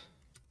ones.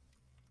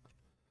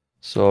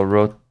 So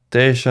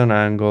rotation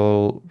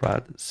angle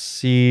rad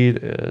seed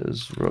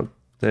is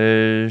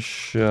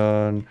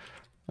rotation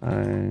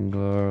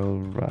angle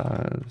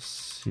rad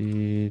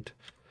seed.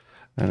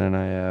 And then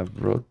I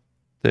have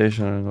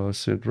rotation angle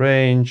seed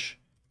range.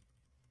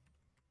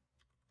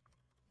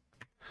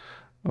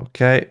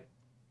 Okay.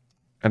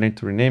 I need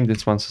to rename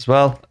these ones as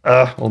well.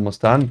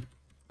 Almost done.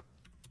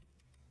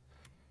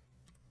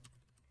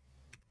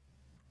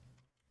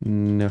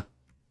 No.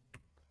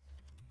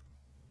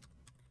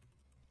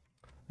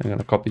 I'm going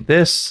to copy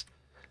this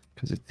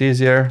because it's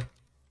easier.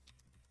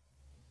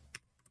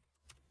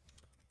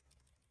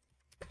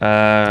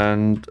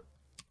 And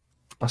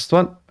last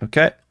one.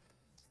 Okay.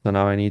 So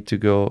now I need to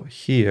go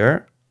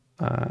here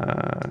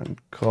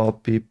and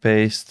copy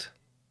paste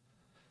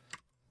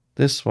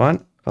this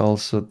one.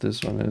 Also,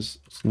 this one is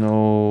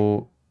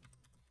snow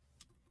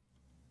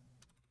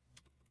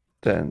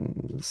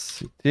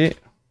density.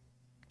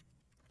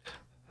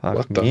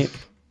 Fuck me.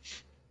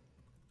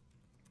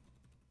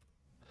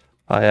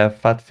 I have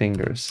fat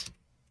fingers.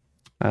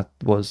 That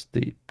was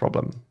the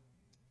problem.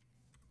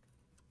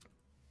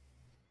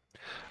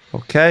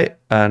 Okay,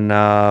 and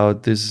now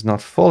this is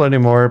not full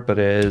anymore, but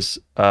is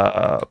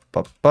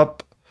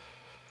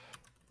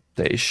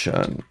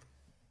rotation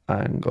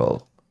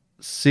angle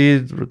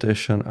seed,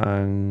 rotation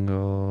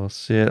angle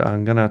seed.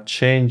 I'm gonna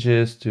change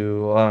this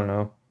to, I don't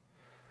know,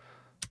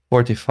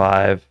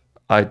 45.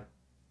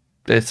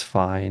 It's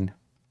fine.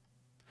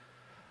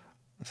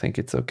 I think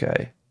it's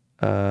okay.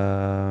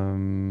 I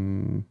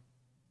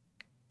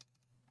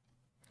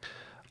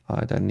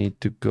then need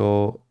to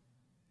go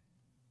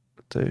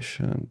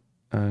rotation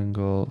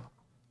angle.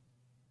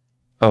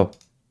 Oh,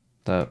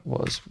 that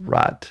was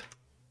rad.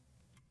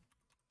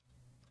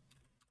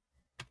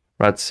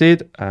 Rad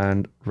seed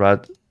and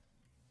rad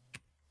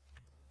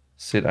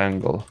seed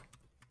angle.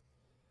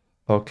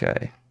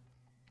 Okay.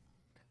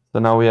 So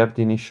now we have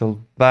the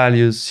initial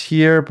values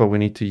here, but we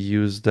need to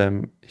use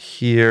them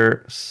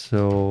here.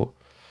 So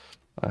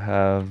I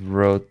have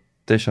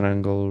rotation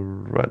angle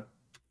rad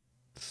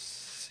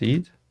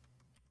seed.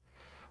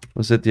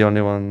 Was it the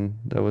only one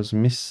that was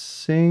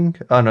missing?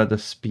 Oh no, the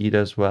speed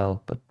as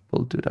well, but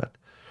we'll do that.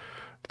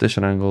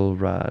 Rotation angle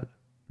rad.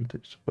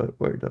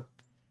 Where the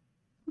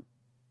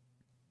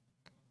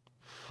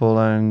full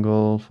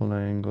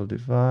angle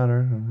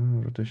divider,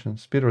 rotation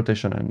speed,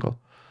 rotation angle.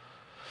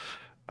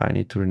 I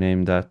need to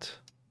rename that.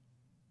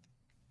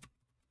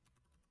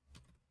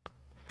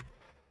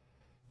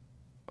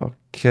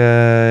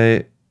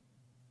 Okay.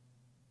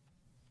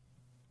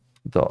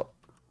 Dot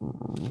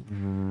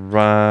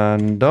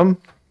random.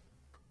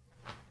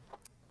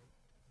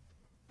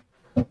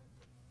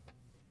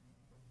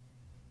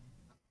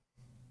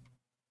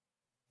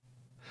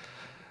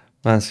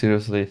 Man,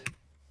 seriously.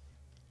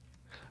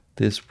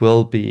 This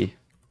will be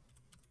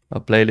a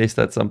playlist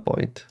at some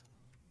point.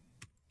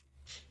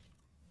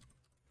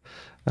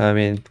 I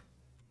mean,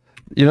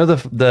 you know,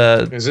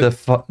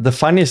 the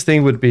funniest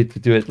thing would be to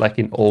do it like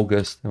in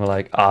August. And we're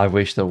like, I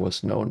wish there was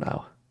snow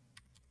now.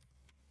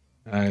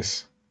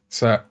 Nice.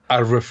 So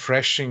a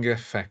refreshing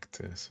effect.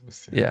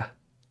 Yeah.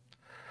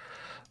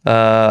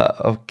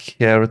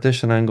 Okay,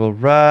 rotation angle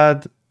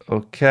rad.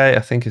 Okay, I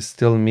think it's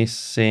still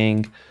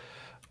missing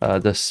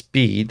the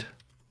speed.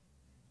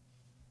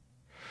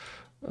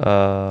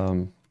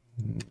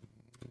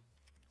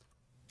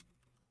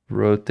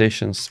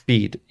 Rotation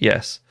speed,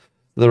 yes.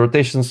 The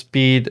rotation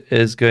speed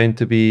is going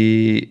to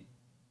be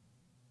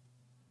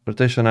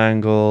rotation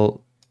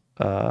angle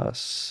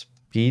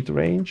speed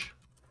range.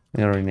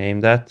 I'm gonna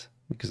rename that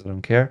because I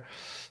don't care.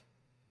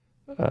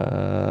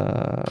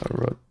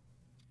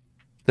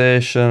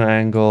 Rotation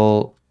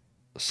angle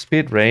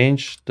speed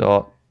range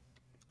dot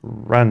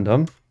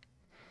random.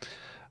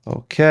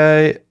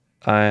 Okay,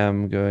 I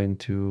am going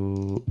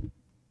to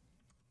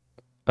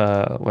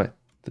wait,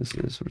 this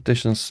is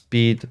rotation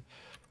speed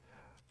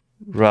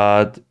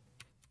rad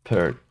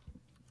per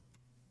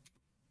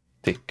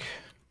tick.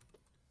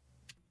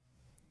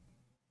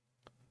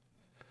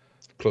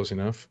 Close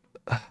enough.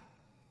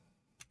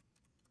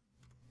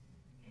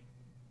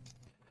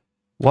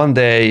 One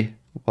day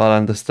we'll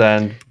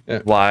understand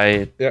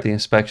why the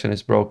inspection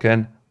is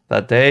broken.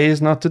 That day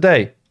is not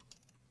today.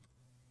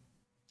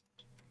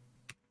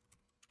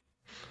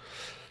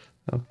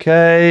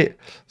 Okay,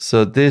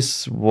 so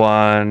this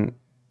one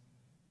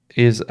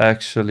is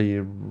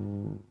actually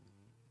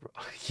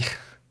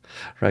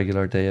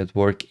regular day at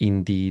work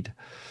indeed.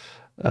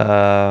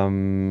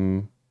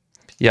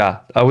 Yeah,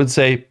 I would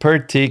say per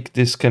tick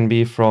this can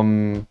be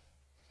from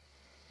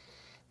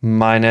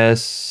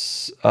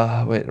minus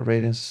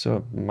radians,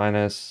 so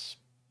minus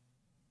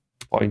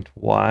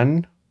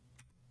 0.1,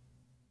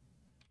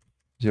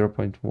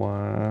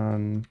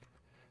 0.1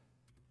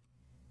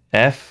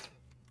 f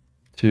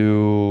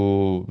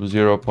to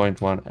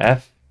 0.1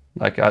 f.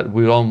 Like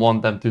we don't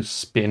want them to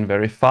spin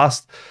very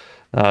fast.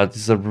 This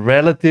is a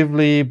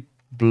relatively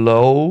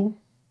low,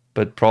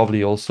 but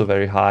probably also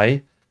very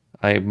high.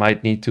 I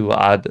might need to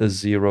add a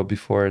 0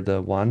 before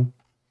the 1,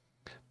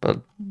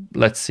 but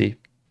let's see.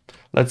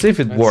 Let's see if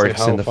it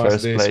works in the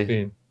first place.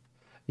 Spin.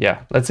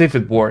 Yeah, let's see if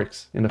it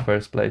works in the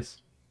first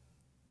place.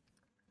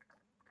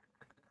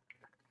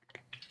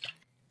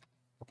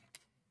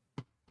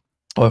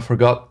 Oh, I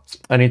forgot.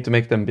 I need to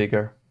make them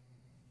bigger.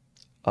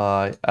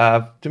 I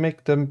have to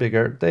make them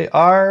bigger. They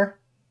are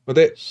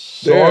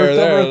sort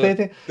of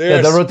rotating.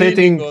 They're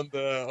rotating on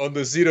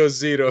the 0,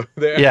 0.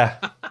 Yeah.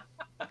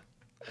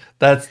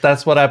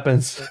 That's what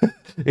happens.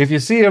 If you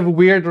see a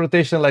weird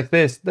rotation like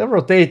this, they're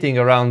rotating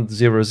around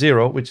 0,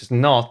 0, which is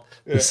not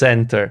the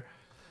center.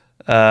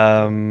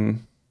 But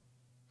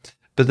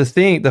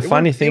the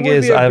funny thing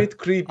is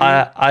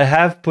I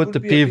have put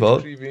the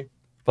pivot,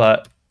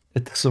 but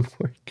it doesn't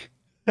work.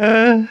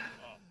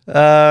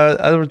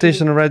 At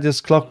rotation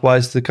radius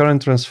clockwise, the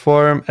current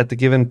transform at the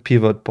given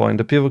pivot point.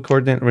 The pivot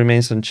coordinate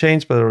remains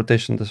unchanged, but the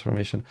rotation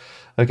transformation.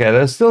 Okay,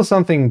 there's still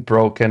something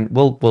broken.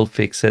 We'll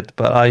fix it,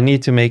 but I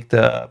need to make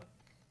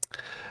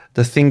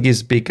the thing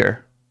is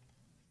bigger.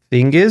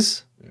 Thing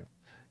is,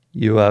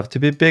 you have to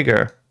be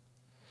bigger.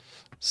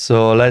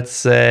 So let's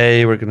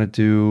say we're gonna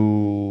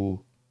do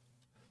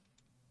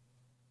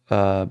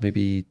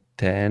maybe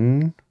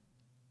 10,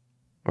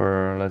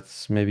 or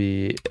let's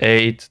maybe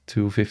 8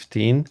 to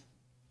 15.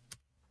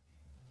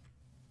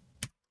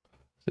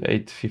 So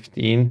 8 to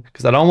 15,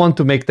 because I don't want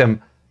to make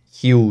them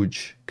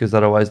huge, because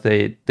otherwise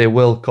they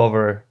will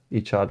cover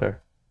each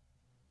other.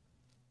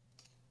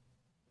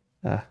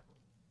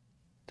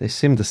 They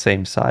seem the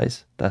same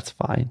size. That's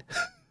fine.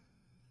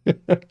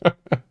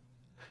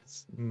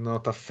 It's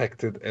not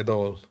affected at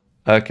all.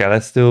 Okay,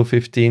 let's do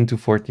 15 to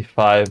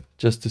 45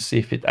 just to see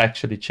if it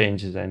actually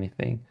changes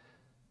anything.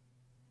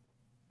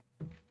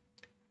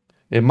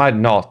 It might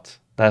not.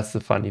 That's the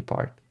funny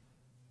part.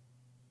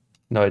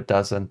 No, it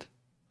doesn't.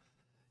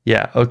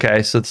 Yeah,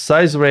 okay, so the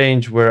size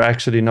range, we're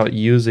actually not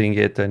using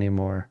it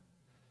anymore.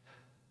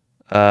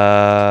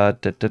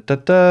 It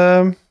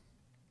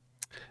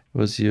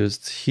was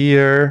used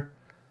here.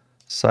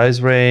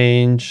 Size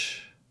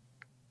range.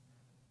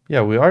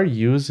 Yeah, we are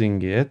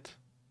using it.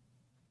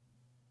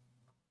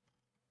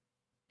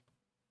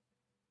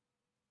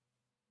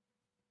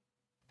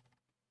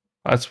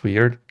 That's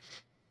weird.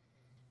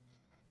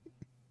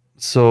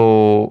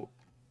 So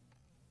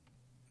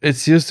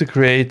it's used to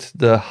create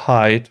the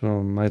height.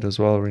 Well, might as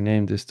well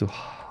rename this to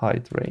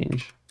height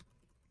range.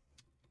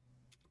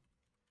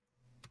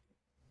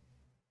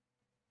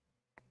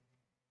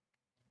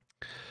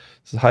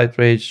 So height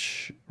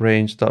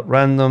range dot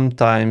random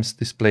times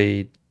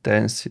display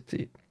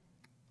density.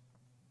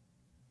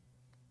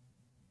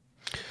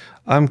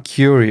 I'm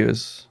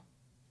curious.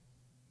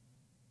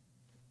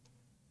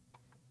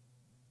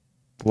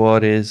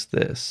 What is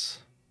this?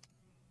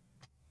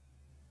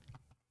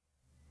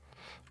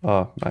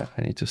 Oh, I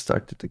need to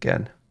start it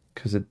again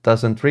because it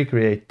doesn't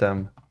recreate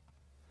them.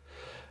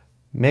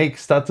 Make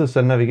status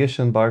and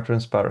navigation bar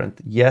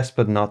transparent. Yes,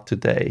 but not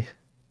today.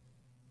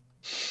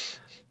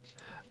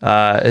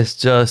 It's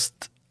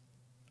just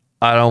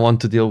I don't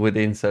want to deal with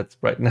insets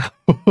right now.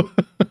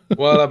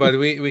 Well, but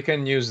we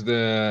can use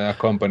the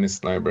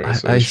accompanies library,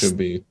 so it should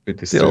be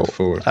pretty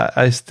straightforward.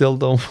 I still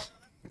don't.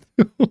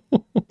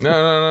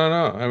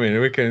 No. I mean,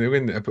 we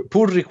can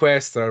pull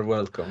requests are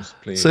welcome,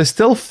 please. So it's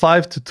still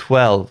 5 to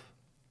 12.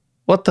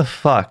 What the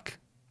fuck?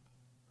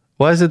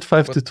 Why is it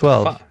 5 to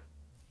 12?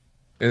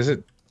 Is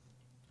it?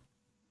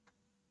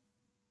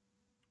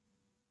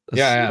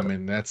 Yeah, I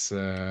mean, that's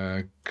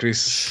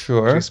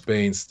Chris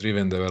Payne's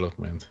driven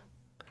development.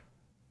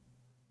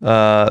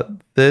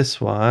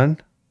 This one.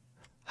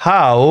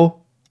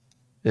 How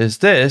is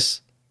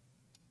this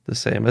the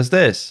same as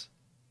this?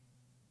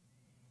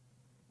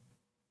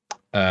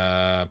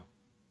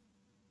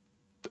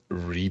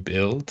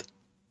 Rebuild?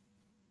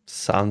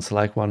 Sounds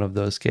like one of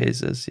those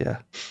cases, yeah.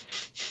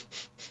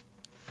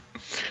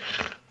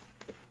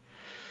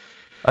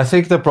 I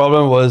think the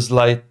problem was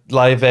like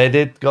live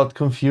edit got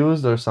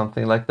confused or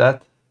something like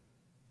that.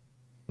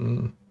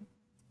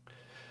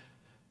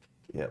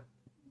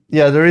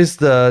 Yeah, there is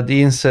the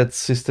inset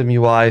system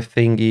UI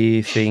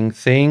thingy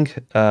thing.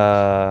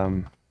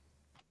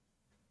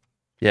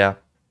 Yeah,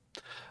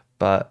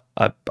 but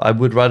I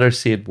would rather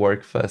see it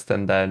work first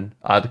and then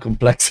add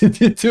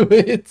complexity to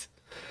it.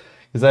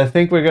 Because I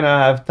think we're gonna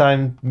have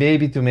time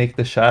maybe to make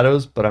the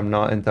shadows, but I'm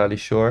not entirely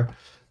sure.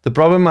 The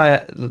problem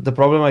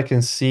I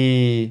can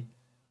see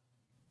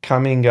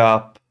coming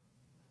up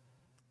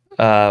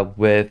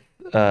with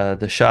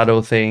the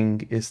shadow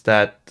thing is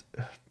that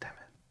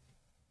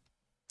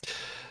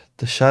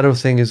the shadow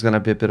thing is gonna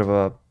be a bit of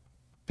a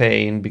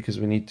pain because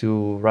we need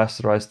to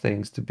rasterize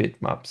things to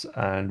bitmaps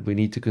and we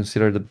need to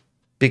consider the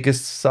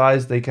biggest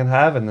size they can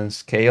have and then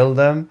scale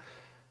them.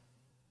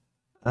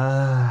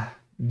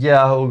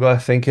 Yeah, Hugo, I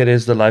think it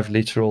is the live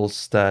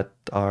literals that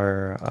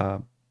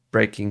are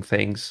breaking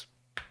things.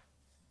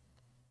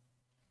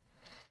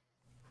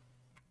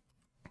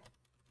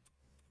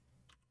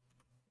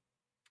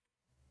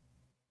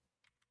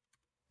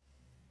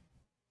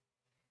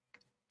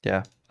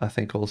 Yeah, I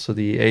think also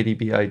the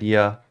ADB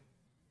idea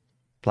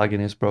plugin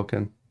is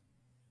broken.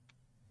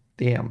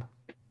 Damn.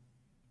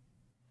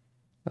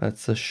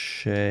 That's a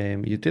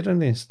shame. You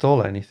didn't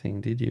install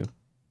anything, did you?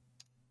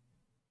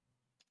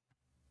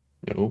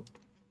 No.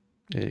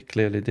 You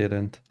clearly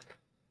didn't.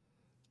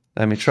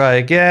 Let me try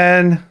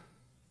again.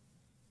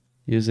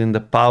 Using the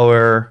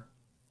power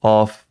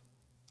of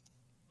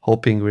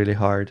hoping really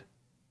hard.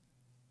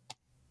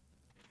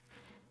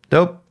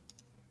 Nope.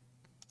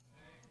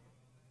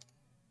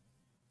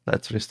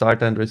 Let's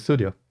restart Android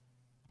Studio.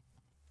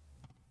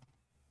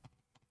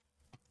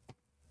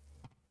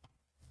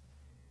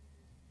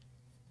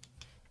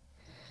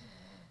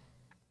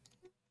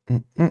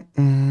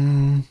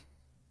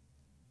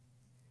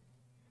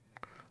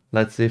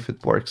 Let's see if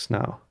it works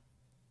now.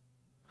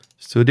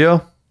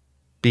 Studio,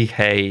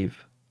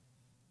 behave.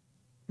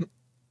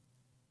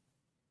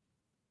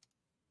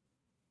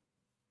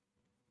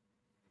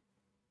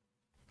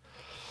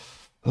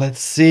 Let's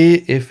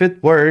see if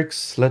it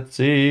works. Let's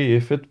see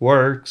if it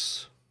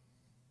works.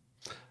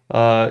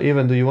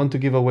 Even, do you want to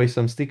give away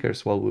some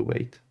stickers while we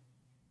wait?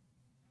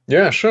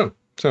 Yeah, sure.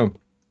 So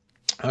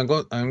I'm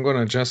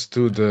gonna just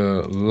do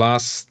the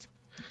last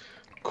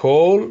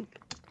call.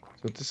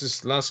 So this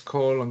is last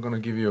call. I'm gonna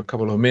give you a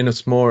couple of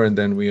minutes more, and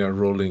then we are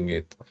rolling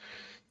it.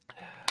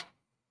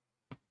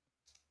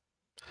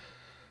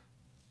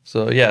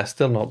 So yeah,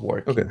 still not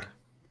working. Okay.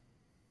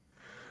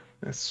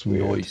 That's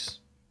weird. Noise.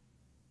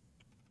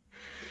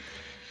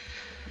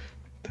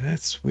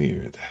 That's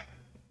weird.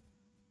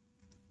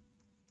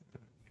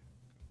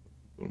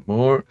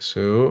 More.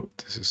 So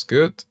this is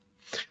good.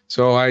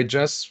 So I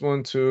just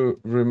want to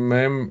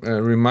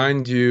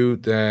remind you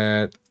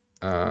that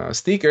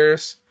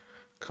stickers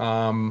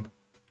come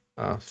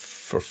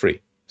for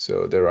free.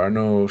 So there are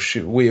no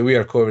we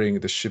are covering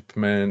the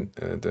shipment.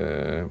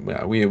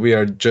 We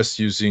are just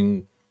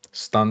using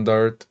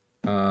standard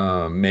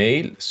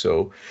mail.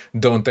 So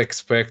don't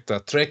expect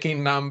a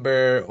tracking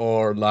number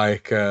or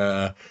like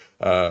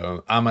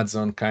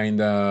Amazon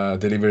kind of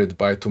delivered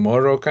by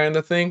tomorrow kind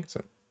of thing.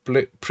 So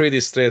pretty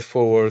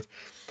straightforward.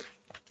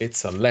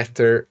 It's a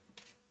letter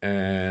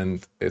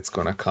and it's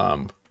gonna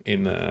come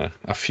in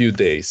a few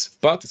days,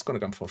 but it's gonna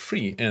come for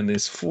free and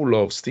it's full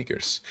of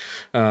stickers.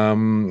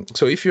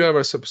 So if you are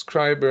a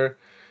subscriber,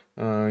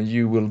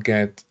 you will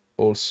get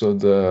also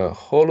the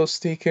holo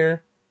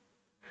sticker.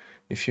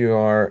 If you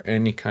are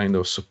any kind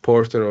of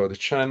supporter of the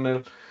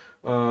channel,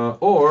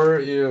 or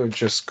you're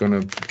just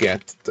gonna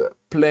get the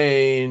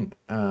plain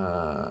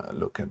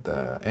look at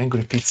the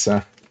Angry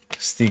Pizza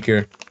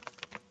sticker.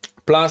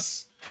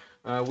 Plus,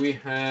 we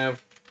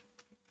have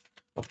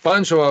a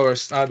bunch of our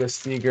other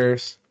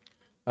stickers.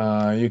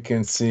 You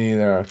can see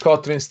there are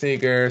Kotlin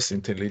stickers,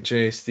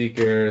 IntelliJ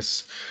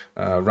stickers,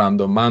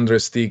 random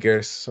Android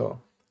stickers. So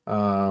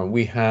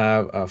we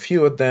have a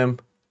few of them,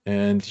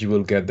 and you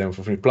will get them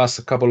for free. Plus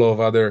a couple of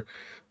other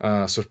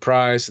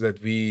surprise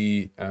that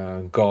we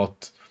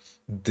got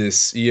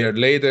this year,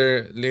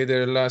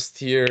 later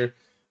last year,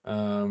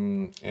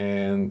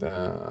 and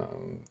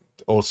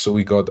also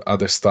we got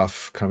other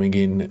stuff coming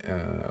in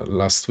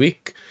last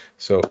week.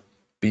 So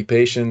be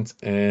patient,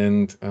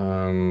 and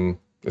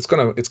it's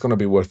gonna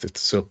be worth it.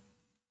 So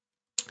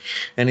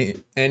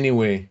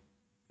anyway,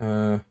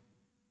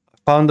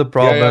 Found the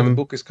problem. yeah, the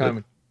book is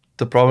coming.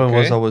 The problem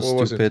was Okay, I was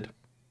what was stupid.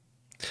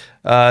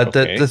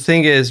 Okay. The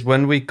thing is,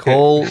 when we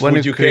call, when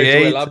Would we you care to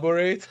create,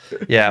 elaborate?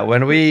 yeah,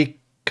 when we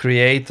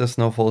create a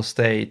snowfall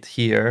state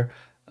here,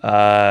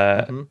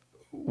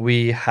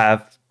 we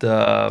have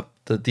the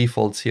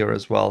defaults here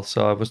as well.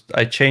 So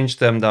I changed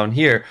them down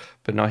here,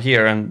 but not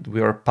here, and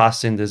we are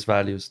passing these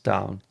values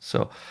down.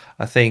 So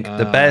I think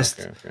the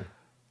best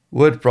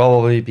would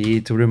probably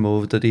be to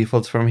remove the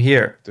defaults from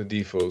here. The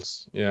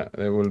defaults, yeah,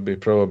 they will be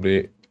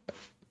probably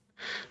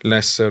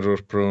less error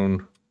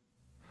prone.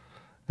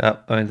 Yeah,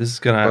 I mean, this is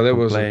gonna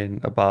complain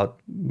about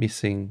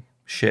missing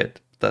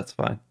shit. That's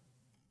fine.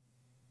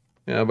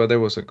 Yeah, but that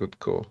was a good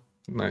call.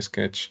 Nice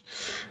catch.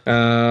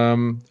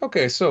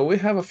 Okay, so we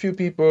have a few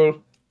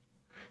people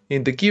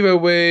in the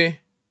giveaway,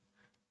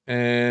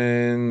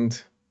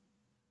 and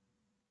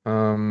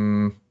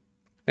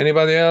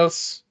anybody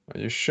else? Are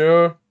you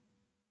sure?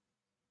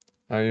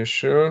 Are you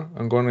sure?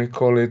 I'm gonna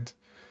call it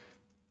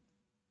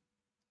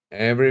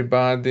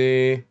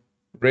Everybody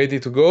ready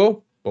to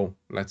go? Boom,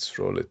 let's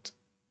roll it.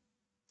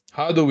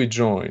 How do we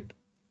join?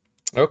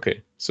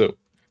 Okay, so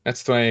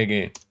let's try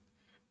again.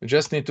 You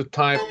just need to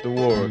type the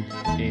word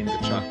in the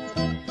chat.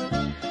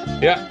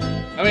 Yeah,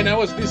 I mean, I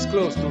was this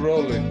close to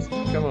roll it.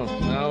 Come on,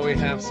 now we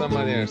have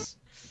somebody else.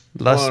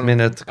 Last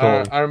minute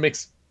call. Our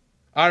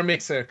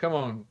mixer, come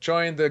on,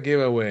 join the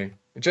giveaway.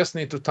 You just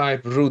need to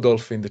type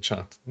Rudolph in the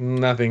chat.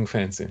 Nothing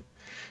fancy.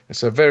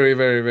 It's a very,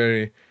 very,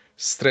 very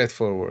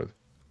straightforward.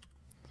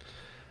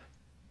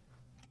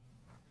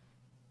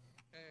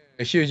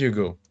 Here you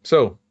go.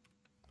 So,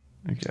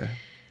 okay.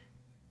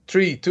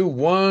 3, 2,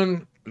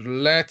 1,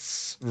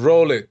 let's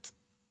roll it.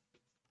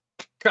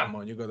 Come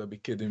on, you gotta be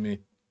kidding me.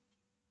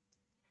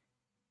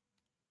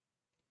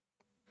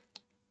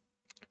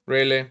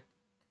 Really?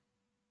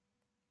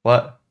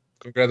 What?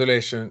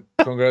 Congratulations.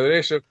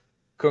 Congratulations.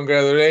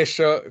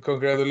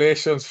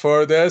 Congratulations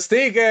for the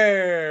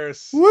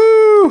stickers.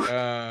 Woo!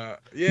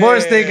 Yay. More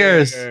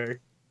stickers.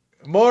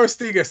 More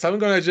stickers. I'm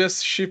gonna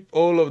just ship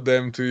all of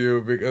them to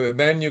you, because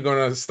then you're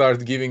gonna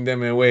start giving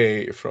them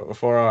away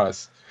for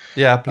us.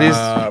 Yeah, please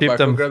ship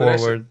them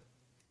forward.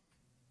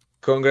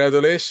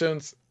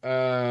 Congratulations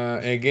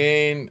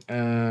again.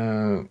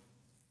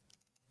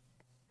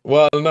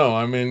 Well, no,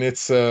 I mean,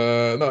 it's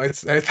no,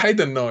 it's I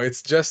don't know.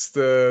 It's just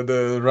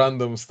the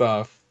random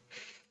stuff.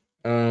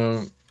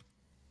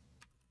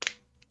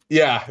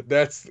 Yeah,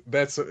 that's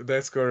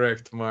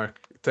correct, Mark.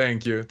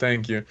 Thank you.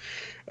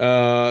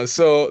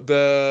 So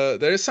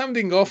there is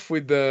something off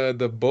with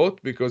the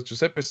bot, because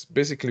Giuseppe's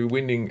basically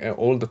winning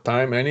all the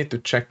time. I need to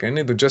check. I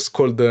need to just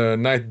call the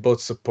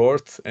Nightbot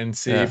support and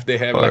see if they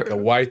have like a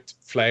white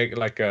flag,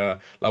 like a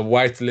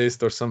white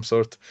list or some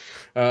sort.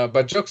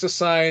 But jokes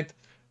aside,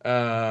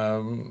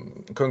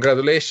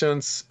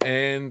 congratulations,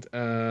 and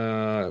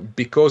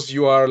because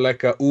you are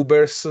like a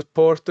Uber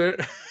supporter.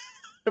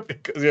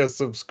 Because you're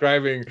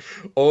subscribing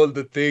all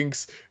the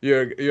things,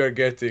 you're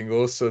getting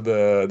also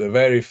the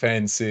very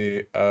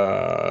fancy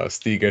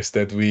stickers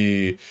that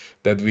we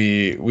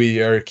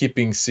are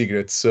keeping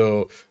secret.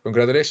 So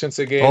congratulations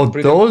again. Oh,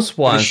 those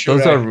ones,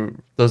 sure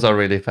those are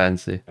really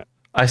fancy.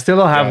 I still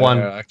don't have one.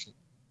 Actually.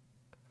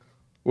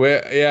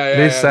 Well,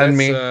 Please send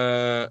me.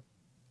 No,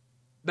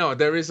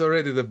 there is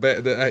already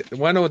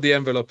one of the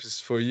envelopes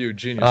is for you,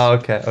 genius. Oh,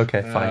 okay,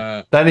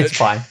 fine. Then it's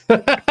fine.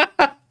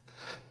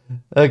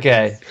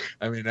 Okay.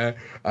 I mean,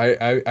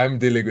 I'm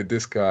dealing with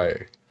this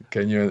guy.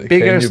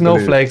 Bigger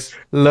snowflakes,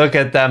 look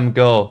at them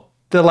go.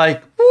 They're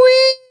like,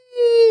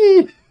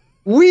 wee!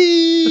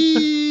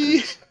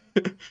 Wee!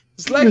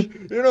 It's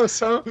like, they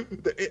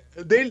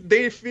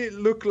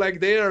look like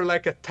they are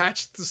like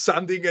attached to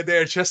something and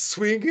they're just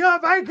swinging. Oh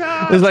my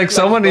God! It's like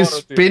someone is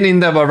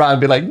spinning them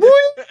around, be like,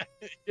 wee!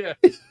 Yeah.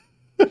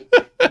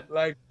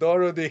 Like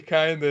Dorothy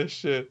kind of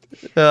shit.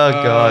 Oh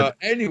God.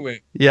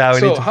 Anyway. Yeah, we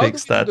need to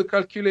fix that. Do the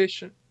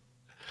calculation?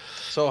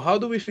 So how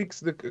do we fix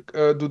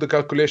do the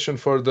calculation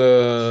for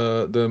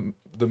the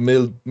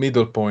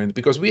middle point?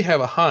 Because we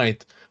have a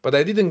height, but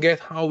I didn't get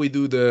how we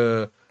do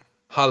the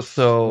half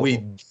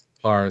width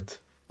part.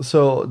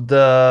 So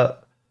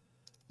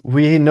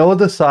we know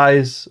the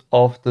size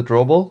of the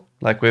drawable.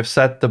 Like we've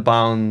set the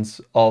bounds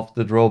of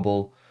the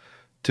drawable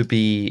to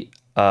be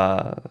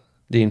the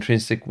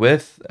intrinsic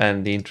width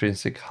and the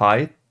intrinsic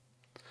height.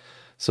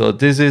 So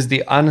this is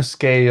the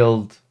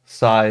unscaled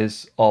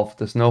size of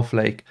the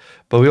snowflake,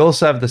 but we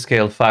also have the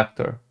scale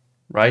factor,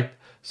 right?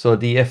 So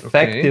the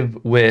effective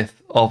width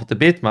of the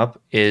bitmap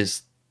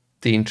is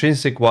the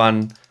intrinsic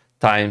one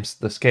times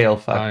the scale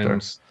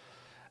factor.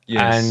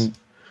 And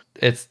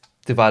it's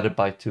divided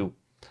by 2.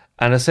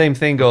 And the same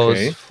thing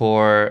goes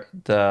for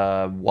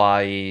the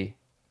y,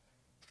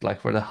 like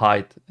for the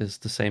height is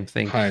the same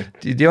thing.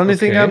 The only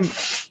thing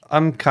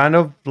I'm kind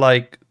of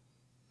like,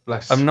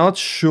 I'm not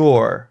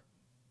sure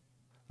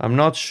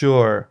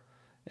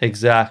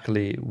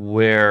exactly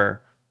where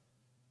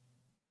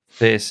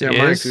this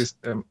is.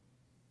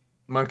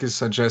 Mark is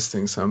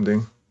suggesting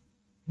something.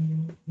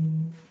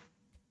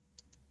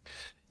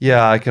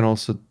 Yeah, I can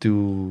also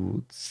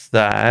do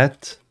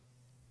that.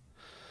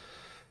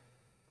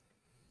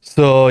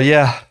 So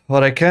yeah,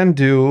 what I can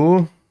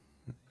do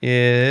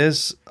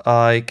is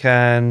I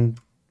can,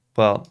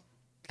 well,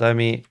 let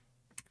me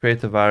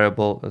create a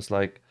variable as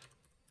like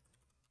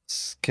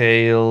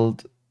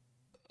scaled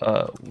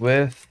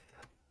width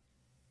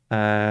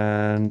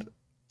and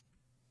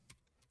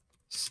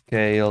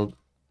scaled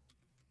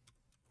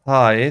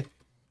height.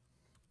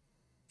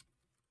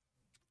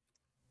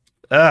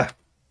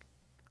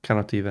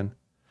 Cannot even.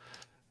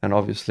 And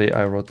obviously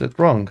I wrote it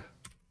wrong.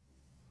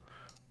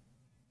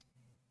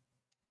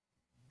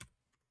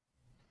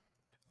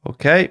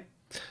 Okay,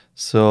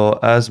 so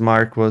as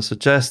Mark was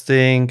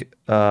suggesting,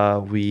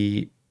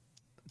 we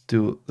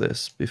do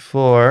this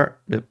before,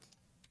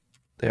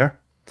 there.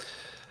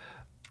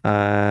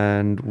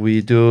 And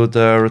we do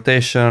the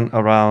rotation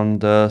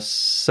around the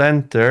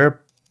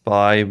center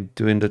by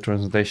doing the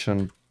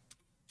translation,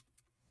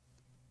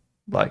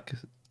 like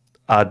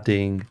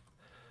adding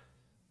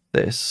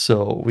this.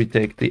 So we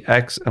take the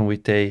x and we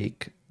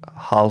take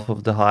half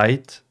of the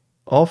height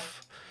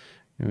off.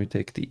 And we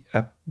take the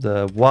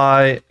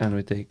Y, and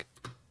we take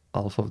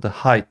half of the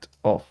height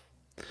off.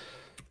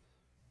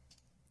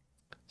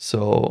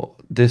 So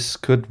this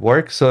could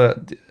work.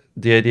 So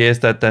the idea is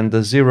that then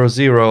the 0,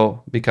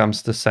 0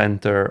 becomes the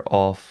center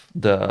of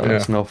the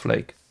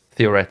snowflake,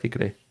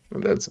 theoretically.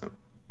 That's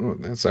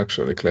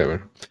actually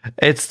clever.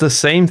 It's the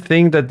same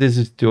thing that this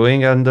is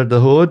doing under the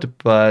hood,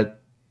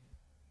 but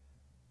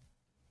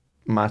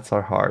maths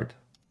are hard.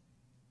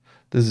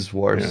 This is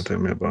worse. Yeah, tell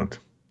me about it.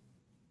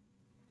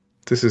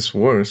 This is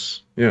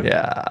worse. Yeah.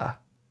 Yeah.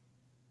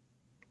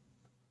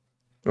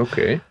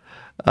 Okay.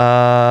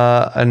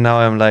 And now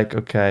I'm like,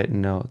 okay,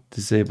 no,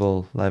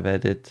 disable live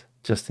edit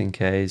just in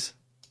case.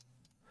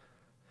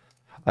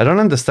 I don't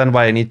understand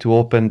why I need to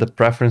open the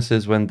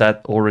preferences when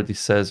that already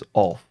says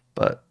off,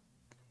 but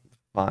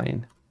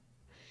fine.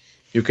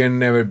 You can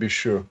never be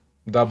sure.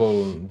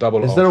 Double Is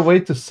off. there a way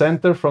to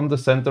center from the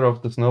center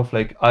of the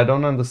snowflake? I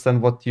don't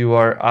understand what you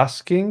are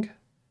asking,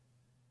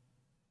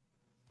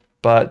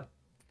 but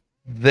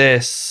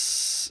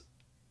this.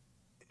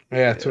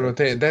 Yeah, to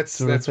rotate. That's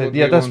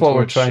what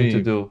we're trying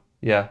to do.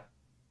 Yeah.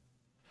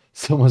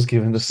 Someone's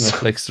giving the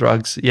snowflakes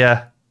drugs.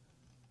 Yeah.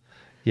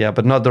 Yeah,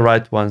 but not the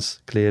right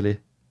ones, clearly.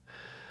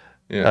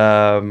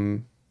 Yeah.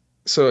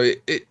 So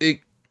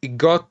it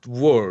got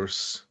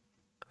worse.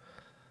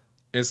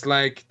 It's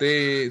like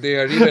they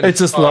are even. I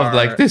just love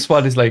like this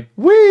one is like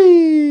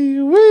wee.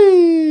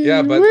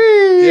 Yeah, but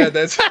wee. Yeah,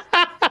 that's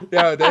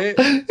yeah.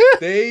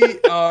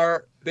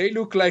 They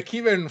look like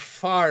even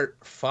far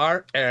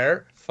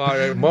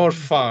more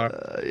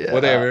far. Yeah.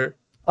 Whatever.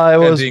 I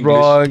was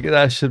wrong.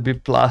 That should be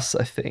plus,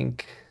 I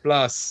think.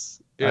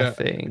 Plus. Yeah. I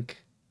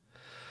think.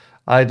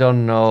 I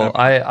don't know.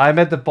 I'm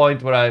at the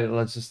point where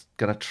I'm just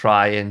gonna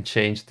try and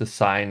change the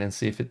sign and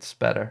see if it's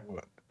better.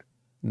 What?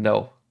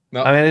 No.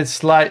 I mean, it's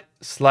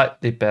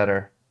slightly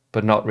better,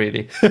 but not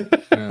really.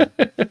 Yeah.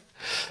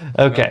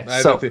 Okay,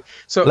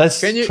 so let's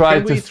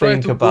try to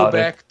think about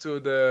it.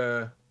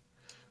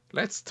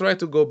 Let's try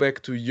to go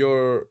back to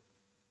your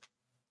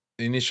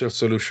initial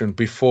solution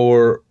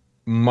before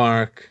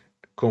Mark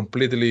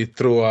completely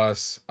threw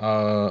us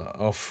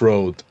off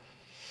road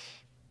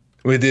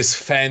with these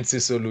fancy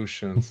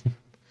solutions.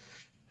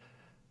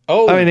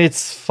 Oh, I mean,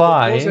 it's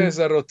fine. Compose has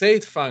a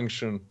rotate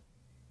function.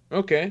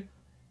 Okay.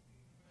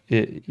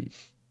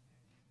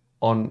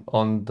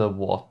 On the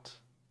what?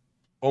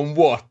 On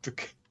what?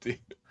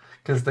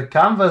 Because the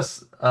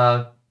canvas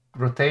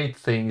rotate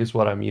thing is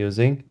what I'm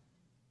using.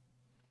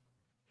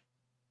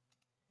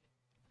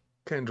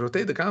 Can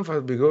rotate the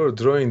canvas before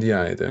drawing the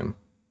item.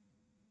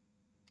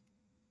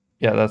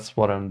 Yeah, that's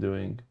what I'm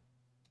doing.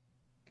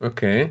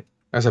 Okay.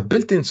 As a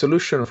built-in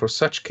solution for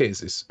such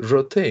cases,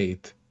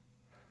 rotate.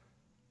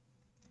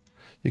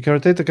 You can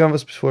rotate the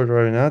canvas before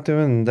drawing an item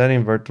and then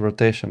invert the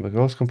rotation.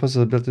 Because Compose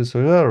has a built-in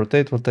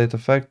solution, rotate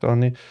effect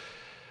only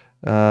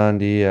on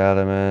the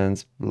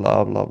elements,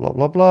 blah, blah, blah,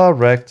 blah, blah,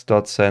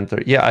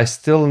 rect.center. Yeah, I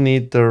still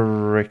need the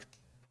rectangle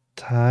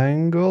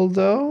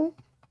though.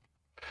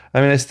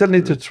 I mean, I still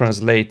need to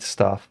translate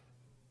stuff.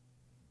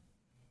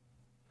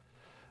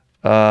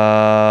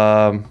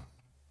 I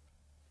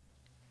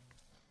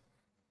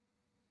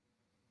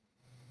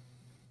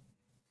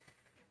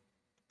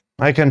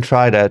can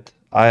try that.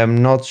 I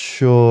am not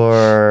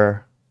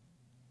sure.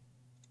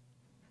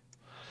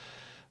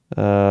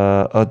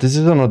 Oh, this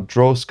is on a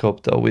draw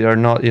scope though. We are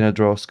not in a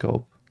draw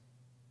scope.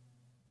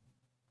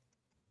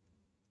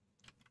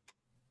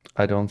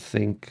 I don't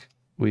think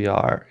we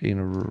are in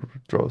a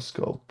draw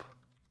scope.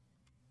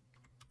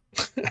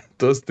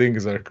 Those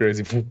things are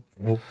crazy.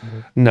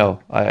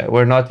 No,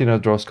 we're not in a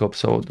draw scope,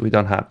 so we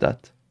don't have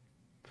that.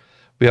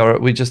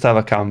 We just have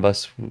a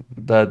canvas.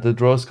 The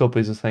draw scope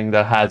is a thing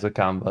that has a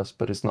canvas,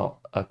 but it's not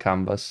a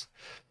canvas.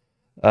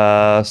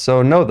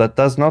 So no, that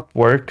does not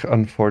work,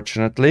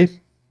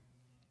 unfortunately.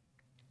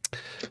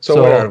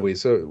 So where are we?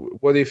 So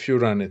what if you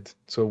run it?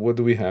 So what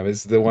do we have?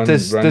 Is the one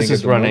this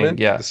is running? Moment?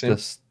 Yeah,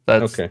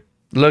 that okay.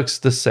 Looks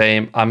the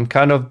same. I'm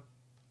kind of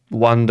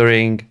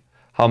wondering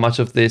how much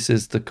of this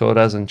is the code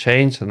hasn't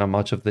changed and how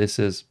much of this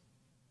is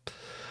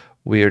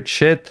weird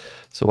shit.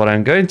 So what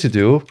I'm going to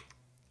do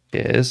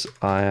is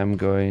I am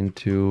going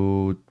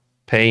to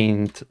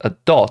paint a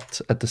dot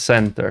at the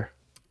center.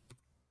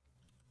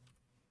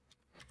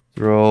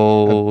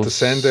 Draw at the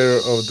center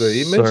of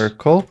the image?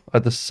 Circle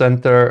at the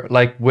center,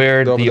 like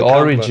where the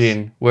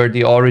origin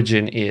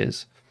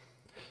is.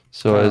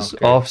 So as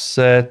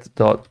offset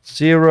dot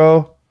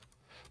 0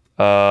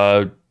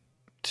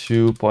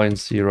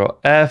 2.0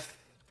 f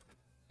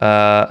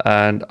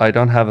and I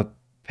don't have a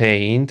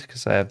paint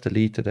because I have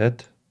deleted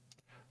it,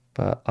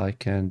 but I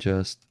can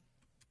just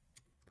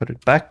put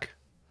it back.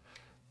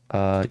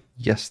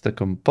 Yes, the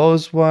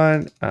compose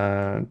one,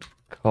 and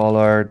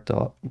color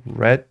dot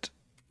red.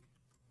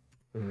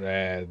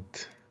 And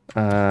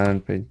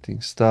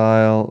painting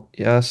style,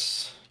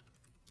 yes.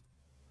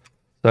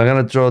 So I'm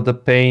gonna draw the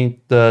paint.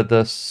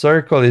 The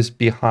circle is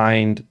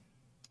behind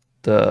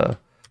the.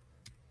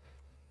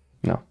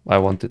 No, I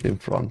want it in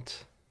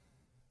front.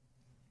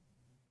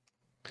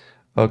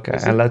 Okay,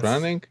 is and it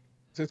running?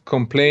 Is it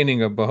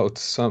complaining about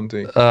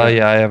something?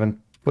 Yeah, I haven't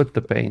put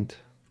the paint.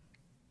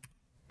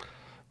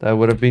 That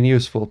would have been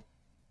useful.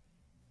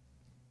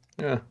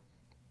 Yeah.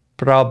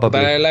 Probably.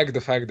 But I like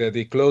the fact that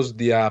he closed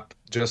the app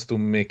just to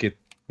make it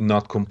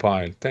not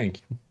compile.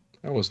 Thank you.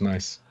 That was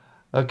nice.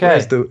 Okay.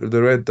 Where's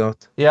the red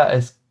dot?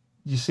 Yeah,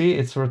 you see,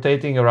 it's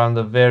rotating around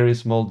a very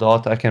small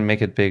dot. I can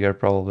make it bigger,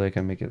 probably. I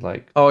can make it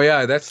like... Oh,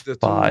 yeah, that's the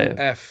 5.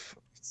 2F.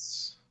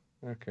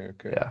 Okay.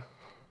 Yeah.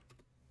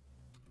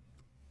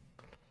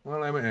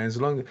 Well, I mean, as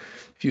long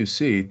if you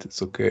see it,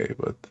 it's okay,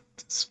 but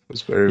it's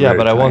very, Yeah, very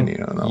but I tiny.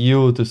 want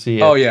you to see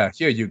it. Oh, yeah,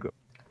 here you go.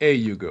 Here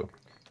you go.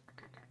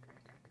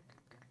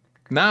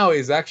 Now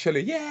is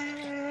actually,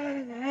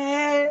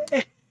 yeah.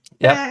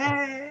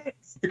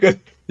 Because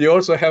you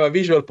also have a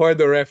visual point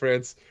of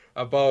reference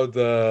about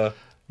the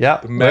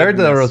where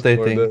they're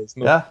rotating.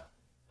 Yeah.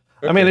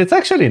 Okay. I mean, it's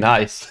actually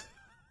nice.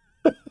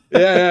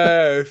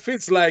 Yeah. It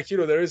feels like,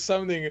 there is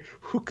something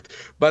hooked.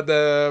 But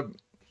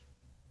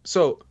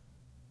so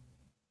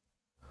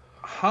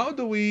how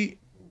do we...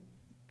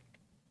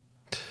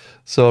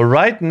 So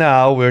right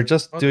now we're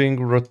just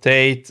doing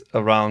rotate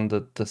around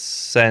the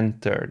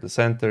center. The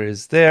center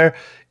is there.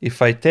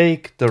 If I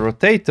take the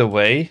rotate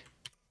away,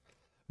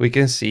 we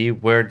can see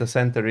where the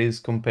center is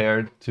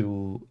compared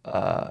to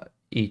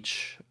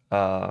each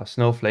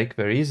snowflake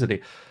very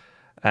easily.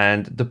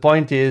 And the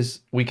point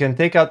is, we can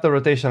take out the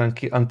rotation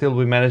until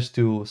we manage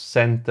to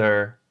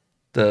center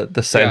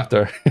the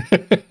center,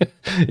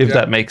 if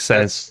that makes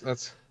sense.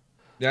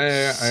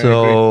 Yeah.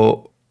 So I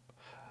agree.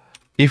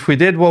 If we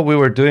did what we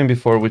were doing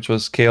before, which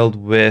was scaled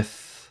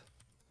with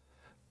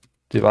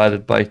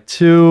divided by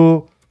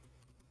 2,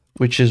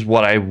 which is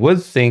what I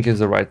would think is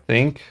the right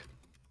thing,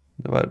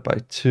 divided by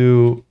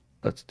 2,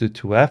 let's do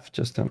 2f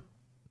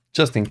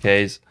just in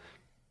case.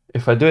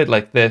 If I do it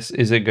like this,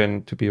 is it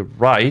going to be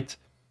right?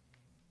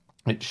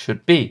 It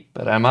should be,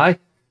 but am I?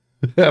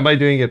 Am I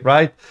doing it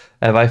right?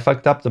 Have I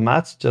fucked up the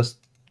maths just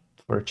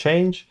for a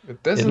change?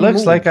 It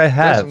looks like I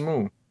have. It doesn't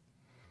move.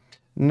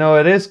 No,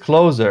 it is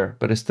closer,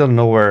 but it's still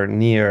nowhere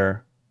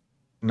near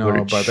where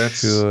it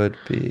should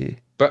be.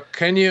 But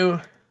can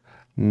you...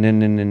 No.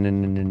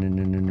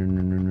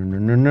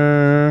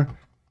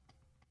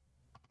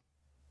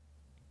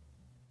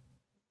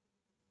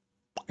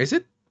 Is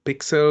it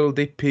pixel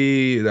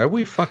DP? Are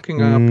we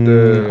fucking up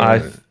the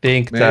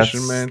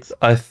measurement?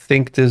 I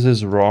think this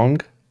is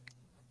wrong.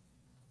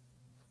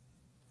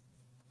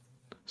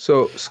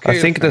 So I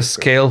think the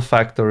scale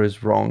factor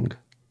is wrong.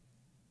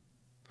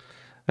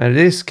 And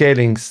it is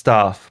scaling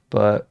stuff,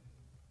 but...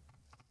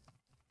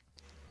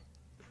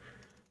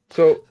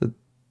 So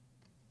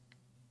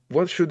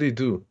what should he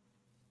do?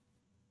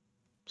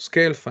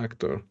 Scale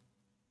factor.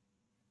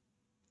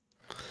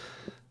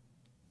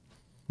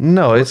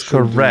 No, it's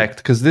correct,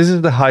 because this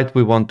is the height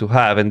we want to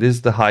have, and this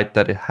is the height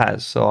that it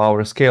has. So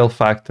our scale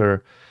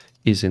factor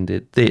is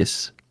indeed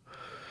this.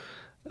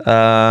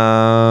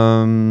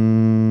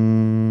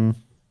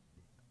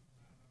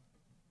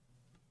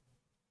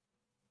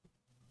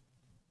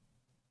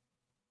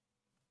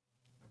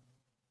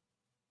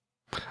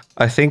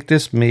 I think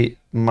this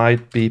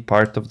might be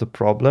part of the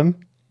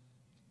problem.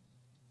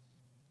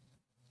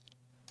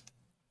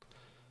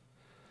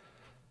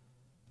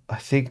 I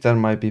think that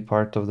might be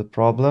part of the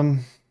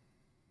problem.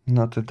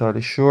 Not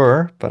entirely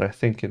sure, but I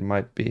think it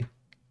might be.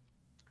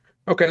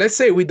 Okay, let's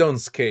say we don't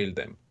scale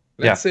them.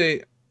 Let's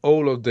say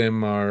all of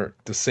them are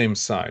the same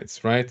size,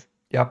 right?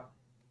 Yep.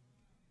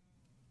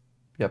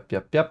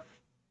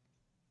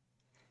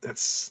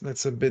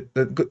 That's a bit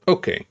good.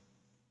 Okay.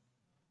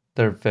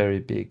 They're very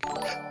big.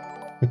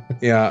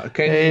 Yeah.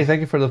 Hey, thank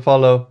you for the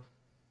follow.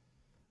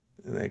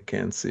 I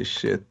can't see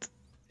shit.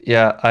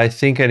 Yeah, I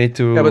think I need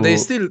to... Yeah, but they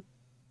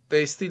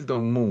still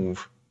don't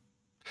move.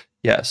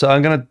 Yeah, so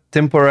I'm gonna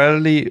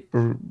temporarily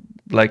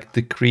like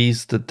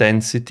decrease the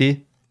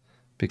density,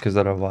 because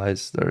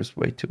otherwise there's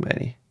way too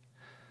many.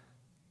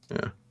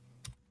 Yeah.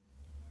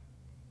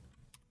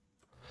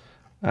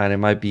 And it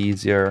might be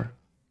easier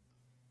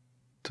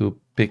to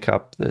pick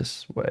up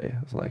this way.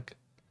 It's like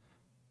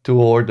 2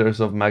 orders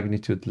of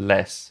magnitude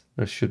less.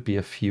 There should be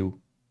a few.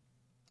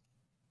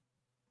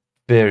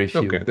 Very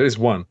few. Okay, there is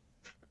one.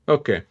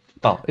 Okay.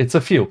 Oh, it's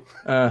a few.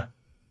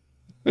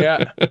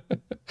 Yeah.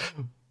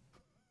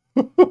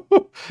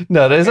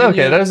 No, there's a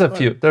few. There's a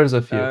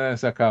few.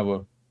 There's a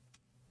couple.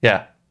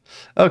 Yeah.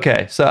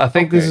 Okay, so I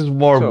think this is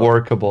more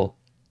workable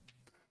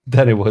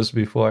than it was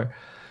before.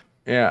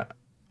 Yeah.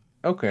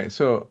 Okay,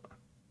 so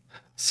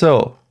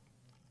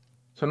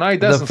now it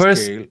doesn't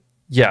scale.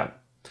 Yeah.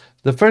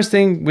 The first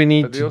thing we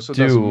need to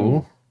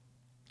do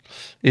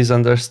is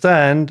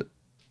understand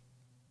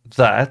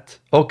that,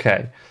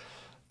 okay,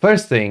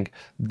 first thing,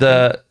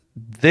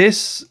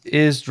 this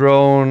is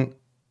drawn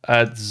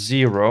at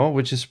 0,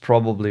 which is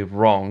probably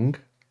wrong.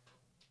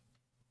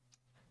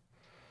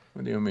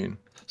 What do you mean?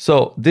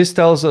 So this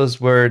tells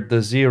us where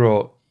the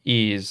 0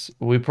 is.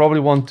 We probably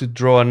want to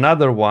draw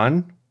another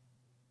one.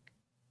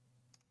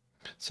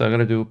 So I'm going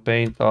to do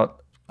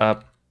paint.apply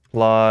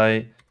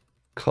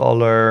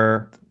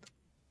color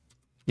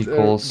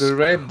equals the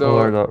red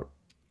color dot.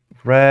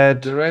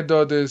 red. The red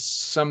dot is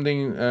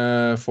something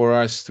for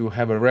us to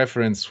have a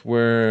reference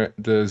where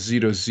the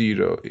 0,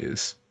 0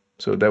 is.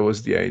 So that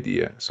was the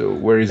idea. So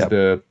where is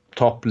the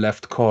top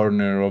left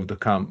corner of the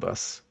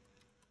canvas?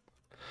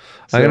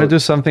 I'm going to do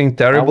something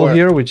terrible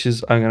here, which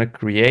is I'm going to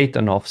create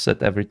an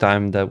offset every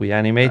time that we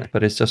animate,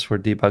 but it's just for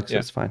debug, so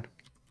it's fine.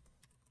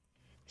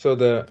 So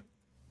the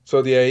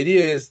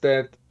idea is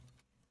that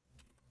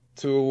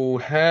to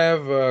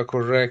have a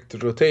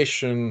correct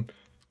rotation,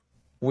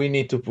 we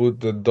need to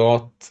put the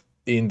dot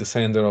in the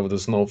center of the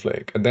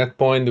snowflake. At that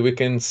point, we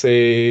can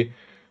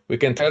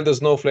tell the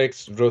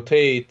snowflakes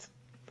rotate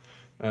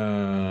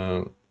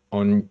on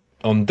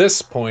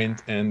this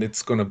point, and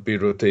it's gonna be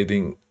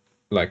rotating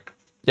like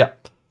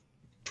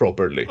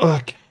properly.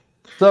 Okay.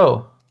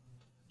 So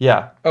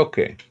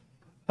Okay.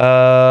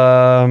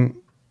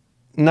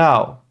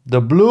 Now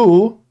the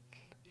blue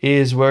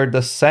is where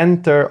the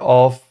center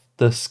of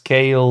the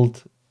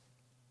scaled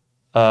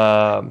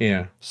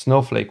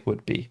snowflake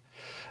would be.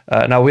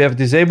 Now we have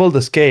disabled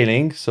the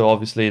scaling, so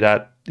obviously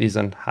that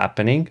isn't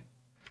happening.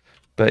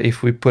 But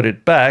if we put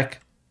it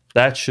back,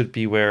 that should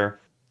be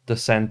where the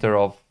center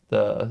of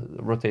the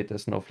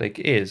rotated snowflake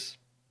is.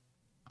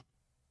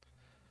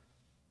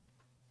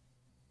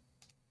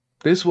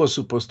 This was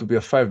supposed to be a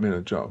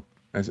 5-minute job.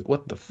 I said,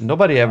 what the?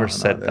 Nobody ever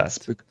said that.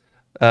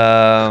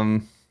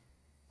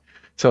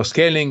 So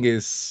scaling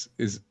is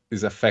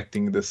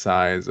affecting the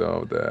size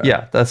of the.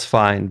 Yeah, that's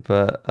fine,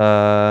 but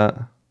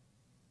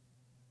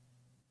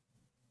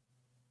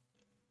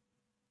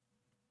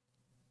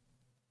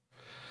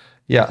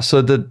yeah.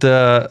 So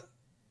the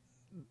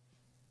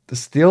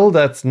still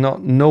that's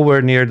not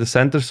nowhere near the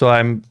center. So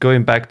I'm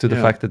going back to the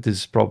fact that this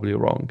is probably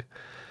wrong.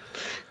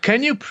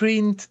 Can you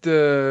print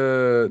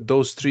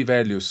those three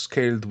values,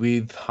 scaled,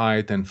 width,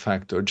 height, and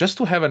factor, just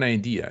to have an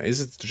idea?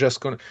 Is it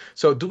just gonna?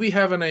 So do we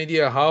have an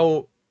idea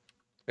how?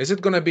 Is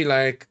it gonna be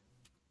like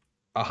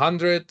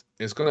 100?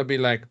 Is gonna be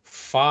like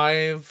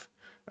 5?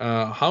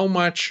 How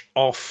much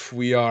off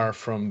we are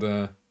from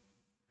the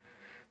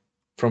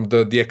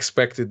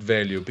expected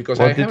value?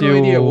 Because I have no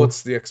idea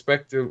what's the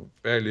expected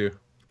value.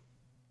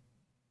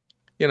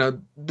 You know,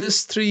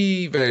 these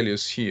three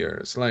values here.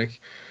 It's like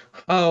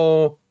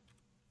how.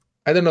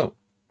 I don't know.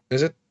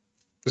 Is it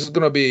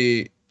gonna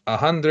be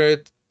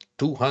 100,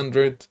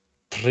 200,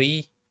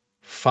 3,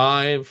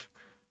 5,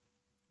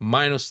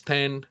 minus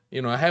 10?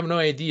 You know, I have no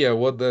idea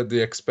what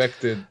the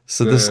expected.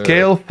 So the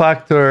scale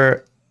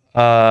factor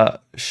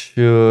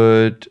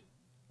should,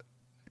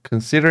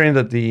 considering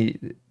that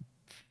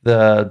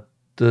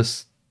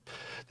this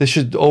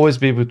should always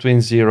be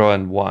between 0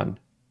 and 1,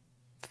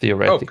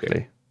 theoretically.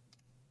 Okay.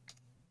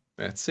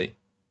 Let's see.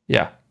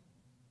 Yeah.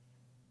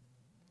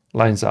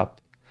 Lines up.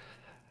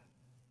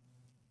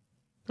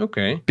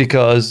 Okay.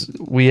 Because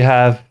we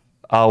have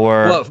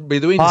our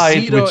between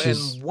height, 0 which and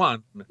is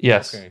 1.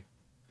 Yes. Okay.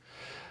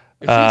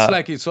 It feels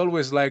like it's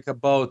always like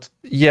about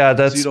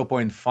that's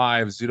 0.5,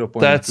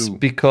 0.2. That's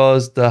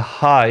because the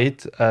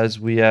height, as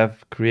we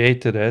have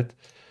created it,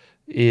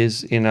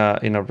 is in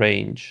a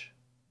range.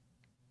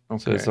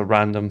 Okay. So it's a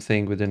random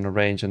thing within a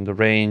range, and the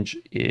range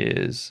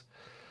is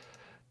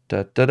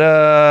height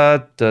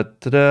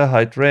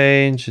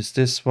range is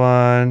this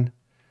one.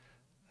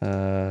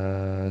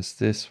 It's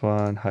this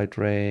one, height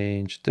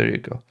range. There you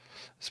go.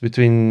 It's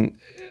between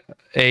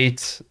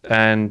 8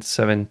 and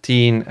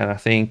 17, and I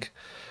think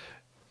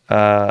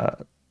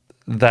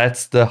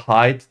that's the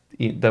height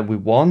that we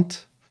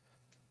want.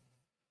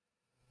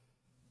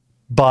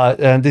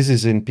 And this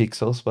is in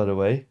pixels, by the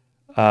way.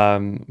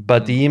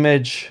 But the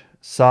image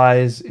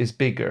size is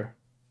bigger.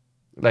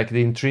 Like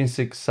the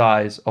intrinsic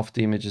size of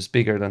the image is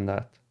bigger than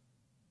that.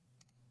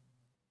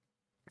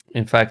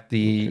 In fact,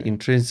 the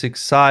intrinsic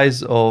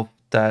size of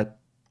that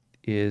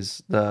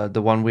is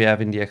the one we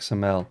have in the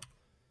XML,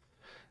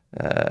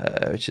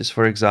 which is,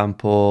 for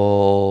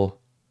example,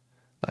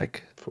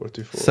 like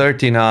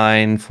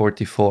 39,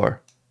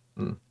 44.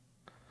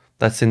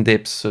 That's in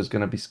dips, so it's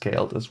going to be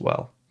scaled as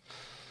well.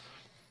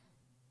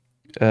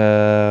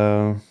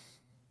 Yeah,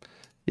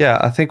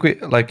 I think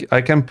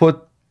I can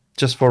put,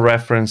 just for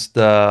reference,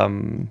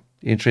 the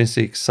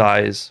intrinsic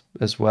size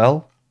as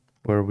well,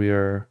 where we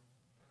are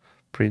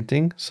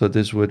printing. So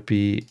this would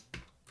be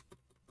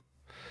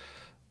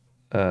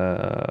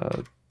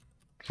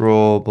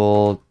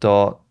drawable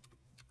dot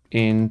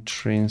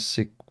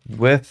intrinsic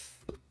width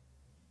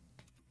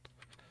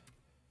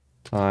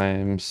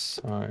times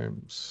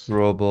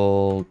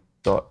drawable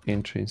dot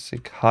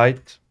intrinsic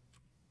height.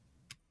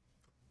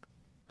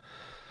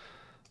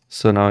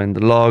 So now in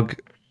the log,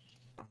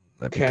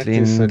 let me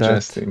clean is that.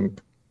 Suggesting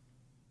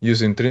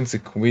use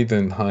intrinsic width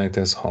and height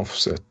as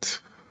offset.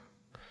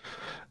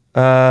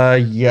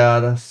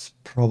 Yeah, that's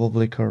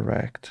probably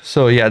correct.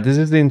 So yeah, this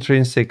is the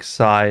intrinsic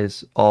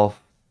size of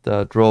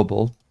the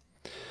drawable.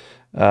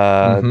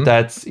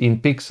 That's in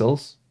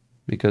pixels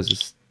because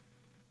it's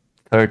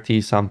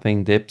 30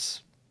 something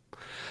dips.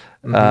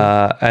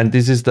 And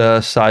this is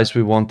the size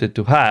we wanted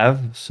to have.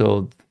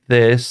 So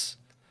this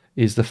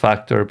is the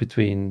factor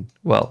between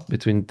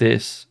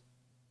this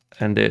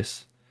and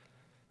this.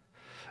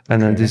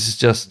 And then this is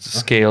just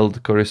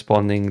scaled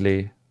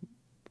correspondingly,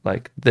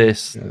 like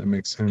this. Yeah, that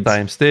makes sense.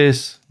 Times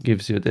this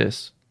gives you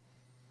this.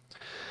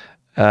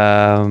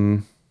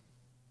 So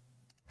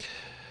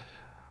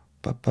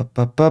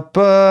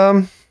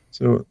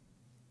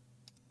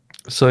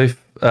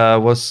if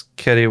what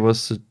Kerry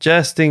was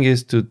suggesting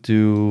is to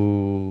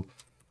do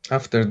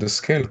after the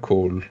scale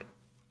call.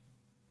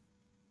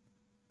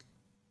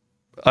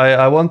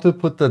 I want to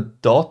put the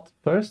dot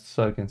first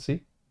so I can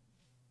see.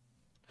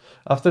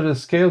 After the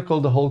scale call,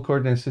 the whole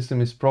coordinate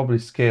system is probably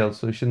scaled,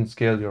 so you shouldn't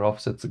scale your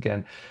offsets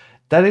again.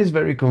 That is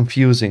very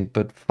confusing,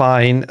 but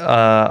fine.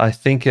 I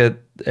think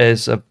it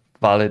is a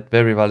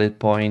very valid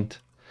point.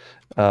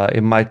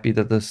 It might be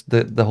that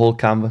the whole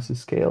canvas is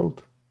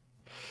scaled,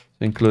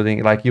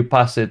 including like you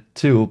pass it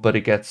to, but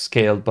it gets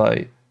scaled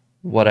by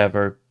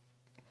whatever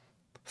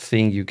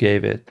thing you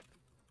gave it.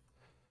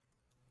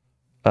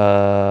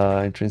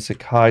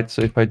 Intrinsic height.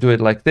 So if I do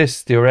it like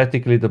this,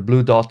 theoretically the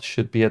blue dot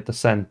should be at the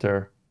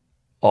center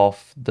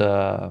of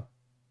the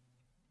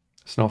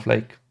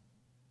snowflake.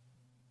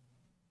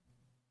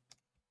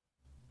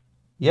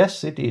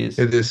 Yes, it is.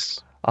 It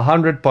is.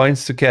 100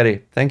 points to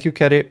Kerry. Thank you,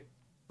 Kerry.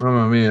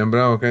 Mamma mia,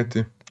 bravo,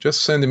 Katy.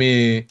 Just send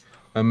me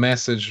a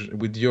message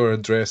with your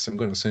address. I'm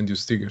going to send you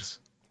stickers.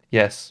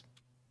 Yes.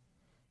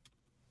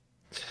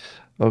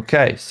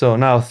 Okay, so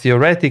now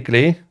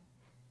theoretically,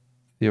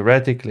 we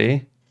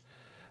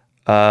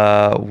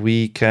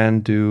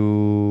can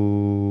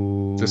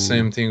do the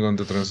same thing on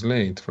the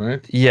translate,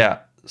 right?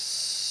 Yeah.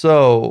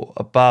 So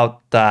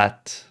about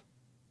that,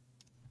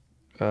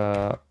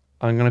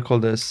 I'm gonna call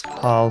this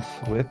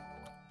half width.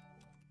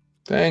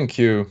 Thank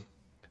you.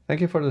 Thank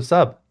you for the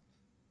sub.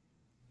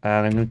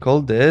 And I'm gonna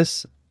call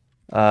this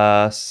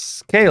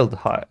scaled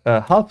height,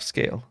 half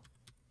scale,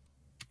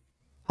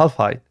 half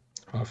height.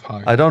 Half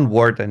height. I don't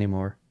word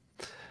anymore.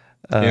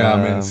 Yeah, I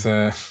mean it's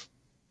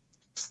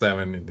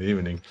 7 in the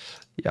evening.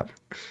 Yeah.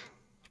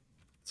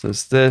 So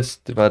it's this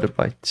divided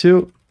by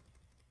 2,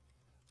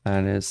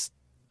 and it's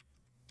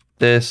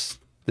this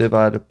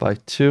divided by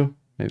 2,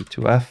 maybe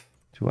 2f.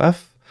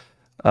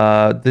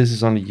 This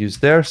is only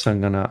used there, so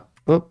I'm gonna.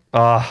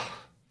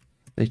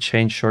 They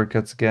changed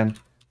shortcuts again.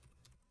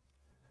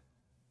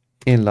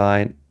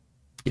 Inline,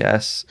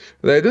 yes.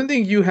 But I don't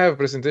think you have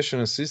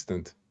presentation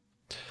assistant.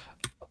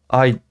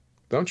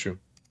 Don't you?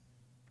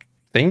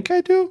 Think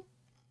I do.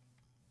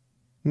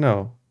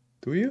 No.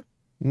 Do you?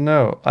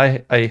 No,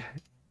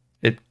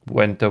 it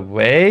went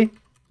away.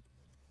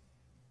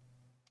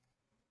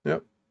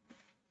 Yep.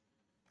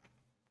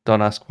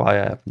 Don't ask why,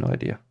 I have no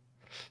idea.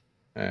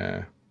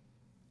 No.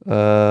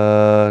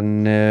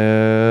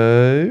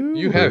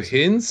 You have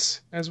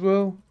hints as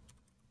well?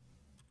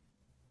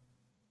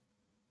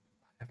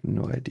 I have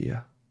no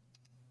idea.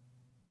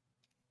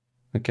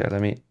 Okay,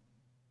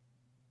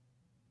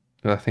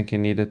 I think you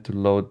needed to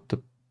load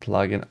the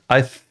plugin.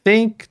 I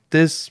think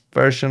this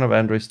version of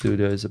Android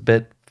Studio is a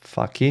bit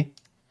fucky.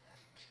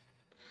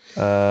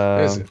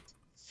 Is it?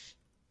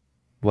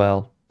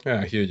 Well.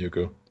 Yeah, here you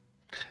go.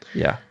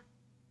 Yeah.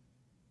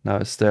 Now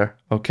it's there.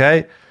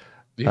 Okay.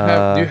 Do you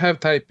have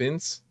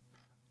type-ins?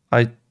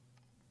 I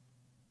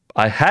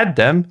had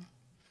them.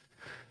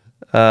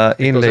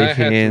 Inlay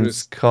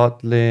hints,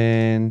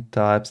 Kotlin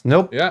types.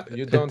 Nope. Yeah,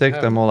 you don't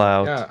take them all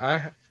out.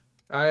 Yeah,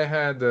 I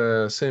had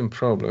the same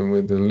problem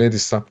with the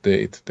latest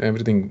update.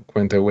 Everything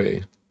went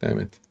away. Damn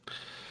it.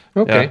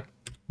 Okay. Yeah.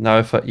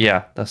 Now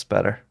that's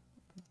better.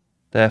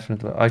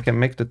 Definitely. I can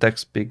make the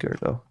text bigger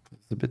though.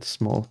 It's a bit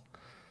small.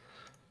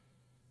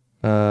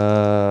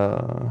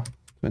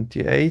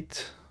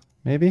 28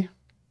 maybe.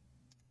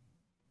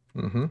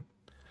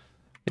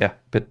 Yeah,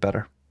 a bit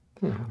better.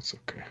 That's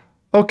okay.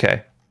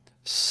 Okay.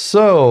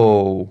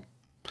 So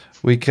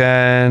we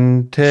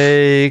can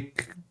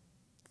take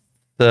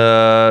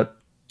the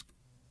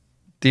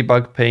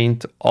debug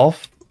paint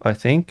off. I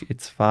think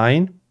it's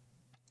fine.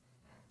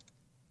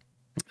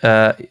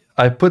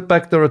 I put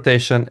back the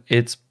rotation.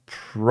 It's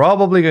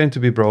probably going to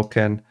be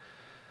broken.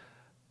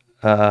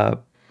 Why?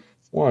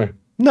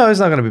 No, it's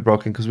not going to be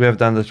broken because we have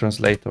done the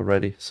translate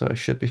already, so it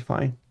should be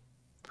fine.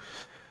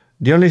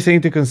 The only thing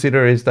to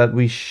consider is that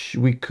we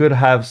could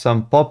have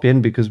some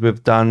pop-in because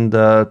we've done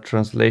the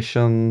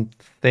translation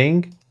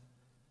thing.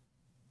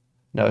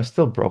 No, it's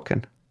still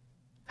broken.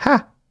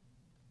 Ha!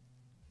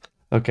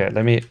 Okay,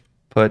 let me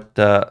put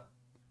the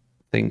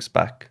things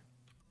back.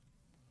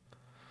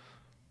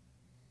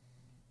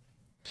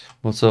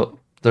 Also,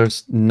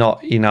 there's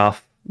not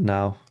enough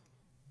now.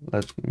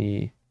 Let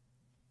me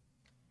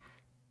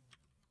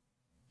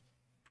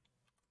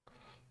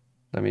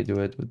do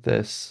it with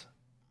this.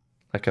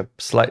 Like a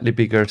slightly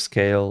bigger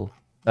scale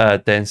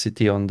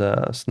density on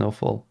the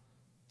snowfall.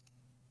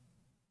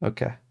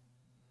 Okay.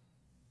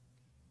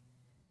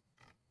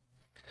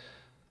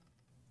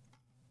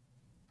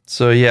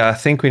 So yeah, I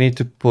think we need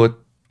to put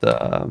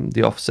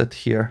the offset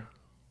here.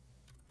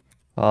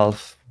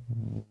 Half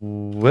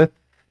width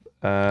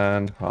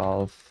and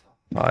half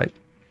height.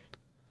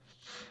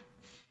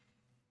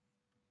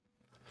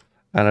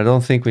 And I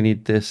don't think we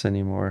need this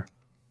anymore,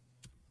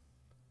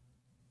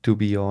 to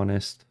be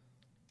honest.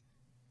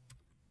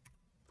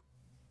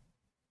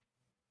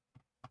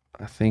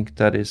 I think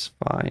that is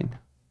fine.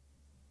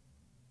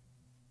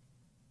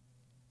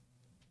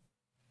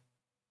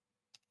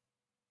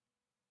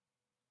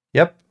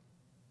 Yep.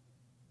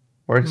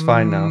 Works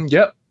fine now.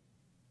 Yep.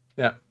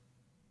 Yeah.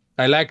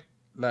 I like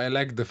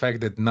the fact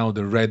that now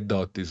the red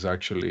dot is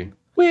actually.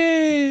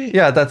 Whee!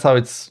 Yeah, that's how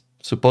it's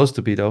supposed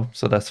to be though,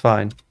 so that's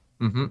fine.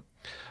 Mm-hmm.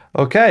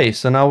 Okay,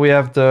 so now we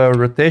have the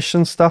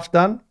rotation stuff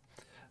done.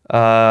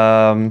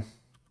 Thank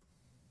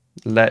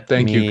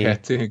you,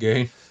 Katy,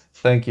 again.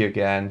 Thank you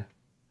again.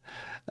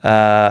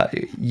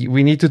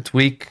 We need to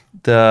tweak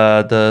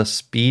the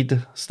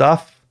speed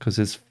stuff because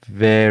it's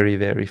very,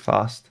 very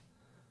fast.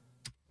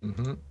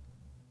 Mm-hmm.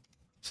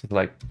 So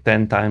like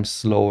 10 times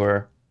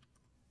slower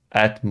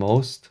at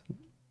most.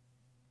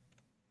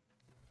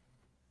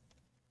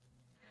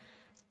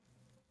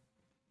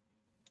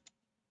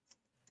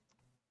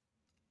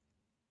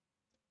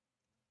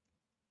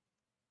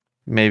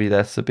 Maybe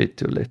that's a bit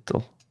too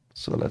little.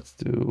 So let's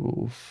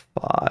do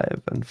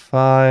 5 and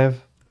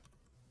 5.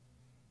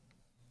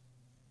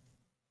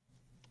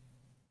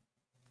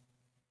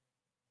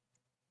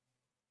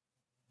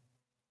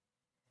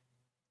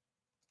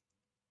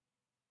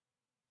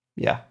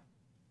 Yeah.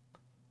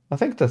 I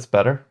think that's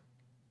better.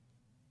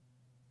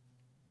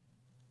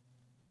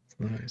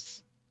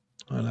 Nice.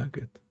 I like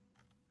it.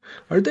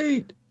 Are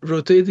they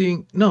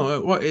rotating?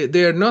 No,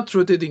 they are not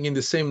rotating in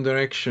the same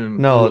direction.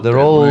 No, they're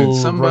them, all right?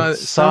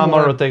 some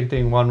are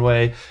rotating one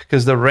way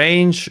because the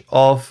range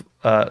of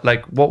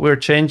like what we're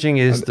changing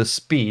is the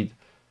speed.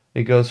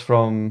 It goes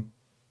from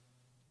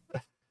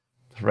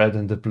red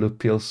and the blue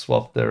pill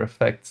swap their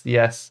effects.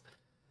 Yes.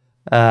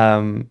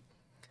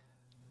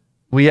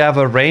 We have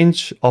a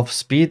range of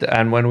speed,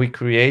 and when we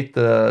create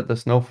the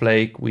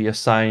snowflake, we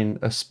assign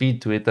a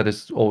speed to it that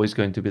is always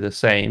going to be the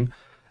same.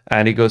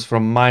 And it goes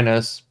from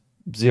minus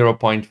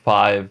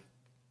 0.5,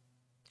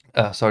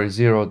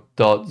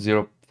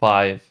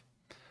 0.05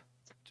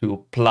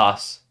 to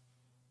plus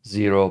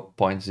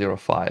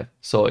 0.05.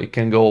 So it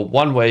can go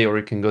one way, or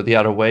it can go the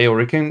other way, or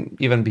it can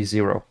even be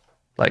zero,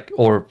 like,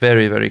 or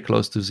very, very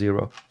close to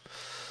zero.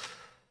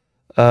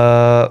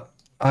 I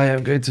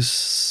am going to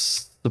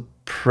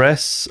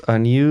suppress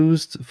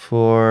unused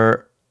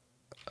for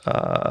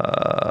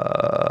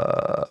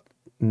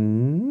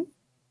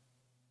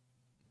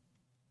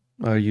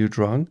Are you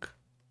drunk?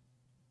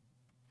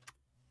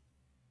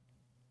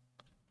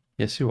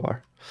 Yes, you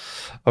are.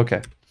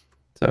 Okay.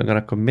 So I'm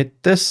gonna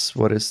commit this.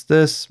 What is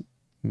this?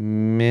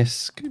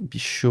 Misc. Be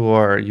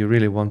sure you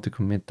really want to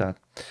commit that.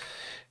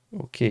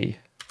 Okay.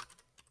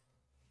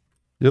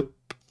 Yep.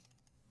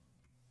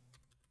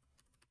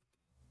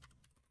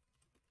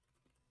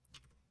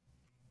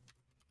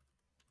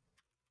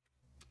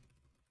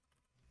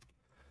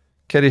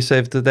 Can you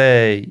save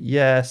today?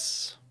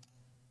 Yes.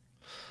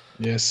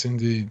 Yes,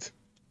 indeed.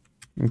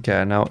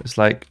 Okay, now it's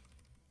like,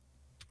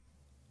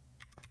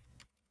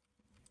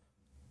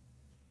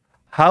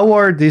 how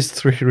are these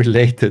three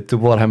related to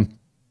what I'm...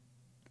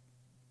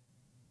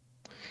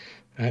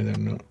 I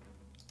don't know.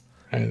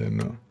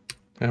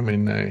 I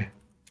mean,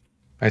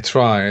 I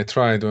try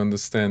to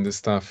understand this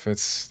stuff. I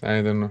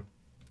don't know.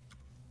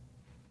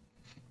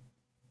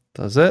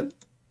 Does it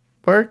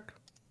work?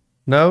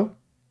 No?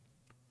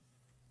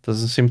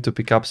 Doesn't seem to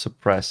pick up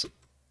suppress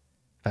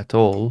at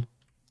all.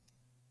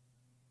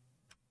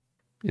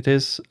 It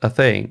is a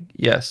thing,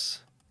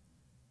 yes.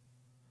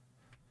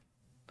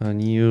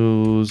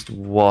 Unused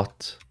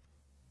what?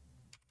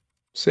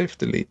 Save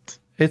delete.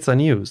 It's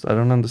unused. I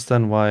don't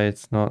understand why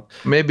it's not.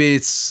 Maybe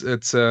it's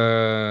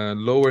a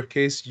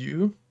lowercase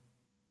u.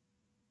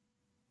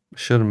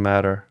 Shouldn't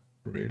matter.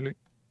 Really?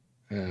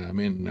 I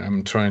mean,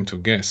 I'm trying to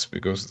guess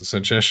because the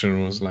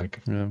suggestion was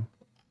like. Yeah.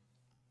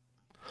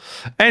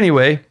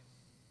 Anyway,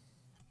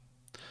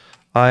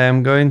 I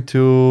am going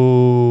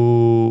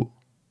to...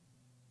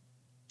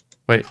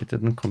 Wait, it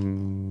didn't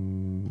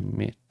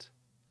commit.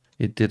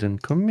 It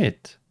didn't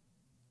commit.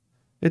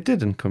 It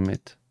didn't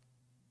commit.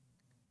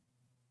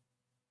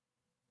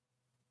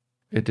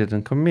 It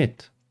didn't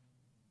commit.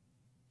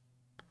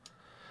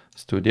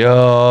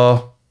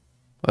 Studio,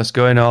 what's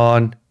going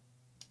on?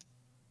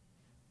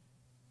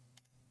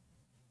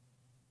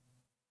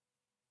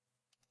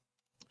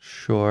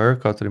 Sure,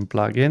 Kotlin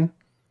plugin.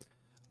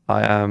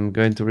 I am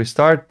going to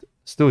restart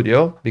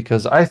Studio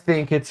because I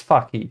think it's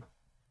fucky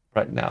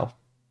right now.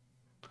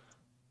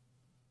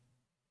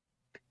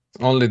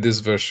 Only this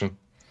version.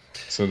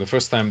 So the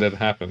first time that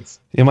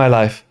happens. In my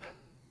life.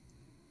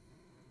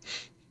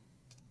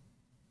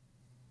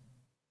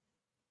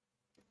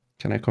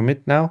 Can I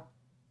commit now?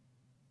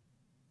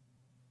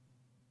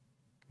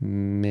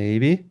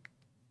 Maybe.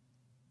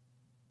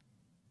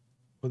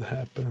 What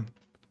happened?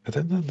 I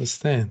don't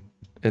understand.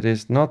 It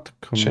is not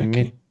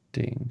committing.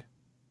 Checking.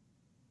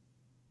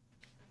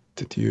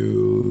 Did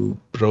you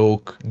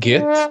broke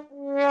Git?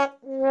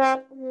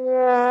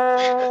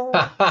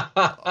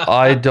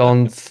 I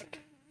don't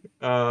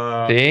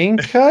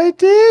think I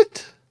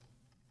did.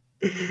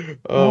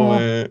 Oh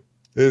man,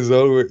 he's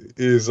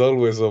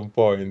always on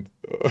point.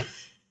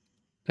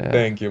 Yeah.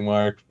 Thank you,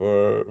 Mark,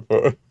 for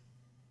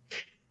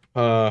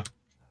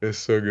It's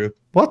so good.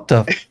 What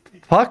the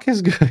fuck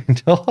is going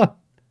on?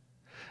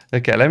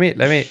 Okay, let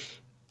me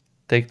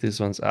take these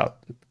ones out.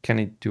 Can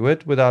he do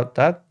it without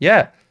that?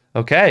 Yeah.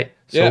 Okay.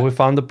 So Yeah. we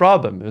found the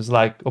problem. It was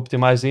like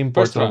optimize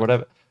imports First or try.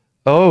 whatever.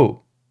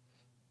 Oh.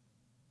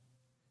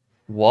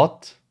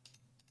 What?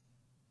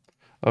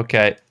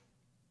 Okay.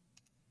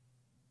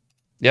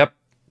 Yep.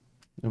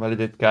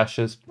 Validate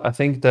caches. I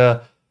think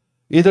the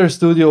either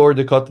Studio or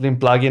the Kotlin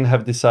plugin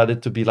have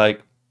decided to be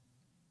like,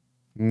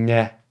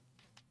 nah,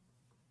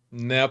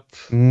 Nope.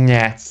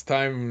 nah. It's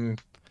time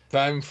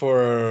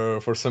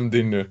for some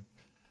dinner.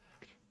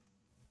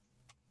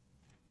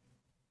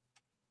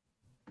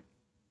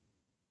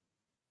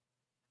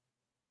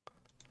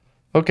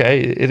 Okay,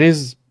 it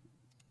is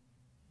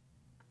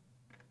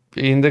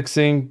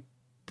indexing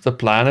the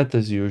planet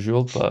as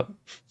usual, but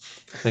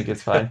I think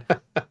it's fine.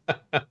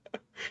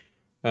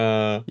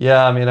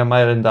 Yeah, I mean, I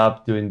might end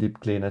up doing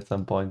deep clean at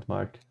some point,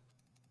 Mark.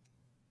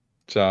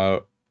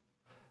 Ciao.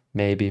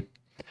 Maybe.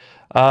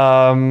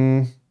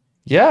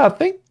 Yeah, I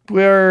think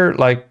we're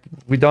like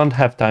we don't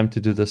have time to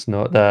do this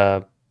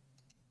the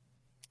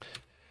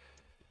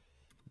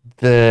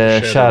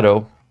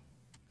shadow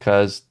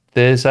because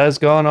this has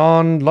gone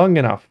on long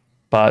enough.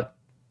 But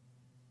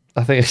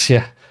I think it's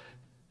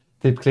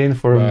deep clean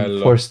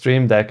for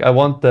Stream Deck. I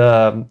want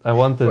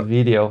the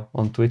video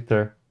on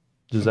Twitter,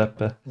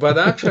 Giuseppe. But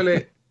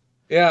actually,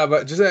 yeah,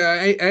 but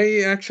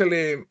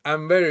Giuseppe,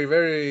 I'm very,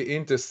 very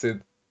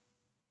interested.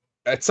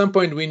 At some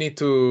point, we need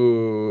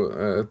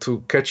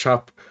to catch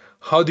up.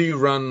 How do you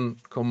run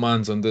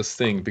commands on this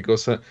thing?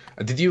 Because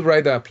did you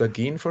write a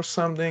plugin for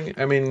something?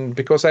 I mean,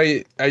 because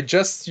I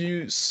just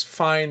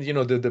find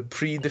the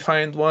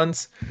predefined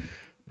ones,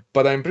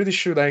 but I'm pretty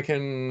sure I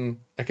can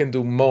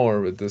do more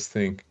with this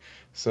thing.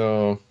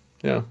 So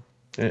yeah,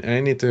 I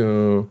need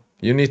to.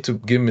 You need to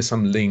give me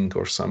some link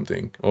or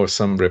something or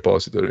some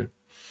repository.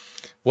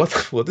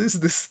 What is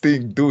this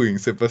thing doing,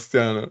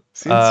 Sebastiano?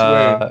 Since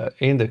when?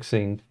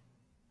 Indexing.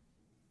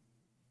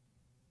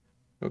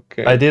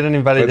 Okay. I didn't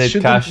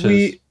invalidate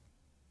caches.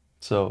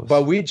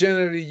 But we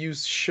generally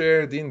use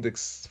shared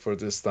index for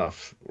this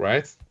stuff,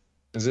 right?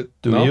 Is it?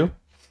 Do you?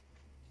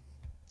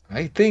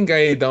 I think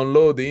I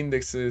download the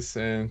indexes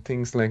and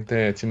things like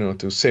that,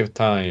 to save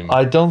time.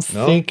 I don't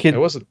think it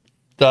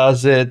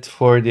does it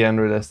for the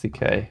Android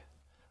SDK.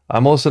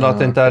 I'm also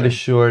not entirely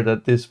sure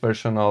that this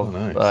version of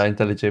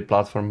IntelliJ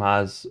platform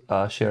has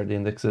shared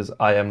indexes.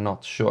 I am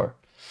not sure.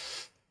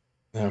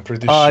 I'm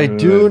pretty sure. I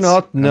do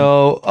not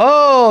know.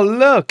 Oh,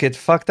 look, it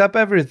fucked up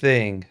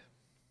everything.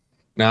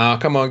 No,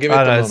 come on, give it a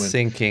moment. It's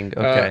syncing.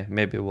 Okay,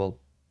 maybe we'll.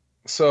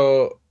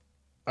 So,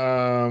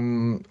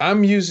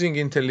 I'm using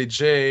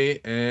IntelliJ,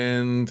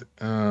 and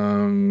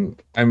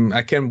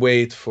I can't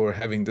wait for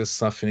having this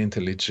stuff in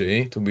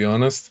IntelliJ, to be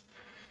honest.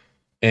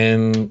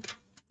 And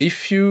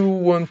if you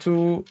want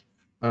to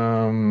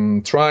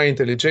try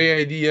IntelliJ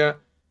IDEA,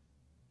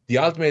 the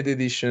Ultimate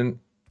Edition,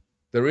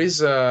 there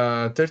is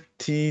a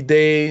 30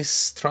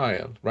 days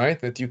trial, right?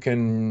 That you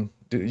can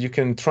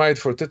try it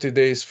for 30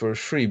 days for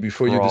free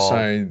before you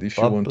decide if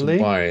you want to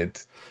buy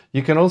it.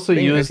 You can also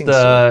use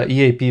the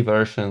EAP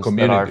versions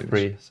that are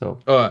free. So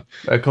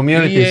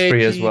community is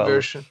free as well.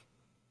 Version.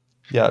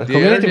 Yeah, the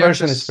community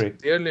version is free.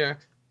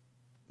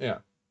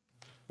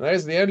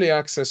 There's the early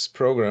access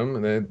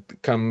program that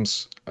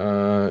comes.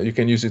 You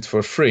can use it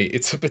for free.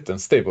 It's a bit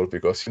unstable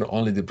because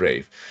only the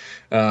brave.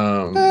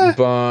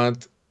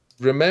 But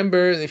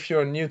remember, if you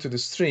are new to the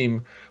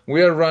stream,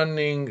 we are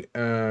running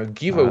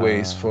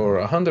giveaways for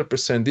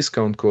 100%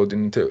 discount code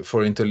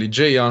for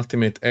IntelliJ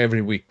Ultimate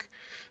every week.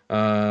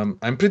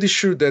 I'm pretty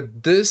sure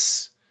that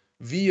this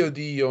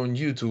VOD on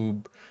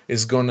YouTube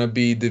is gonna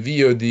be the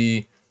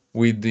VOD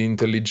with the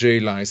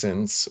IntelliJ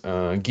license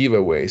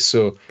giveaway.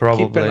 So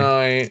keep an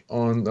eye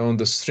on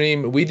the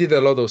stream. We did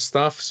a lot of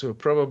stuff, so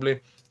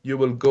probably you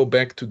will go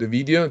back to the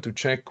video to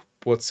check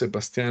what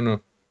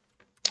Sebastiano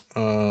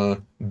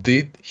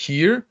did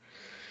here.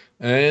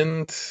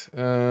 And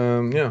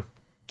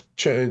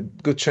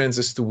good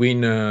chances to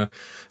win a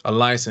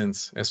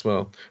license as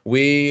well.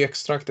 We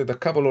extracted a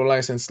couple of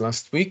licenses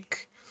last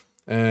week,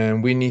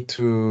 and we need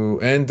to.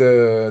 And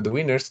the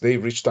winners, they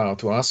reached out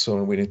to us,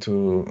 so we need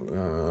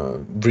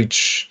to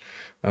reach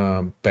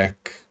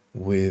back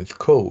with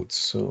codes.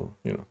 So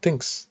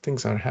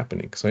things are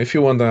happening. So if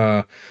you want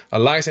a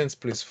license,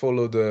 please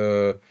follow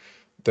the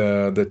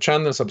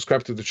channel,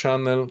 subscribe to the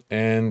channel,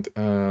 and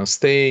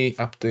stay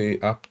up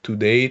to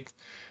date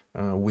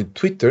with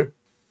Twitter.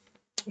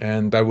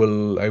 And I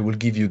will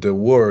give you the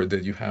word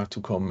that you have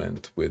to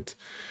comment with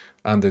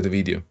under the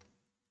video.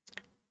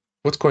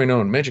 What's going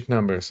on? Magic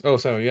numbers. Oh,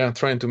 so yeah,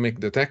 trying to make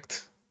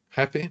detect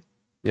happy.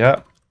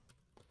 Yeah.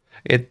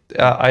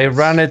 I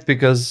ran it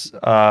because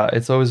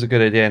it's always a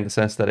good idea in the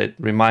sense that it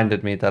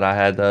reminded me that I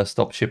had a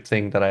stop ship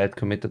thing that I had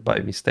committed by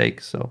mistake.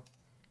 So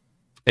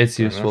it's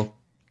useful.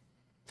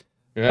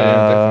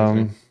 Yeah,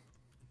 definitely.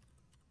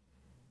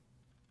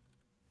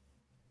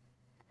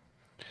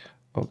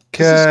 Okay.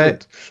 This is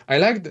good. I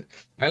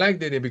like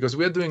the idea because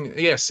we are doing.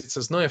 Yes, it's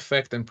a snow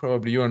effect, and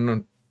probably you're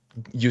not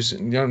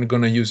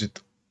gonna use it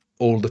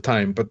all the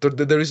time, but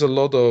there is a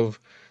lot of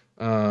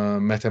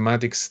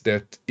mathematics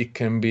that it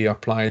can be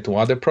applied to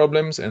other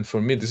problems, and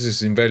for me this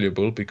is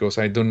invaluable because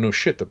I don't know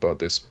shit about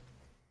this.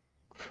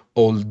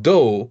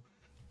 Although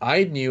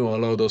I knew a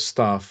lot of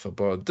stuff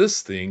about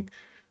this thing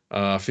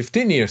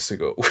 15 years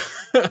ago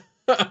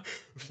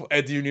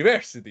at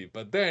university,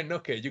 but then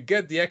okay, you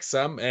get the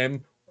exam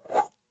and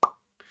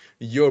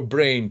your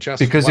brain just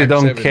because you wipes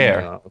don't everything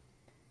care. out.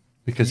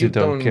 Because you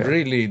don't care.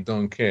 Really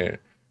don't care.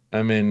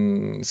 I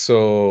mean,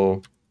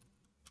 so,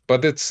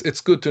 but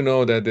it's good to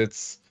know that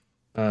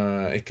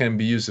it can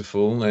be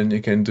useful and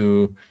you can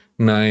do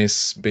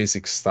nice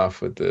basic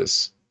stuff with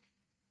this.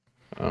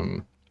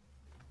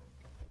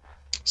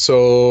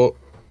 So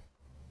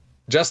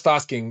just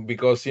asking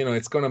because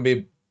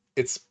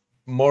it's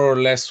more or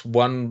less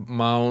one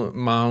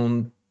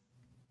mount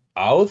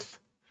out.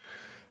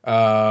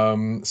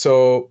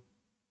 So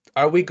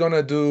are we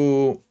gonna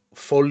do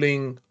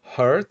falling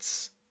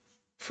hearts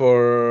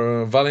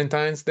for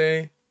Valentine's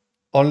Day?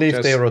 Only if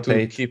Just they to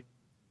rotate. keep.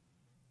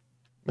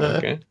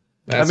 Okay.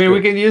 I mean,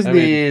 we can use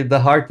the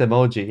heart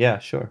emoji. Yeah,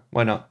 sure.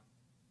 Why not?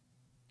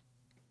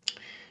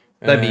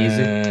 That'd be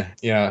easy.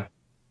 Yeah.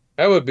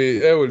 That would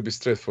be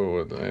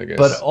straightforward, I guess.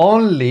 But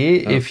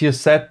only if you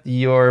set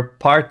your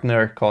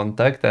partner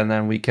contact, and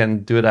then we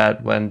can do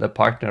that when the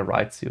partner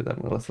writes you. Then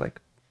we'll just like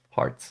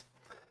hearts.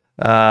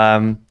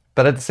 But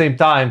at the same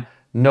time,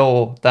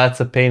 no, that's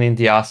a pain in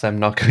the ass. I'm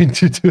not going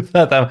to do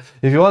that.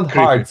 If you want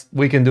hearts,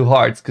 we can do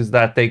hearts because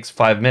that takes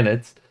 5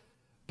 minutes.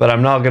 But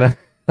I'm not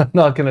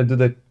gonna do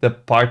the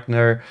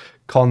partner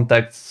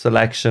contact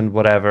selection,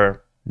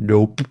 whatever.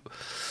 Nope.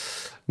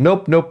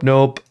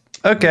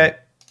 Okay,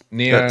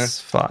 that's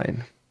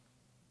fine.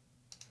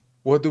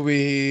 What do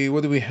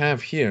we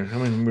have here? I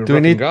mean, do we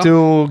need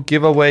to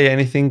give away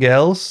anything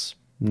else?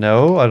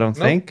 No, I don't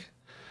think.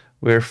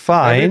 We're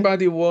fine.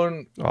 Everybody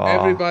won.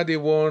 Everybody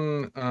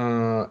won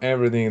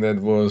everything that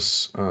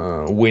was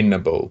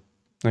winnable.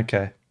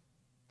 Okay.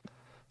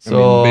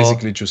 So I mean,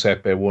 basically,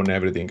 Giuseppe won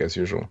everything as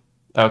usual.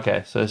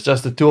 Okay, so it's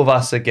just the two of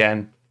us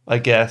again, I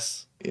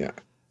guess. Yeah.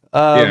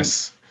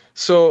 Yes.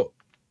 So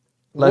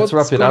let's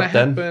wrap it up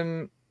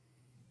then.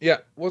 Yeah,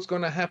 what's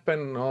gonna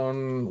happen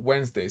on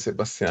Wednesday,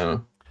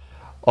 Sebastiano?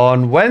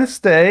 On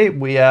Wednesday,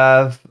 we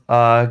have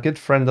a good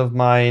friend of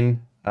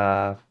mine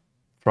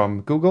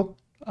from Google,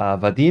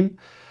 Vadim.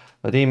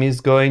 Vadim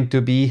is going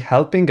to be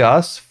helping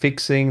us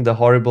fixing the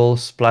horrible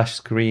splash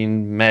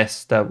screen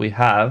mess that we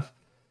have.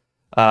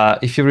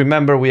 If you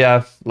remember, we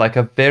have like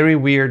a very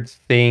weird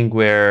thing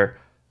where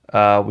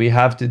we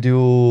have to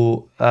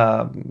do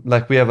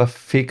like we have a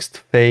fixed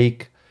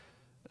fake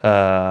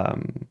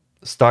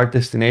start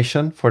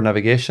destination for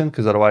navigation,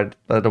 because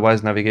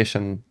otherwise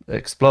navigation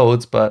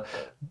explodes. But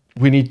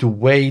we need to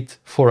wait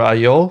for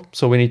I/O,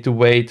 so we need to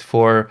wait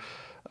for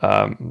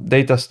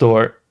data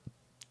store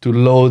to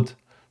load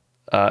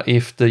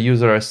if the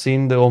user has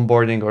seen the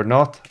onboarding or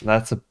not.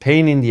 That's a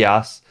pain in the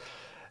ass.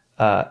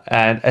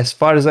 And as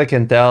far as I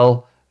can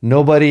tell,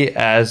 nobody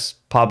has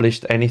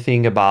published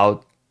anything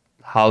about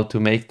how to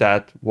make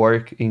that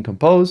work in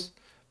Compose,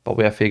 but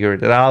we have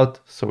figured it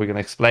out. So we're going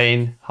to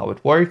explain how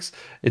it works.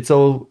 It's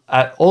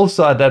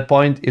also at that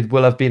point, it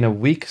will have been a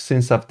week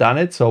since I've done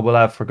it, so we'll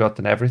have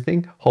forgotten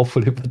everything.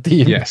 Hopefully,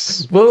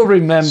 Vadim will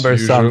remember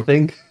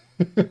something.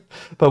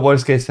 But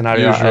worst case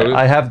scenario,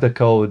 I have the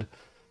code,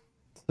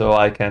 so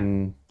I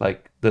can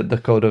like the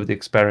code of the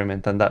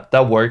experiment, and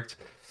that worked.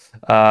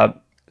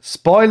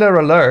 Spoiler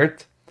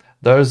alert,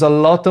 there's a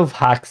lot of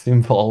hacks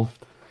involved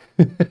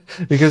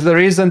because there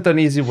isn't an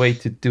easy way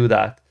to do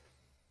that.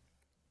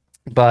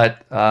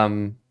 But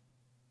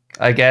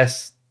I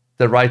guess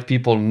the right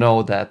people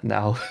know that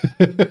now.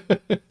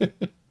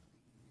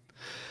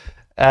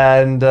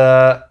 And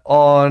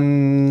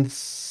on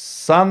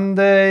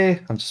Sunday,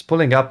 I'm just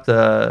pulling up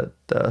the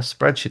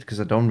spreadsheet because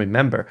I don't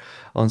remember.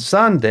 On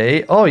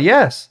Sunday, oh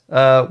yes,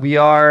 we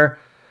are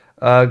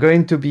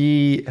going to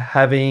be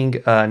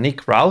having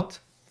Nick Rout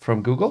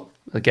from Google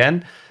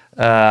again.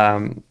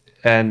 Well,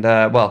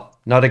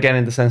 not again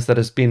in the sense that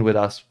it's been with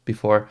us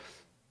before,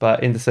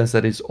 but in the sense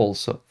that it's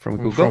also from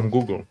Google. From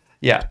Google.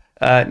 Yeah.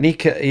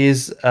 Nick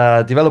is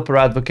a developer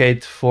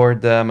advocate for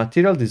the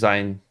material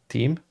design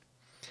team.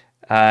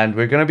 And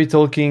we're going to be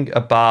talking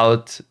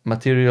about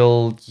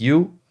Material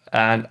U,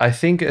 and I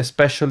think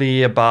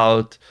especially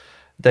about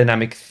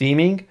dynamic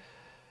theming.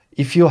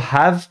 If you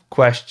have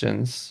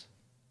questions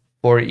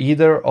for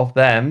either of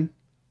them,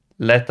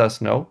 let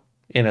us know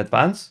in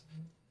advance.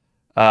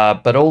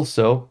 But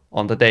also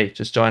on the day,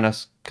 just join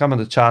us, come on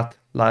the chat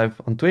live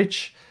on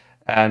Twitch,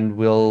 and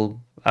we'll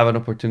have an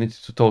opportunity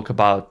to talk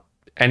about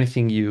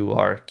anything you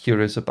are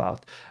curious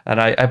about.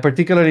 And I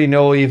particularly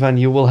know, Ivan,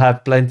 you will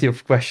have plenty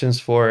of questions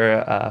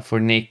for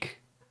Nick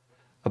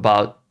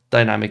about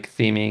dynamic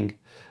theming.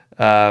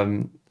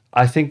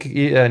 I think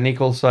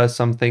Nick also has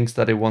some things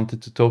that he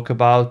wanted to talk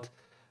about.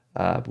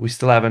 We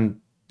still haven't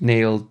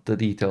nailed the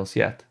details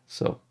yet.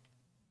 So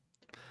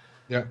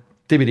yeah,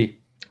 TBD.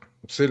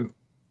 Still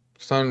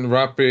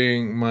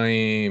wrapping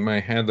my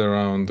head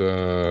around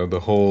the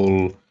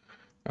whole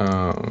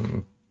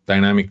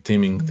dynamic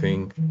theming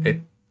thing.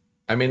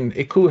 I mean,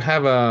 it could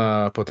have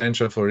a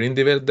potential for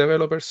indie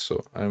developers, so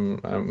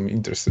I'm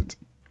interested.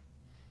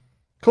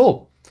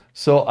 Cool.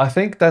 So I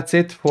think that's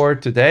it for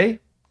today,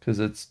 because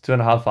it's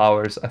 2.5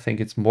 hours. I think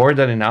it's more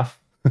than enough.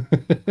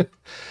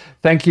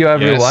 Thank you,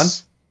 everyone.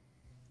 Yes.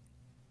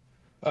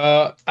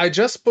 I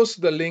just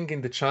posted a link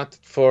in the chat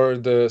for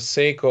the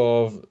sake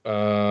of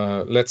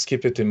let's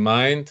keep it in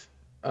mind.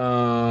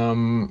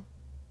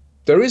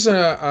 There is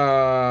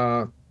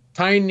a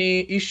tiny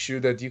issue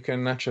that you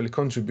can actually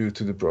contribute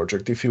to the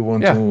project if you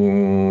want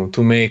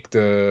to make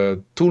the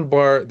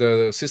toolbar,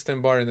 the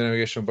system bar, and the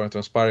navigation bar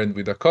transparent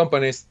with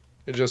accompanies.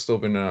 You just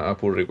open a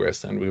pull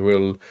request, and we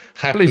will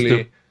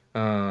happily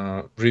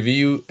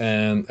review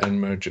and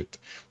merge it.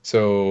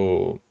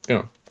 So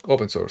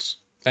open source,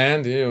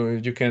 and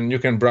you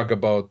can brag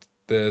about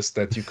this,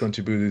 that you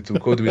contributed to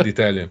Code with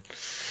Italian.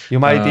 You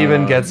might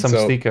even get some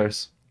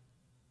stickers.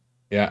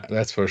 Yeah,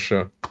 that's for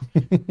sure.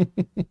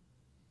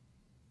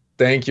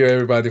 Thank you,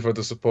 everybody, for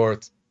the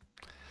support.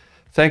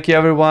 Thank you,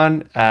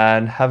 everyone,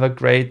 and have a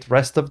great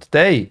rest of the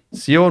day.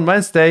 See you on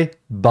Wednesday.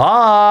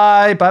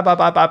 Bye. Bye, bye,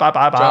 bye, bye, bye,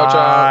 bye, bye. Ciao,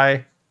 ciao.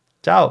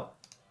 Ciao.